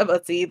discovery of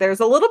Ötzi, there's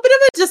a little bit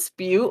of a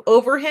dispute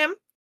over him.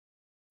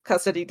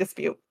 Custody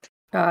dispute.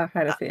 I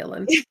had a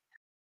feeling.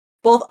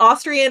 Both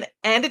Austrian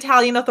and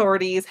Italian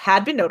authorities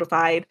had been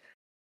notified.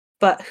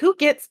 But who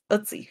gets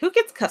Ötzi? Who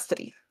gets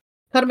custody?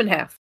 Cut him in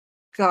half.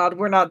 God,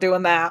 we're not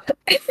doing that.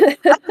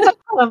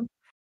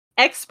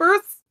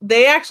 Experts,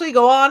 they actually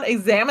go on,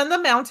 examine the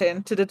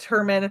mountain to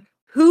determine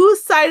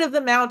whose side of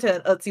the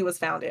mountain Ötzi was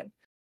found in.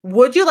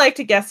 Would you like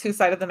to guess whose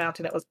side of the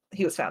mountain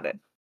he was found in?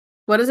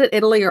 What is it,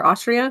 Italy or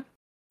Austria?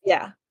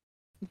 Yeah.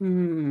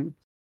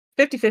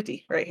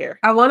 50-50 right here.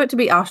 I want it to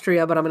be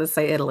Austria, but I'm going to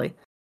say Italy.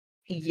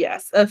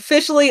 Yes.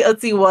 Officially,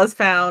 Ötzi was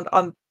found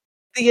on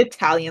the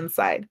Italian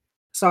side.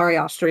 Sorry,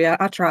 Austria.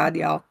 I tried,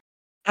 y'all.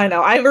 I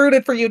know. I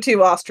rooted for you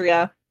too,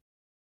 Austria.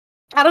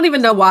 I don't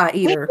even know why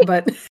either,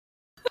 but...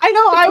 I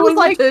know. I was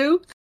like...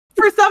 Too.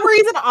 For some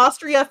reason,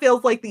 Austria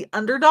feels like the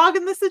underdog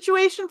in this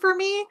situation for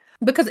me.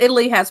 Because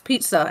Italy has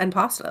pizza and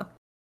pasta.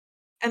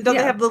 And don't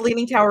they have the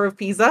Leaning Tower of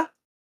Pisa?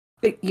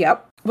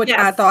 Yep. Which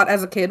I thought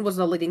as a kid was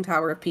the Leaning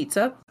Tower of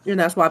Pizza. And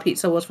that's why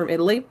pizza was from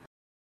Italy.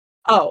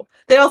 Oh,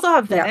 they also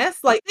have Venice.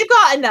 Yeah. Like, they've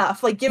got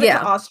enough. Like, give it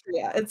to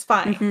Austria. It's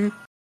fine. Mm-hmm.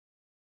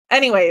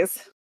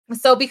 Anyways,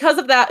 so because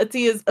of that,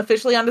 Ötzi is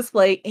officially on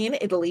display in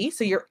Italy.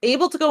 So you're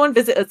able to go and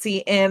visit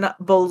Ötzi in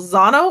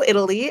Bolzano,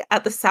 Italy,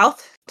 at the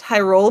South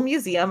Tyrol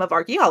Museum of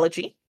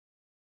Archaeology.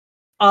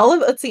 All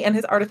of Ötzi and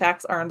his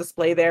artifacts are on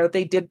display there.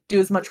 They did do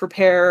as much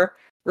repair,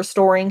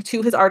 restoring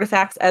to his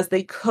artifacts as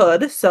they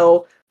could.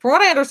 So from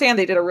what I understand,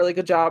 they did a really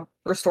good job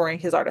restoring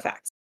his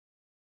artifacts.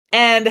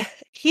 And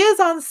he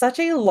is on such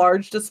a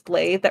large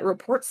display that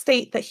reports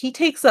state that he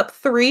takes up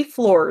 3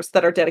 floors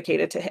that are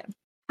dedicated to him.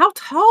 How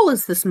tall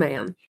is this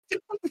man?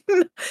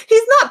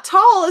 He's not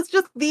tall. It's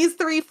just these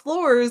 3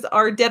 floors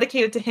are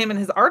dedicated to him and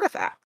his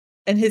artifact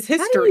and his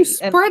history. How do you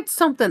spread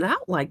something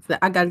out like that?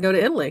 I got to go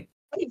to Italy.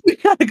 We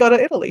got to go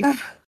to Italy.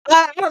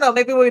 I don't know.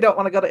 Maybe we don't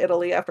want to go to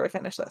Italy after I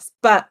finish this.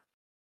 But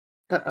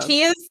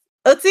Ötzi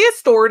is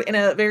stored in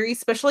a very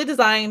specially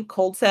designed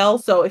cold cell.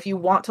 So if you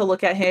want to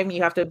look at him,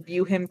 you have to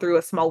view him through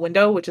a small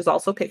window, which is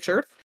also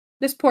pictured.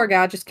 This poor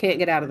guy just can't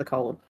get out of the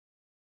cold.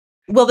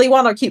 Well, they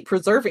want to keep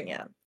preserving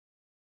him.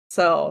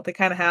 So they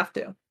kind of have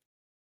to.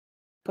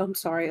 I'm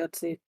sorry,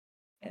 Ötzi.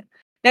 Yeah.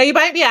 Now you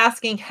might be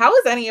asking, how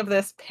is any of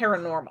this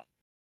paranormal?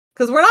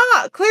 Because we're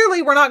not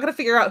going to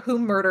figure out who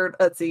murdered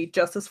Ötzi,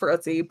 justice for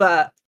Ötzi,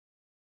 but...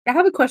 I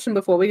have a question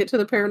before we get to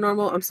the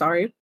paranormal. I'm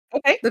sorry.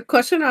 Okay. The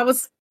question I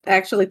was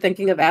actually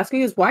thinking of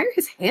asking is, why are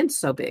his hands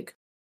so big?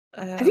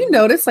 Have you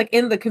noticed, like,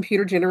 in the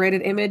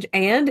computer-generated image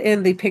and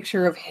in the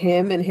picture of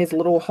him and his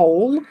little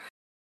hole,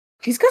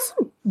 he's got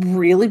some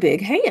really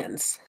big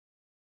hands.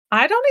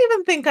 I don't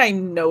even think I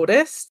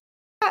noticed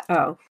that.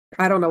 Oh,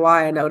 I don't know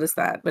why I noticed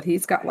that, but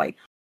he's got, like...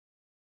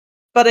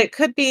 But it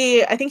could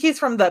be, I think he's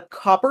from the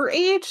Copper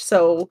Age,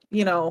 so,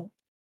 you know,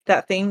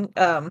 that thing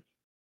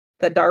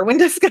that Darwin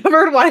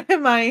discovered. Why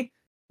am I...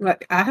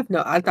 Like, I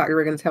thought you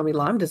were going to tell me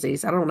Lyme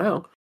disease. I don't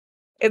know.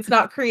 It's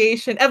not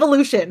creation.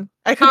 Evolution.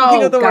 I couldn't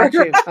think of the word.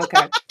 You.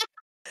 Okay.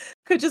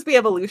 Could just be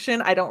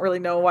evolution. I don't really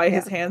know why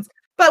his hands...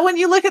 But when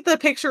you look at the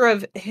picture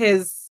of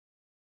his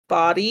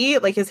body,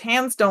 like, his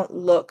hands don't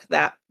look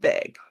that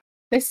big.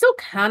 They still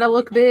kind of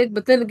look big,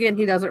 but then again,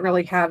 he doesn't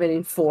really have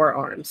any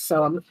forearms,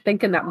 so I'm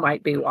thinking that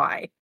might be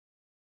why.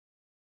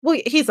 Well,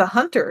 he's a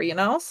hunter, you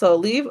know, so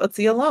leave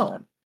Ötzi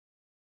alone.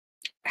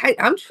 Hey,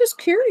 I'm just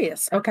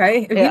curious,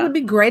 okay? He would be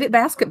great at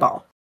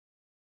basketball.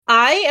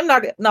 I am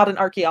not an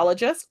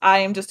archaeologist. I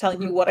am just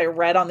telling you what I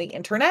read on the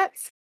internet.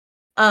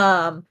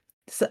 And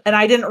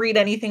I didn't read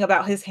anything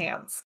about his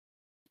hands.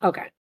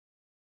 Okay.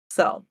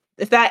 So,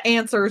 if that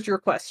answers your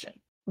question.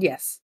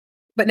 Yes.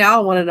 But now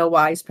I want to know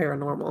why he's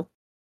paranormal.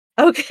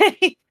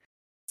 Okay.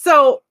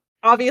 So,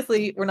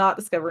 obviously, we're not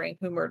discovering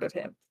who murdered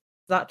him.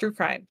 It's not true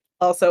crime.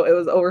 Also, it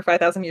was over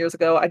 5,000 years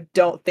ago. I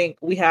don't think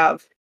we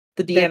have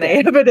the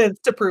DNA evidence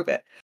to prove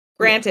it.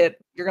 Granted,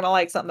 you're going to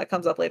like something that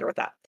comes up later with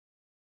that.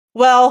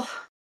 Well,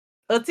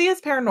 Ötzi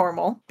is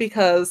paranormal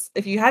because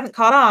if you hadn't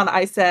caught on,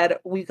 I said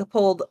we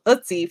pulled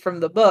Ötzi from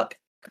the book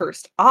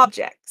Cursed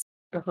Objects.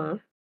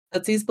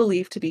 Ötzi's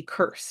believed to be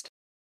cursed.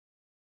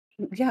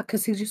 Yeah,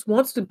 because he just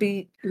wants to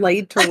be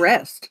laid to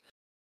rest.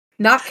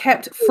 Not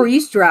kept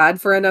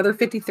freeze-dried for another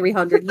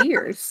 5,300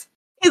 years.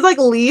 He's like,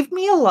 leave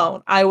me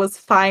alone. I was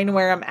fine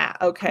where I'm at,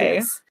 okay?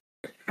 Yes.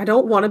 I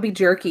don't want to be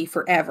jerky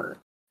forever.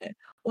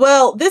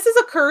 Well, this is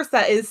a curse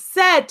that is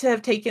said to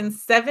have taken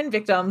 7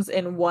 victims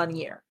in 1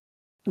 year.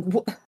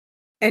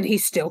 And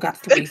he's still got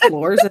 3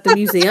 floors at the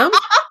museum?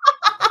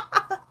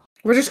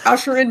 We're just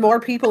ushering more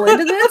people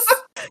into this?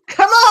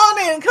 Come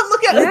on in. Come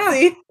look at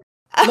Ötzi.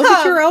 Look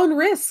at your own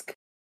risk.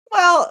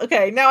 Well,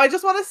 okay. Now I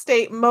just want to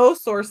state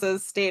most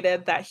sources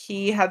stated that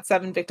he had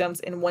 7 victims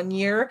in 1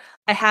 year.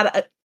 I had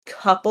a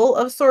couple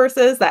of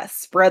sources that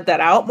spread that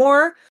out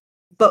more,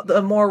 but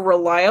the more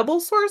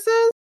reliable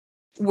sources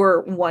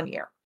were 1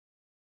 year.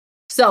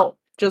 So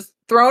just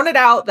throwing it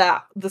out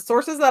that the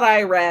sources that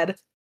I read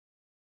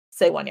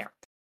say 1 year.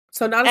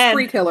 So not a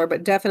spree killer,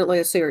 but definitely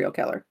a serial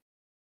killer.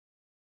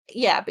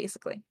 Yeah,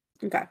 basically.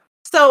 Okay.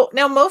 So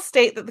now most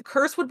state that the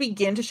curse would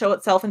begin to show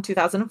itself in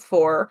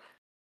 2004,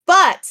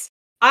 but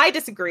I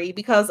disagree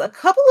because a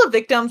couple of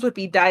victims would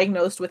be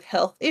diagnosed with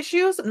health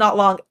issues not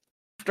long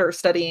after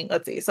studying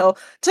Ötzi. So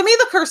to me,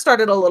 the curse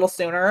started a little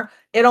sooner.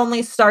 It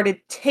only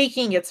started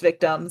taking its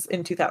victims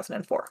in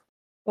 2004.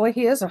 Boy,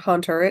 he is a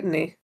hunter, isn't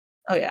he?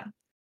 Oh, yeah.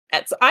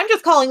 And so I'm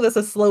just calling this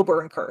a slow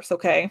burn curse,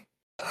 okay?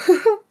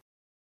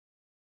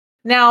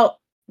 Now,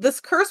 this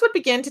curse would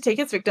begin to take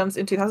its victims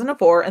in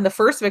 2004, and the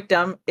first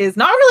victim is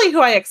not really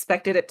who I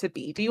expected it to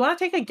be. Do you want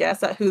to take a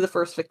guess at who the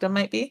first victim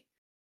might be?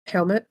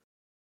 Helmet?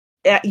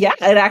 Yeah,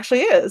 it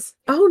actually is.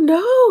 Oh,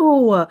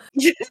 no!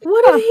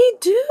 What did he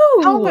do?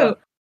 Helmut.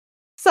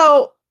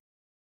 So,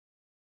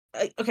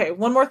 okay,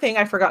 one more thing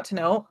I forgot to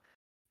know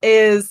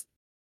is,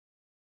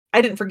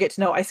 I didn't forget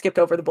to know, I skipped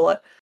over the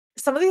bullet.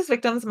 Some of these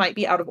victims might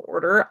be out of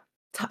order.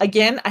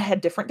 Again, I had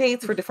different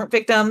dates for different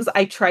victims.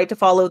 I tried to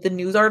follow the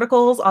news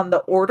articles on the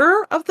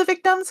order of the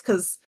victims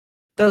because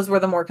those were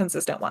the more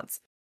consistent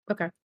ones.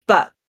 Okay.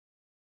 But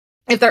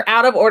if they're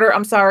out of order,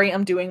 I'm sorry,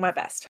 I'm doing my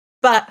best.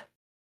 But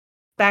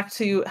back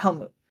to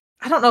Helmut.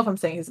 I don't know if I'm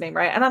saying his name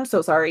right, and I'm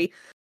so sorry.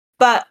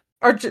 But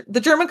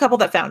the German couple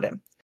that found him.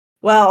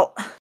 Well,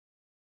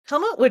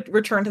 Helmut would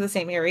return to the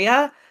same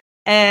area,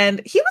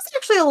 and he was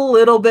actually a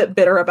little bit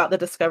bitter about the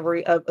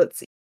discovery of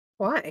Ötzi.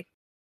 Why?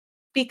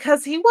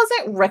 Because he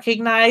wasn't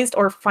recognized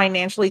or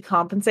financially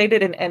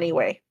compensated in any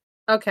way.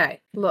 Okay,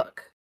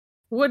 look.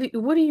 What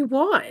do you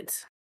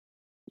want?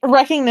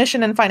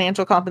 Recognition and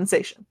financial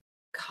compensation.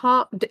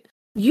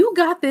 You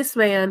got this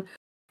man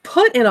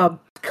put in a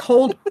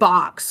cold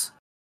box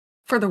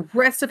for the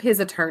rest of his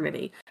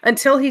eternity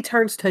until he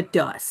turns to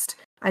dust.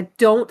 I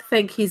don't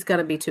think he's going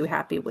to be too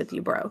happy with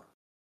you, bro.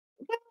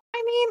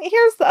 I mean,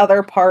 here's the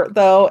other part,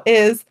 though,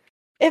 is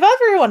if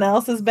everyone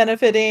else is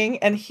benefiting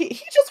and he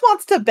just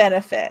wants to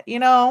benefit,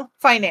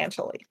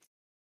 financially.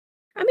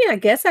 I mean, I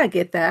guess I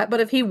get that, but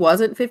if he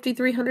wasn't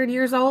 5,300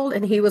 years old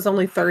and he was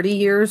only 30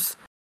 years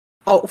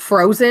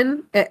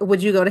frozen,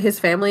 would you go to his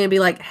family and be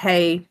like,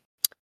 hey,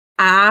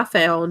 I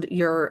found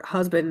your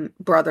husband,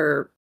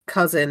 brother,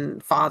 cousin,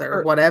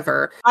 father,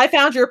 whatever. I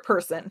found your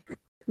person.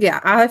 Yeah,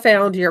 I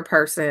found your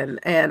person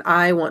and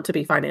I want to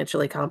be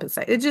financially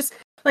compensated. It just,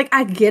 like,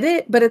 I get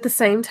it, but at the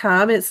same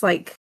time, it's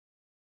like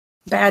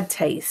bad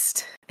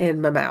taste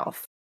in my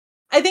mouth.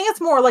 I think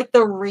it's more like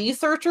the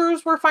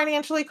researchers were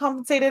financially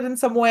compensated in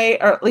some way,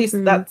 or at least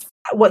that's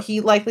what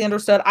he likely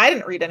understood. I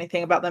didn't read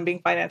anything about them being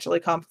financially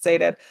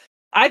compensated.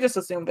 I just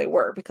assumed they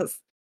were because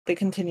they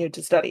continued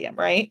to study him,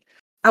 right?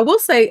 I will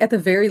say, at the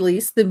very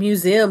least, the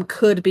museum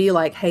could be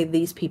like, hey,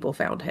 these people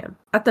found him.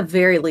 At the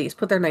very least,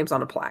 put their names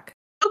on a plaque.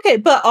 Okay,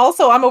 but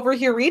also I'm over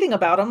here reading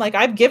about him. Like,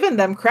 I've given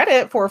them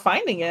credit for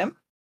finding him.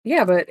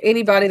 Yeah, but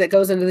anybody that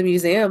goes into the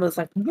museum is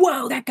like,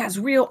 whoa, that guy's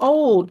real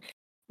old.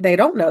 They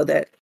don't know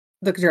that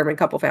the German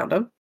couple found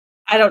him.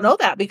 I don't know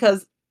that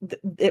because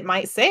it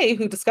might say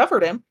who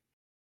discovered him.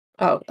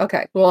 Oh,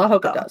 okay. Well, I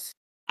hope it does.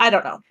 I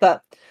don't know.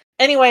 But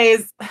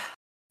anyways,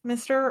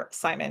 Mr.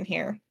 Simon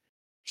here,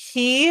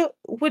 he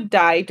would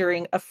die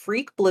during a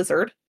freak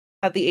blizzard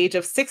at the age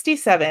of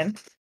 67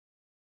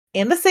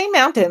 in the same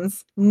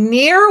mountains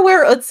near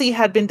where Ötzi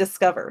had been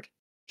discovered.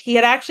 He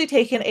had actually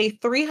taken a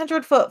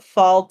 300-foot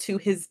fall to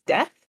his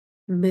death.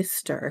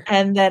 Mr.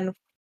 And then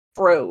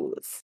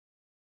froze.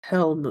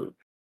 Helmut.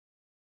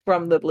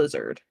 From the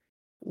blizzard.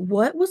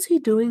 What was he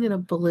doing in a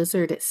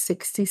blizzard at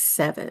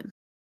 67?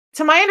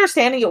 To my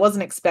understanding, it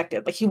wasn't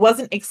expected. Like, he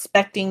wasn't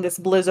expecting this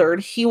blizzard.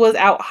 He was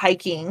out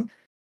hiking,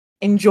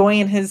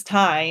 enjoying his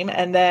time,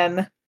 and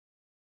then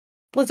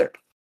blizzard.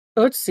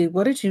 Let's see,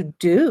 what did you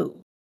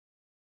do?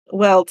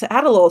 Well, to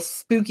add a little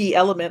spooky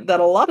element that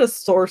a lot of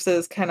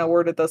sources kind of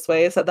worded this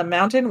way is that the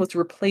mountain was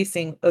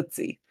replacing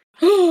Ötzi.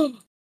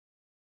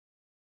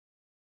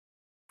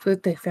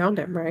 But they found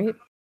him, right?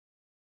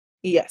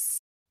 Yes.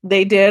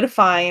 They did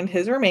find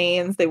his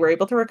remains. They were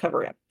able to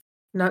recover him.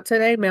 Not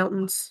today,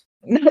 mountains.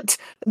 Not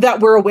that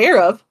we're aware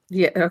of.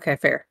 Yeah, okay,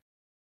 fair.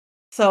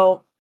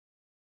 So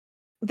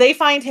they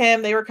find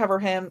him, they recover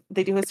him,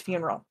 they do his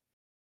funeral.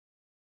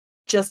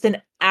 Just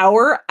an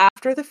hour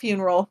after the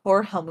funeral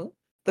for Helmut,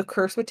 the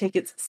curse would take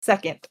its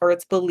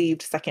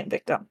believed second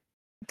victim.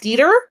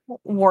 Dieter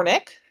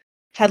Warnick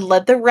had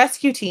led the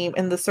rescue team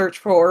in the search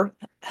for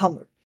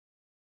Helmut.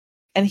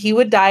 And he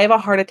would die of a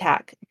heart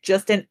attack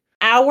just an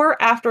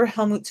hour after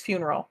Helmut's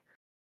funeral.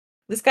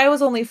 This guy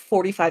was only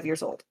 45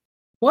 years old.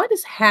 What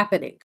is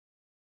happening?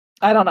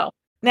 I don't know.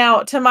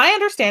 Now, to my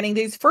understanding,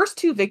 these first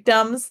two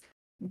victims,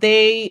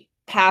 they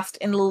passed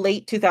in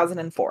late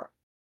 2004.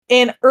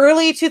 In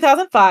early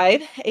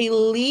 2005, a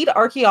lead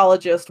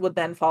archaeologist would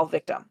then fall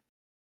victim.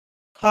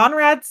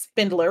 Konrad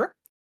Spindler.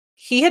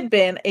 he had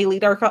been a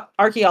lead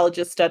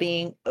archaeologist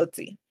studying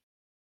Ötzi.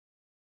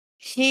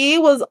 He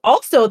was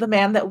also the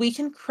man that we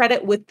can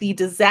credit with the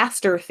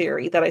disaster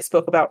theory that I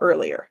spoke about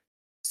earlier.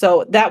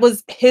 So that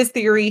was his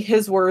theory,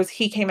 his words.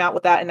 He came out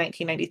with that in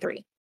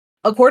 1993.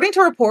 According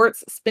to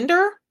reports,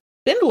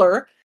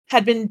 Spindler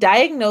had been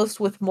diagnosed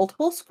with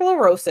multiple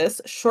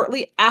sclerosis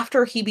shortly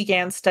after he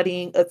began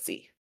studying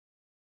Ötzi.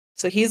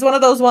 So he's one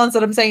of those ones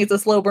that I'm saying is a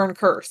slow burn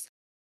curse.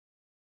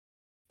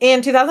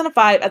 In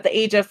 2005, at the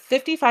age of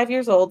 55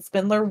 years old,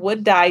 Spindler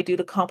would die due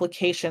to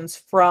complications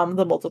from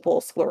the multiple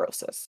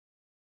sclerosis.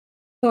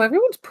 So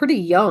everyone's pretty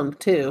young,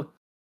 too.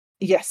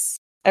 Yes.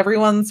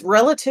 Everyone's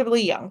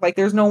relatively young. Like,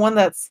 there's no one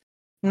that's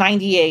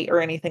 98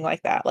 or anything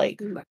like that.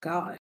 Like, oh my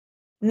God.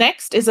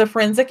 Next is a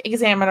forensic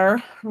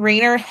examiner,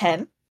 Rainer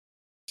Henn.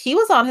 He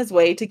was on his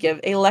way to give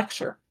a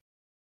lecture.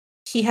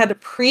 He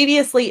had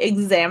previously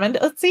examined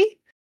Ötzi.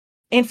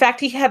 In fact,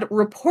 he had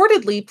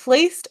reportedly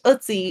placed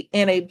Ötzi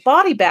in a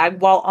body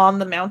bag while on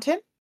the mountain.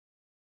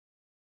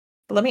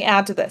 But let me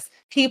add to this.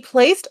 He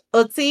placed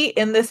Ötzi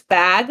in this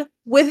bag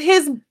with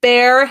his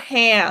bare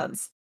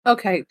hands.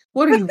 Okay,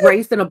 what are you,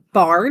 raised in a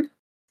barn?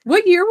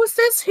 What year was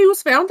this? He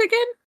was found again?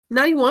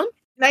 91?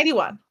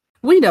 91.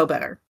 We know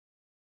better.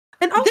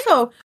 And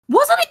also,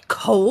 wasn't it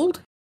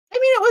cold? I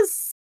mean, it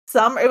was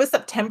summer. It was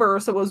September,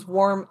 so it was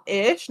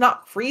warm-ish.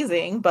 Not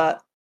freezing,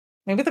 but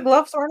maybe the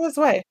gloves were on his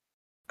way.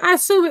 I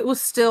assume it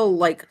was still,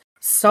 like,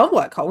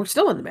 somewhat cold. We're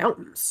still in the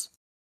mountains.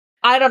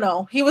 I don't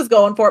know. He was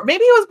going for it.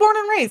 Maybe he was born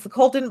and raised. The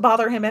cold didn't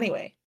bother him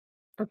anyway.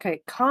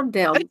 Okay, calm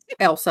down,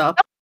 Elsa.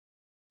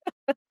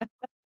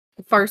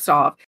 First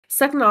off.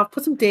 Second off,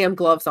 put some damn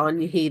gloves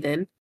on, you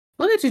heathen.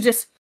 Look at you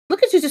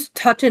just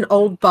touching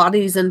old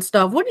bodies and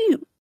stuff. What are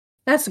you?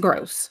 That's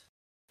gross.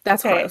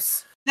 That's okay.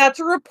 gross. That's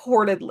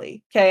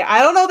reportedly. Okay, I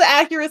don't know the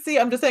accuracy.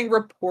 I'm just saying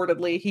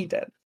reportedly he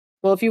did.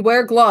 Well, if you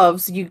wear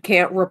gloves, you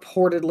can't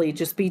reportedly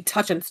just be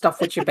touching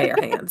stuff with your bare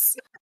hands.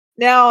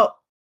 Now,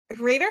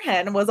 Rainer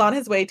Henn was on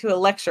his way to a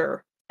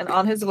lecture, and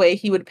on his way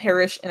he would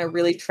perish in a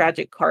really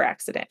tragic car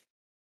accident.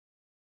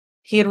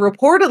 He had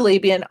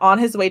reportedly been on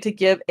his way to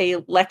give a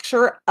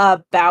lecture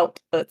about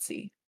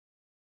Ötzi.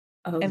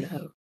 Oh, and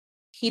no.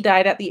 He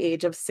died at the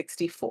age of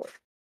 64.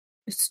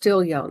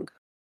 Still young.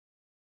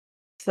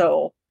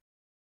 So,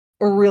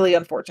 really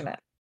unfortunate.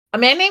 A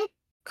man named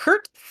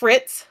Kurt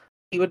Fritz,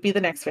 he would be the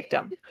next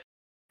victim.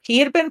 He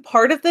had been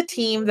part of the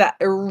team that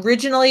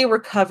originally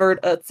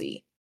recovered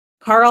Ötzi.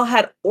 Carl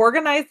had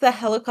organized the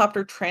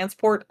helicopter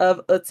transport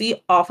of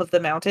Ötzi off of the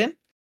mountain.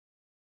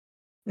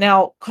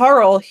 Now,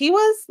 Carl, he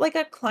was like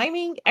a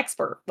climbing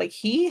expert. Like,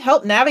 he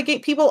helped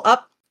navigate people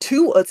up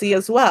to Ötzi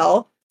as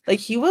well. Like,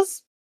 he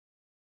was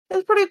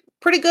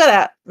pretty good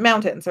at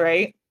mountains,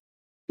 right?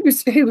 He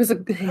was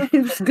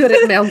good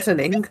at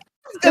mountaining.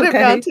 Good at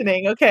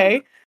mountaining,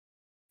 okay.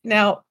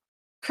 Now,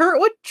 Kurt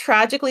would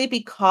tragically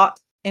be caught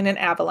in an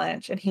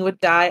avalanche, and he would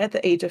die at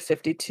the age of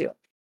 52.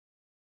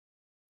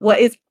 What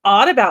is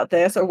odd about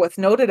this, or what's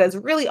noted as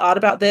really odd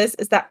about this,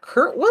 is that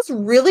Kurt was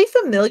really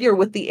familiar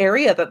with the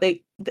area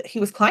that he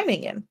was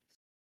climbing in.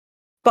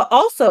 But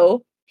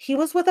also, he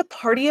was with a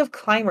party of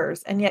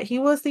climbers, and yet he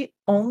was the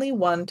only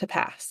one to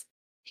pass.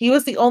 He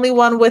was the only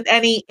one with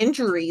any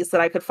injuries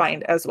that I could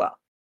find as well.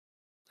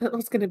 That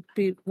was going to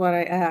be what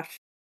I asked.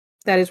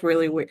 That is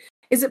really weird.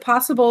 Is it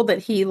possible that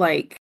he,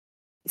 like,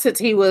 since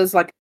he was,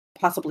 like,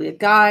 possibly a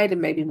guide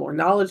and maybe more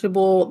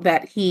knowledgeable,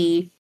 that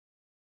he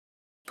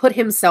put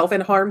himself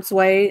in harm's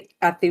way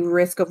at the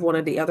risk of one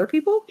of the other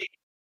people?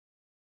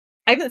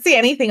 I didn't see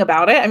anything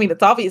about it. I mean,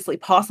 it's obviously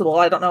possible.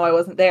 I don't know. I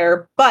wasn't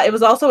there. But it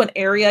was also an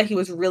area he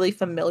was really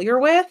familiar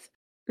with.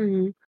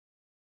 Mm-hmm.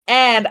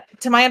 And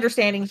to my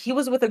understanding, he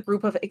was with a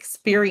group of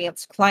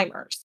experienced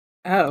climbers.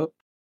 Oh.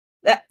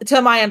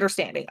 To my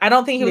understanding. I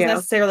don't think he was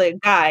necessarily a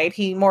guide.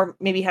 He more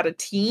maybe had a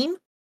team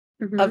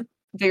of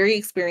very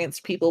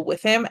experienced people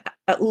with him.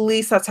 At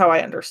least that's how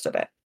I understood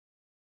it.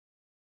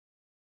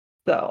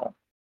 So.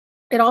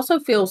 It also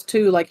feels,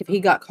 too, like if he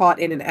got caught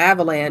in an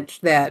avalanche,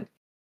 that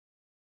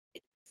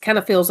kind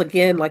of feels,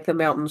 again, like the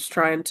mountain's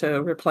trying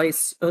to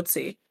replace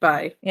Ötzi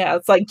by... Yeah,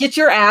 it's like, get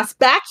your ass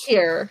back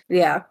here.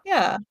 Yeah.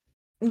 Yeah.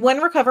 When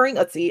recovering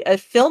Ötzi, a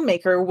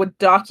filmmaker would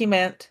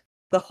document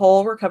the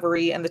whole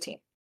recovery and the team,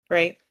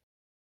 right?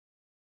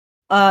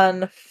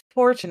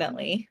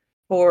 Unfortunately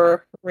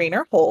for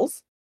Rainer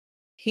Holz,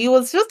 he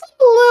was just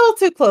a little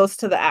too close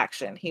to the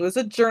action. He was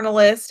a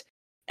journalist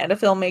and a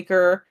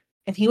filmmaker,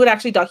 and he would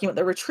actually document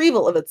the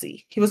retrieval of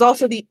Ötzi. He was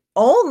also the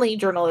only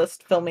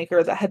journalist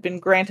filmmaker that had been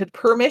granted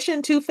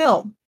permission to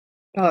film.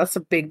 Oh, that's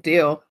a big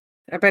deal.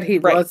 I bet he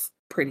was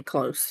pretty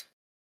close.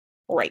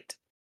 Right.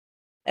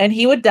 And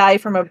he would die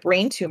from a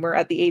brain tumor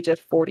at the age of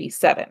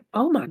 47.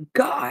 Oh my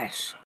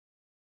gosh.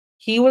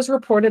 This was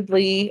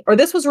reportedly,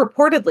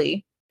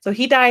 so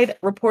he died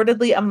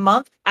reportedly a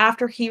month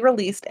after he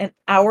released an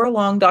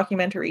hour-long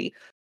documentary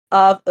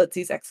of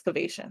Ötzi's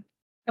excavation.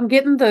 I'm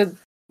getting the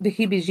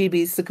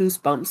heebie-jeebies, the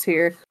goosebumps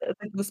here.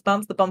 The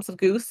goosebumps, the bumps of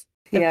goose,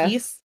 the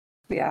peace.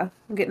 Yeah,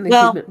 I'm getting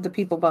the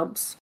people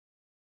bumps.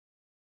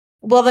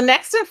 Well, the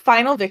next and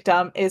final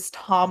victim is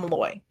Tom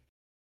Loy.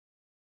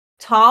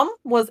 Tom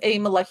was a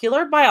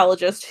molecular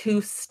biologist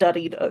who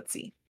studied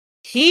Ötzi.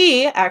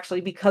 He actually,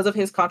 because of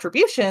his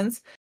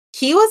contributions,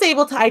 he was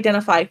able to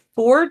identify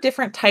 4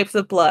 different types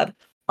of blood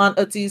on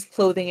Ötzi's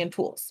clothing and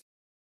tools.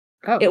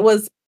 Oh. It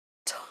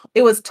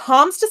was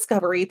Tom's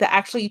discovery that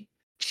actually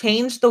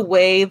changed the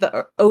way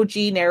the OG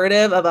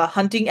narrative of a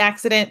hunting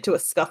accident to a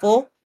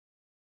scuffle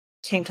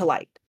came to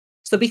light.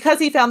 So because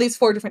he found these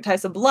 4 different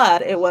types of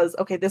blood, it was,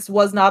 okay, this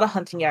was not a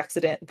hunting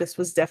accident. This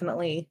was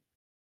definitely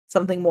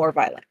something more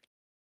violent.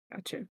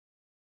 Gotcha.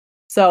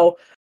 So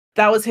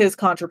that was his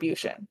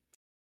contribution.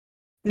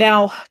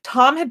 Now,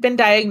 Tom had been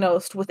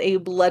diagnosed with a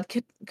blood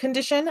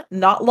condition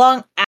not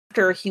long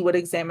after he would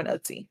examine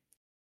Ötzi.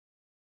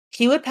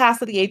 He would pass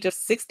at the age of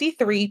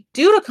 63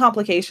 due to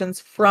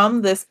complications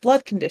from this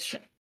blood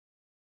condition.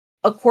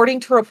 According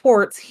to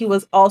reports, he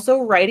was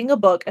also writing a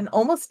book and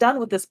almost done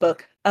with this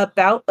book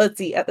about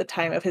Ötzi at the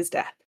time of his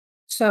death.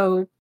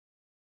 So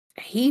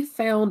he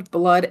found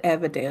blood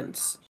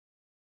evidence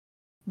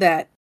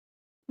that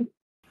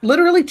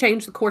literally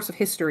changed the course of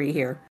history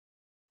here.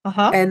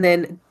 And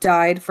then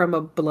died from a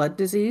blood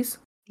disease?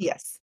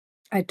 Yes.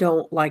 I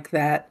don't like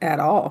that at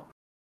all.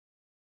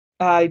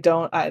 I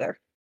don't either.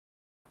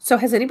 So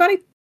has anybody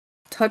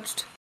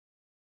touched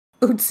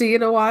Ötzi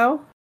in a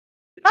while?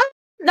 Not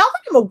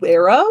that I'm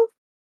aware of.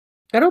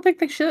 I don't think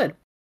they should.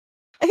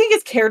 I think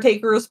his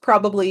caretakers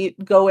probably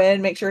go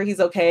in, make sure he's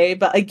okay.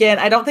 But again,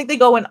 I don't think they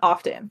go in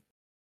often.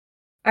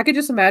 I could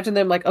just imagine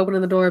them like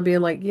opening the door and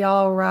being like,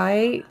 y'all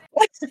right?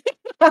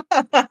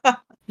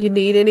 You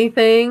need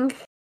anything?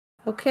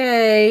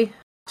 Okay.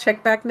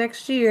 Check back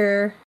next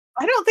year.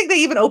 I don't think they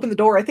even open the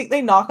door. I think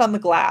they knock on the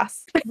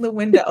glass in the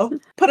window.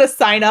 Put a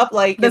sign up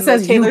like that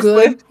says Taylor you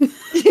good?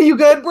 Swift. You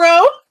good,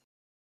 bro?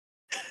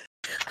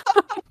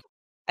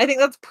 I think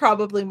that's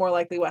probably more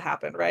likely what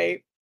happened,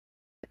 right?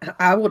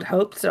 I would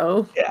hope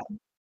so. Yeah.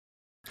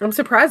 I'm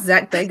surprised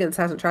Zach Bagans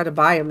hasn't tried to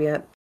buy him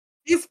yet.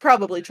 He's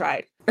probably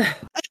tried.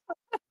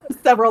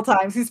 Several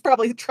times. He's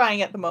probably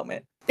trying at the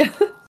moment.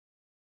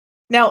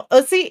 Now,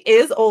 Ötzi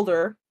is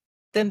older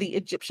than the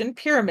Egyptian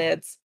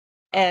pyramids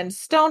and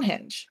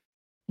Stonehenge.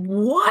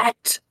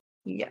 What?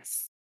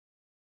 Yes.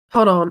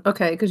 Hold on.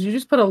 Okay, because you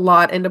just put a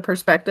lot into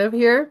perspective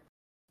here.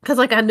 Because,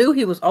 like, I knew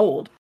he was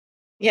old.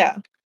 Yeah.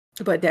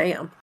 But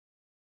damn.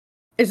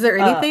 Is there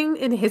anything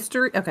in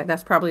history? Okay,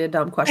 that's probably a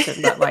dumb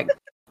question, but, like,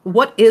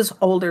 what is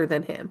older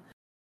than him?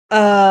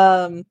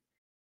 Not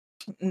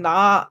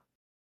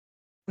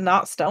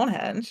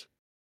Stonehenge.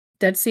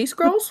 Dead Sea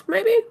Scrolls,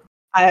 maybe?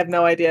 I have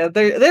no idea.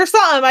 There's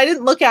some. I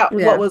didn't look at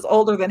Yeah. what was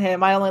older than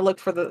him. I only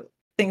looked for the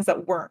things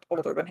that weren't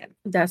older than him.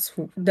 That's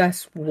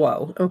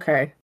whoa.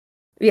 Okay.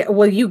 Yeah,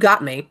 well, you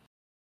got me.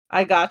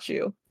 I got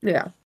you.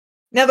 Yeah.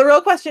 Now, the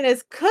real question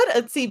is, could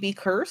Ötzi be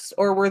cursed,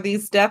 or were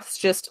these deaths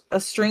just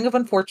a string of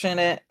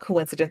unfortunate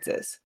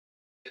coincidences?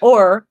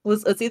 Or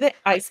was Ötzi the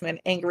Iceman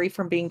angry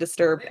from being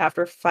disturbed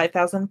after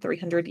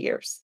 5,300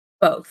 years?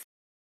 Both.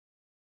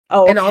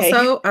 Oh, okay. And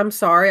also, I'm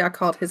sorry, I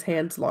called his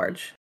hands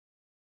large.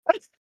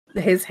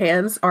 His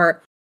hands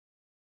are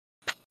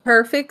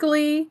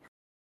perfectly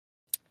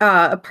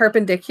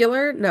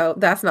perpendicular. No,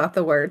 that's not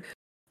the word.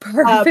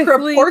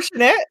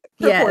 Proportionate.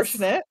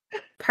 Yes,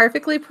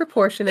 perfectly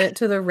proportionate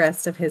to the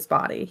rest of his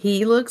body.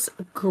 He looks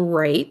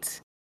great.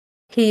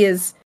 He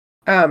is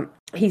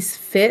he's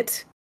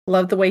fit.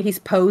 Love the way he's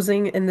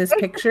posing in this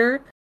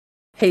picture.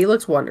 He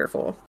looks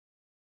wonderful.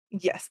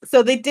 Yes.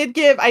 So they did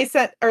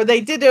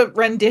they did a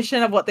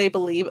rendition of what they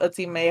believe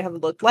Ötzi may have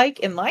looked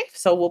like in life.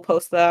 So we'll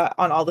post that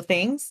on all the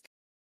things.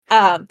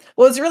 What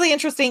was really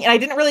interesting, and I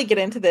didn't really get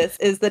into this,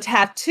 is the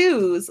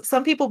tattoos.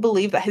 Some people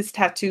believe that his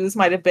tattoos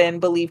might have been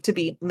believed to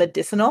be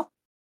medicinal.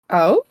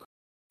 Oh?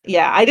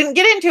 Yeah, I didn't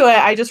get into it.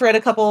 I just read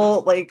a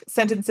couple like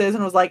sentences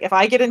and was like, if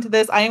I get into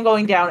this, I am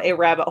going down a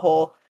rabbit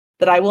hole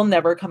that I will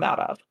never come out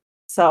of.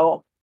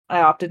 So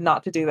I opted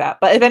not to do that.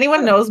 But if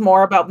anyone knows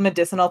more about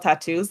medicinal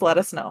tattoos, let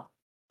us know.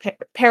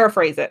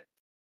 Paraphrase it.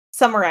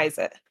 Summarize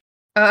it.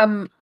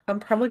 I'm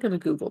probably going to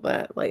Google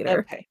that later.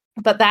 Okay.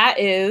 But that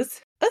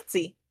is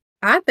Ötzi.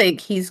 I think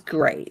he's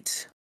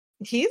great.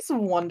 He's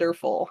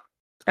wonderful.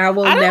 I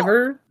will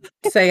never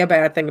say a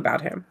bad thing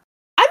about him.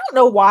 I don't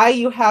know why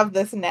you have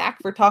this knack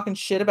for talking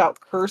shit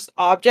about cursed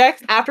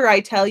objects after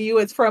I tell you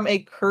it's from a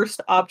cursed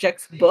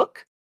objects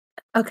book.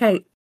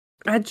 Okay.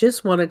 I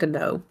just wanted to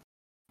know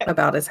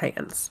about his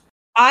hands.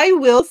 I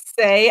will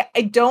say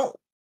I don't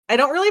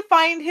really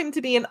find him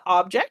to be an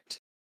object.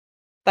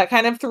 That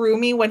kind of threw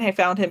me when I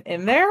found him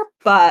in there,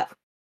 but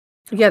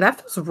yeah,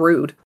 that feels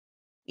rude.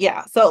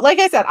 Yeah, so like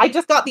I said, I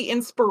just got the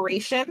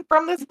inspiration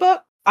from this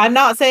book. I'm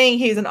not saying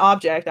he's an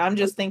object. I'm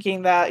just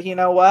thinking that, you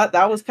know what,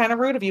 that was kind of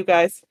rude of you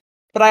guys.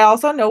 But I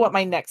also know what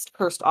my next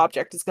cursed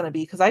object is going to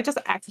be because I just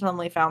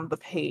accidentally found the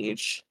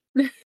page.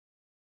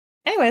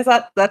 Anyways,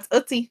 that's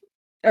Ötzi.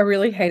 I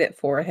really hate it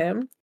for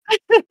him.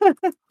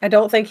 I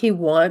don't think he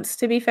wants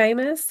to be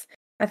famous.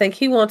 I think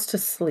he wants to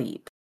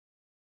sleep.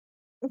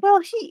 Well,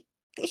 he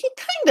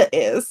kind of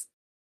is.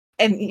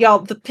 And y'all,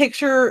 the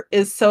picture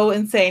is so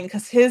insane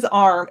because his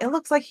arm, it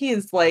looks like he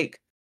is like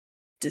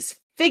disfigured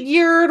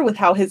disfigured with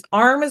how his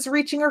arm is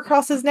reaching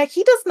across his neck.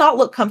 He does not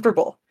look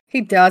comfortable.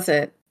 He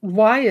doesn't.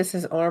 Why is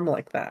his arm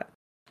like that?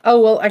 Oh,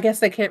 well, I guess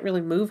they can't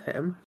really move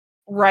him.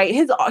 Right.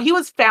 He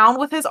was found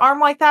with his arm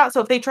like that.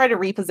 So if they try to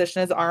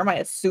reposition his arm, I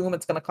assume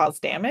it's going to cause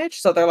damage.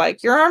 So they're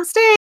like, your arm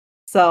stays.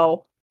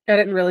 So I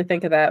didn't really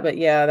think of that, but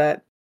yeah,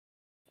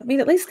 I mean,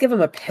 at least give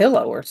him a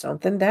pillow or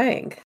something.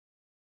 Dang.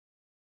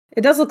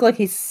 It does look like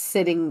he's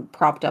sitting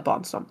propped up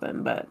on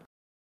something, but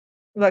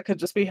that could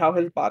just be how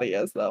his body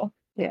is, though.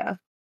 Yeah.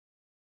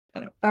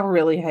 Anyway. I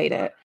really hate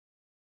it.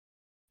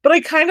 But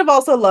I kind of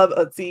also love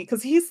Ötzi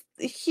because he is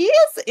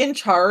in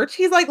charge.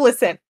 He's like,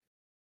 listen,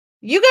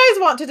 you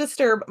guys want to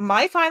disturb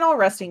my final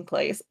resting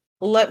place.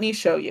 Let me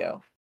show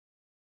you.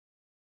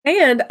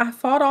 And I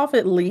fought off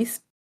at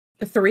least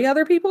 3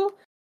 other people?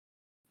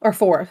 Or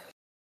 4?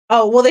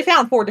 Oh, well, they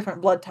found 4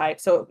 different blood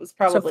types, so it was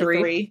probably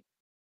 3.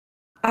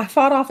 I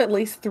fought off at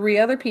least 3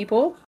 other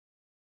people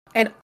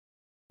and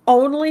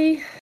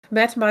only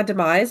met my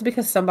demise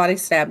because somebody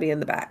stabbed me in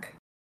the back.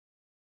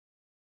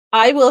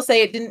 I will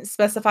say it didn't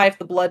specify if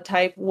the blood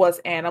type was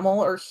animal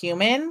or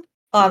human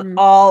on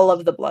all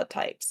of the blood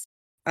types.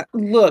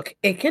 Look,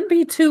 it can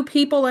be 2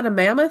 people and a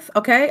mammoth,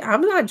 okay?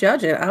 I'm not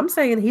judging. I'm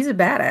saying he's a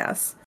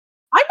badass.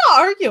 I'm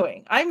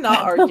not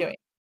arguing.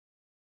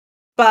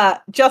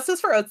 But justice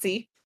for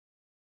Ötzi.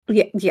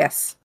 Yeah,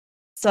 yes.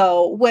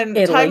 So when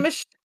Italy.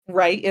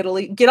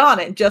 Italy, get on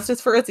it.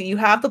 Justice for Ötzi. You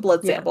have the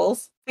blood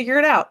samples. Figure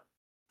it out.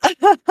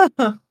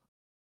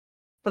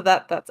 But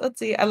that's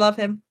Ötzi. I love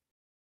him.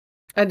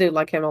 I do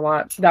like him a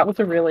lot. That was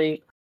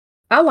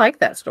I like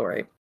that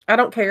story. I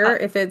don't care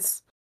if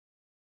it's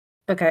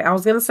okay, I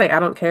was gonna say I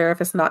don't care if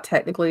it's not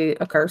technically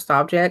a cursed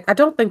object. I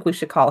don't think we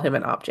should call him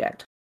an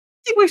object.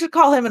 I think we should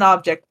call him an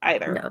object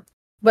either. No.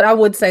 But I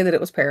would say that it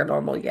was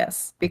paranormal,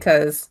 yes.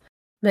 Because,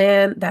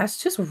 man,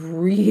 that's just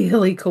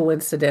really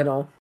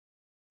coincidental.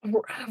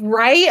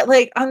 Right?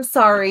 Like, I'm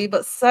sorry,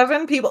 but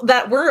 7 people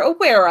that we're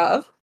aware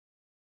of,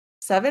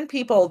 7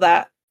 people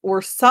that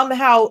were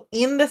somehow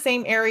in the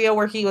same area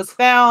where he was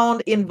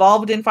found,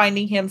 involved in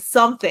finding him,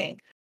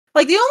 something.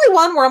 Like, the only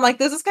one where I'm like,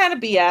 this is kind of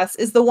BS,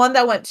 is the one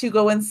that went to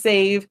go and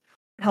save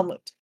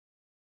Helmut.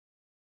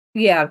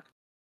 Yeah.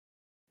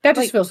 That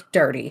just feels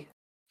dirty.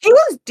 He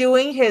was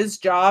doing his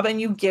job and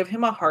you give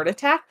him a heart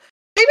attack.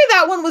 Maybe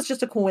that one was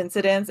just a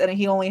coincidence and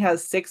he only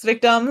has 6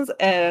 victims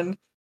and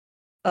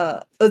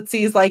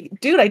Ötzi's like,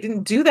 dude, I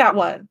didn't do that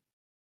one.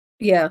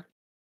 Yeah.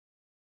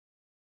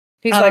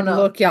 He's like,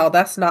 look, y'all,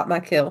 that's not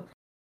my kill.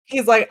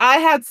 He's like, I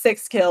had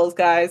 6 kills,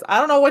 guys. I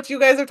don't know what you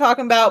guys are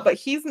talking about, but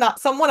he's not.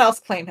 Someone else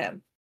claim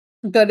him.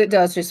 But it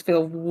does just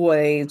feel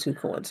way too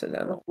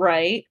coincidental.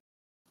 Right.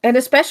 And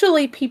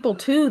especially people,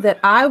 too,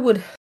 that I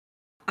would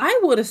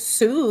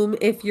assume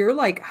if you're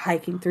like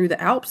hiking through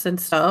the Alps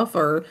and stuff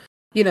or,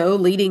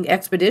 leading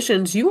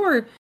expeditions, you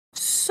are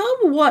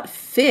somewhat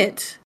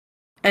fit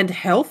and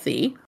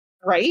healthy.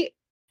 Right.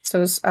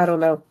 So I don't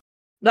know.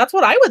 That's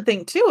what I would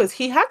think, too, is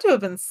he had to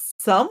have been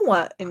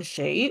somewhat in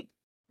shape.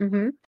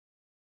 Mm-hmm.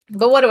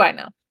 But what do I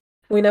know?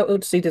 We know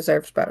Ötzi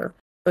deserves better.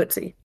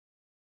 Ötzi,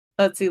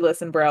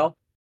 listen, bro.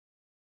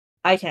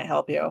 I can't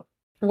help you.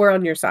 We're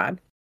on your side.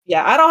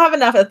 Yeah, I don't have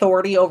enough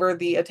authority over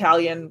the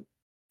Italians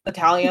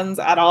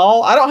at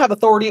all. I don't have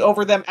authority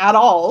over them at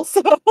all.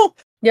 So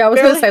yeah, I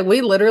was going to say,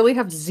 we literally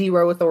have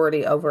 0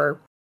 authority over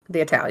the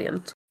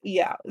Italians.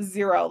 Yeah,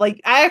 0. Like,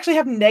 I actually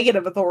have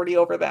negative authority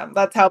over them.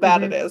 That's how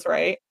bad it is,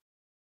 right?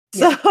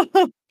 Yeah.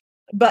 So,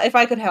 but if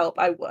I could help,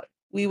 I would.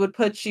 We would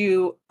put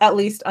you at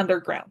least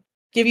underground.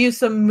 Give you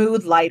some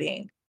mood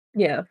lighting.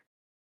 Yeah.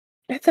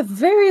 At the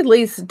very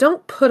least,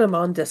 don't put him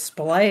on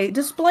display.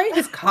 Display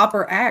his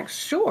copper axe,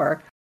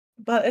 sure.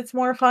 But it's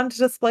more fun to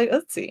display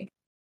Ötzi.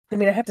 I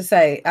mean, I have to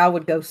say, I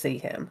would go see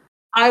him.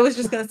 I was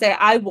just going to say,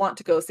 I want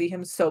to go see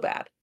him so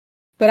bad.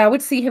 But I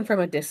would see him from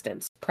a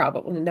distance,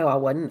 probably. No, I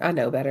wouldn't. I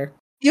know better.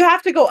 You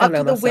have to go up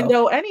to the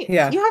window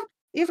Yeah. You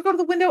have to go to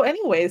the window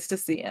anyways to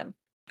see him.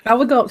 I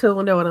would go up to the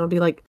window and I would be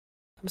like,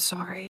 I'm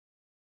sorry.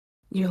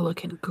 You're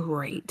looking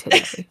great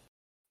today.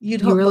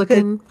 You're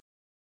looking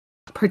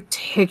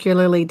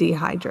particularly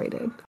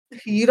dehydrated.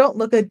 You don't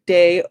look a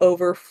day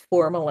over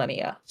 4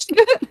 millennia.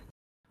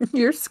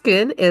 Your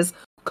skin is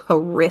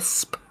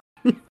crisp.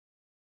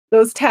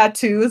 Those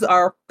tattoos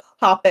are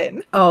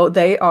popping. Oh,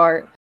 they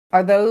are.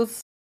 Are those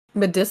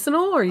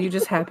medicinal or are you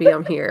just happy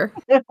I'm here?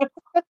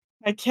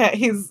 I can't.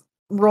 He's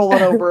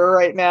rolling over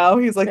right now.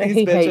 He's like, these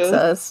he bitches. Hates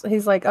us.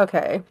 He's like,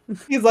 okay.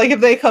 He's like,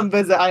 if they come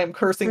visit, I am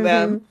cursing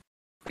them.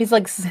 He's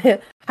like,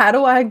 how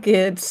do I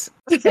get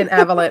an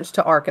avalanche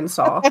to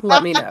Arkansas?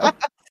 Let me know.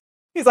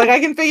 He's like,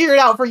 I can figure it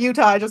out for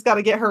Utah. I just got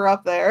to get her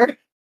up there.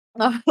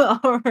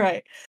 All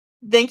right.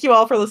 Thank you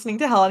all for listening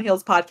to Hell on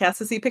Heels Podcast.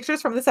 To see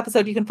pictures from this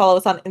episode, you can follow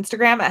us on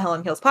Instagram at Hell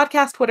on Heels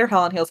Podcast, Twitter,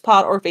 Hell on Heels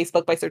Pod, or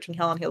Facebook by searching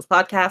Hell on Heels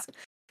Podcast.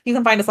 You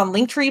can find us on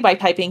Linktree by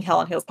typing Hell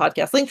on Heels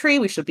Podcast Linktree.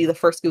 We should be the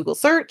first Google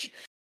search.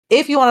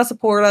 If you want to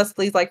support us,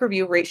 please like,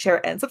 review, rate,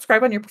 share, and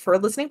subscribe on your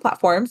preferred listening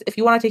platforms. If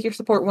you want to take your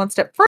support one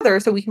step further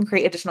so we can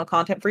create additional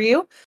content for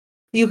you,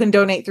 you can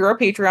donate through our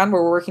Patreon,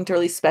 where we're working to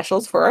release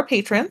specials for our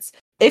patrons.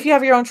 If you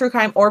have your own true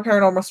crime or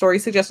paranormal story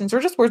suggestions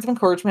or just words of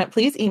encouragement,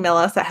 please email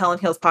us at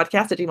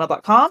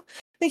helenhealspodcast@gmail.com.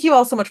 Thank you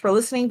all so much for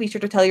listening. Be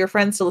sure to tell your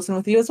friends to listen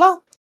with you as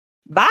well.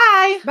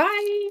 Bye!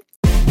 Bye!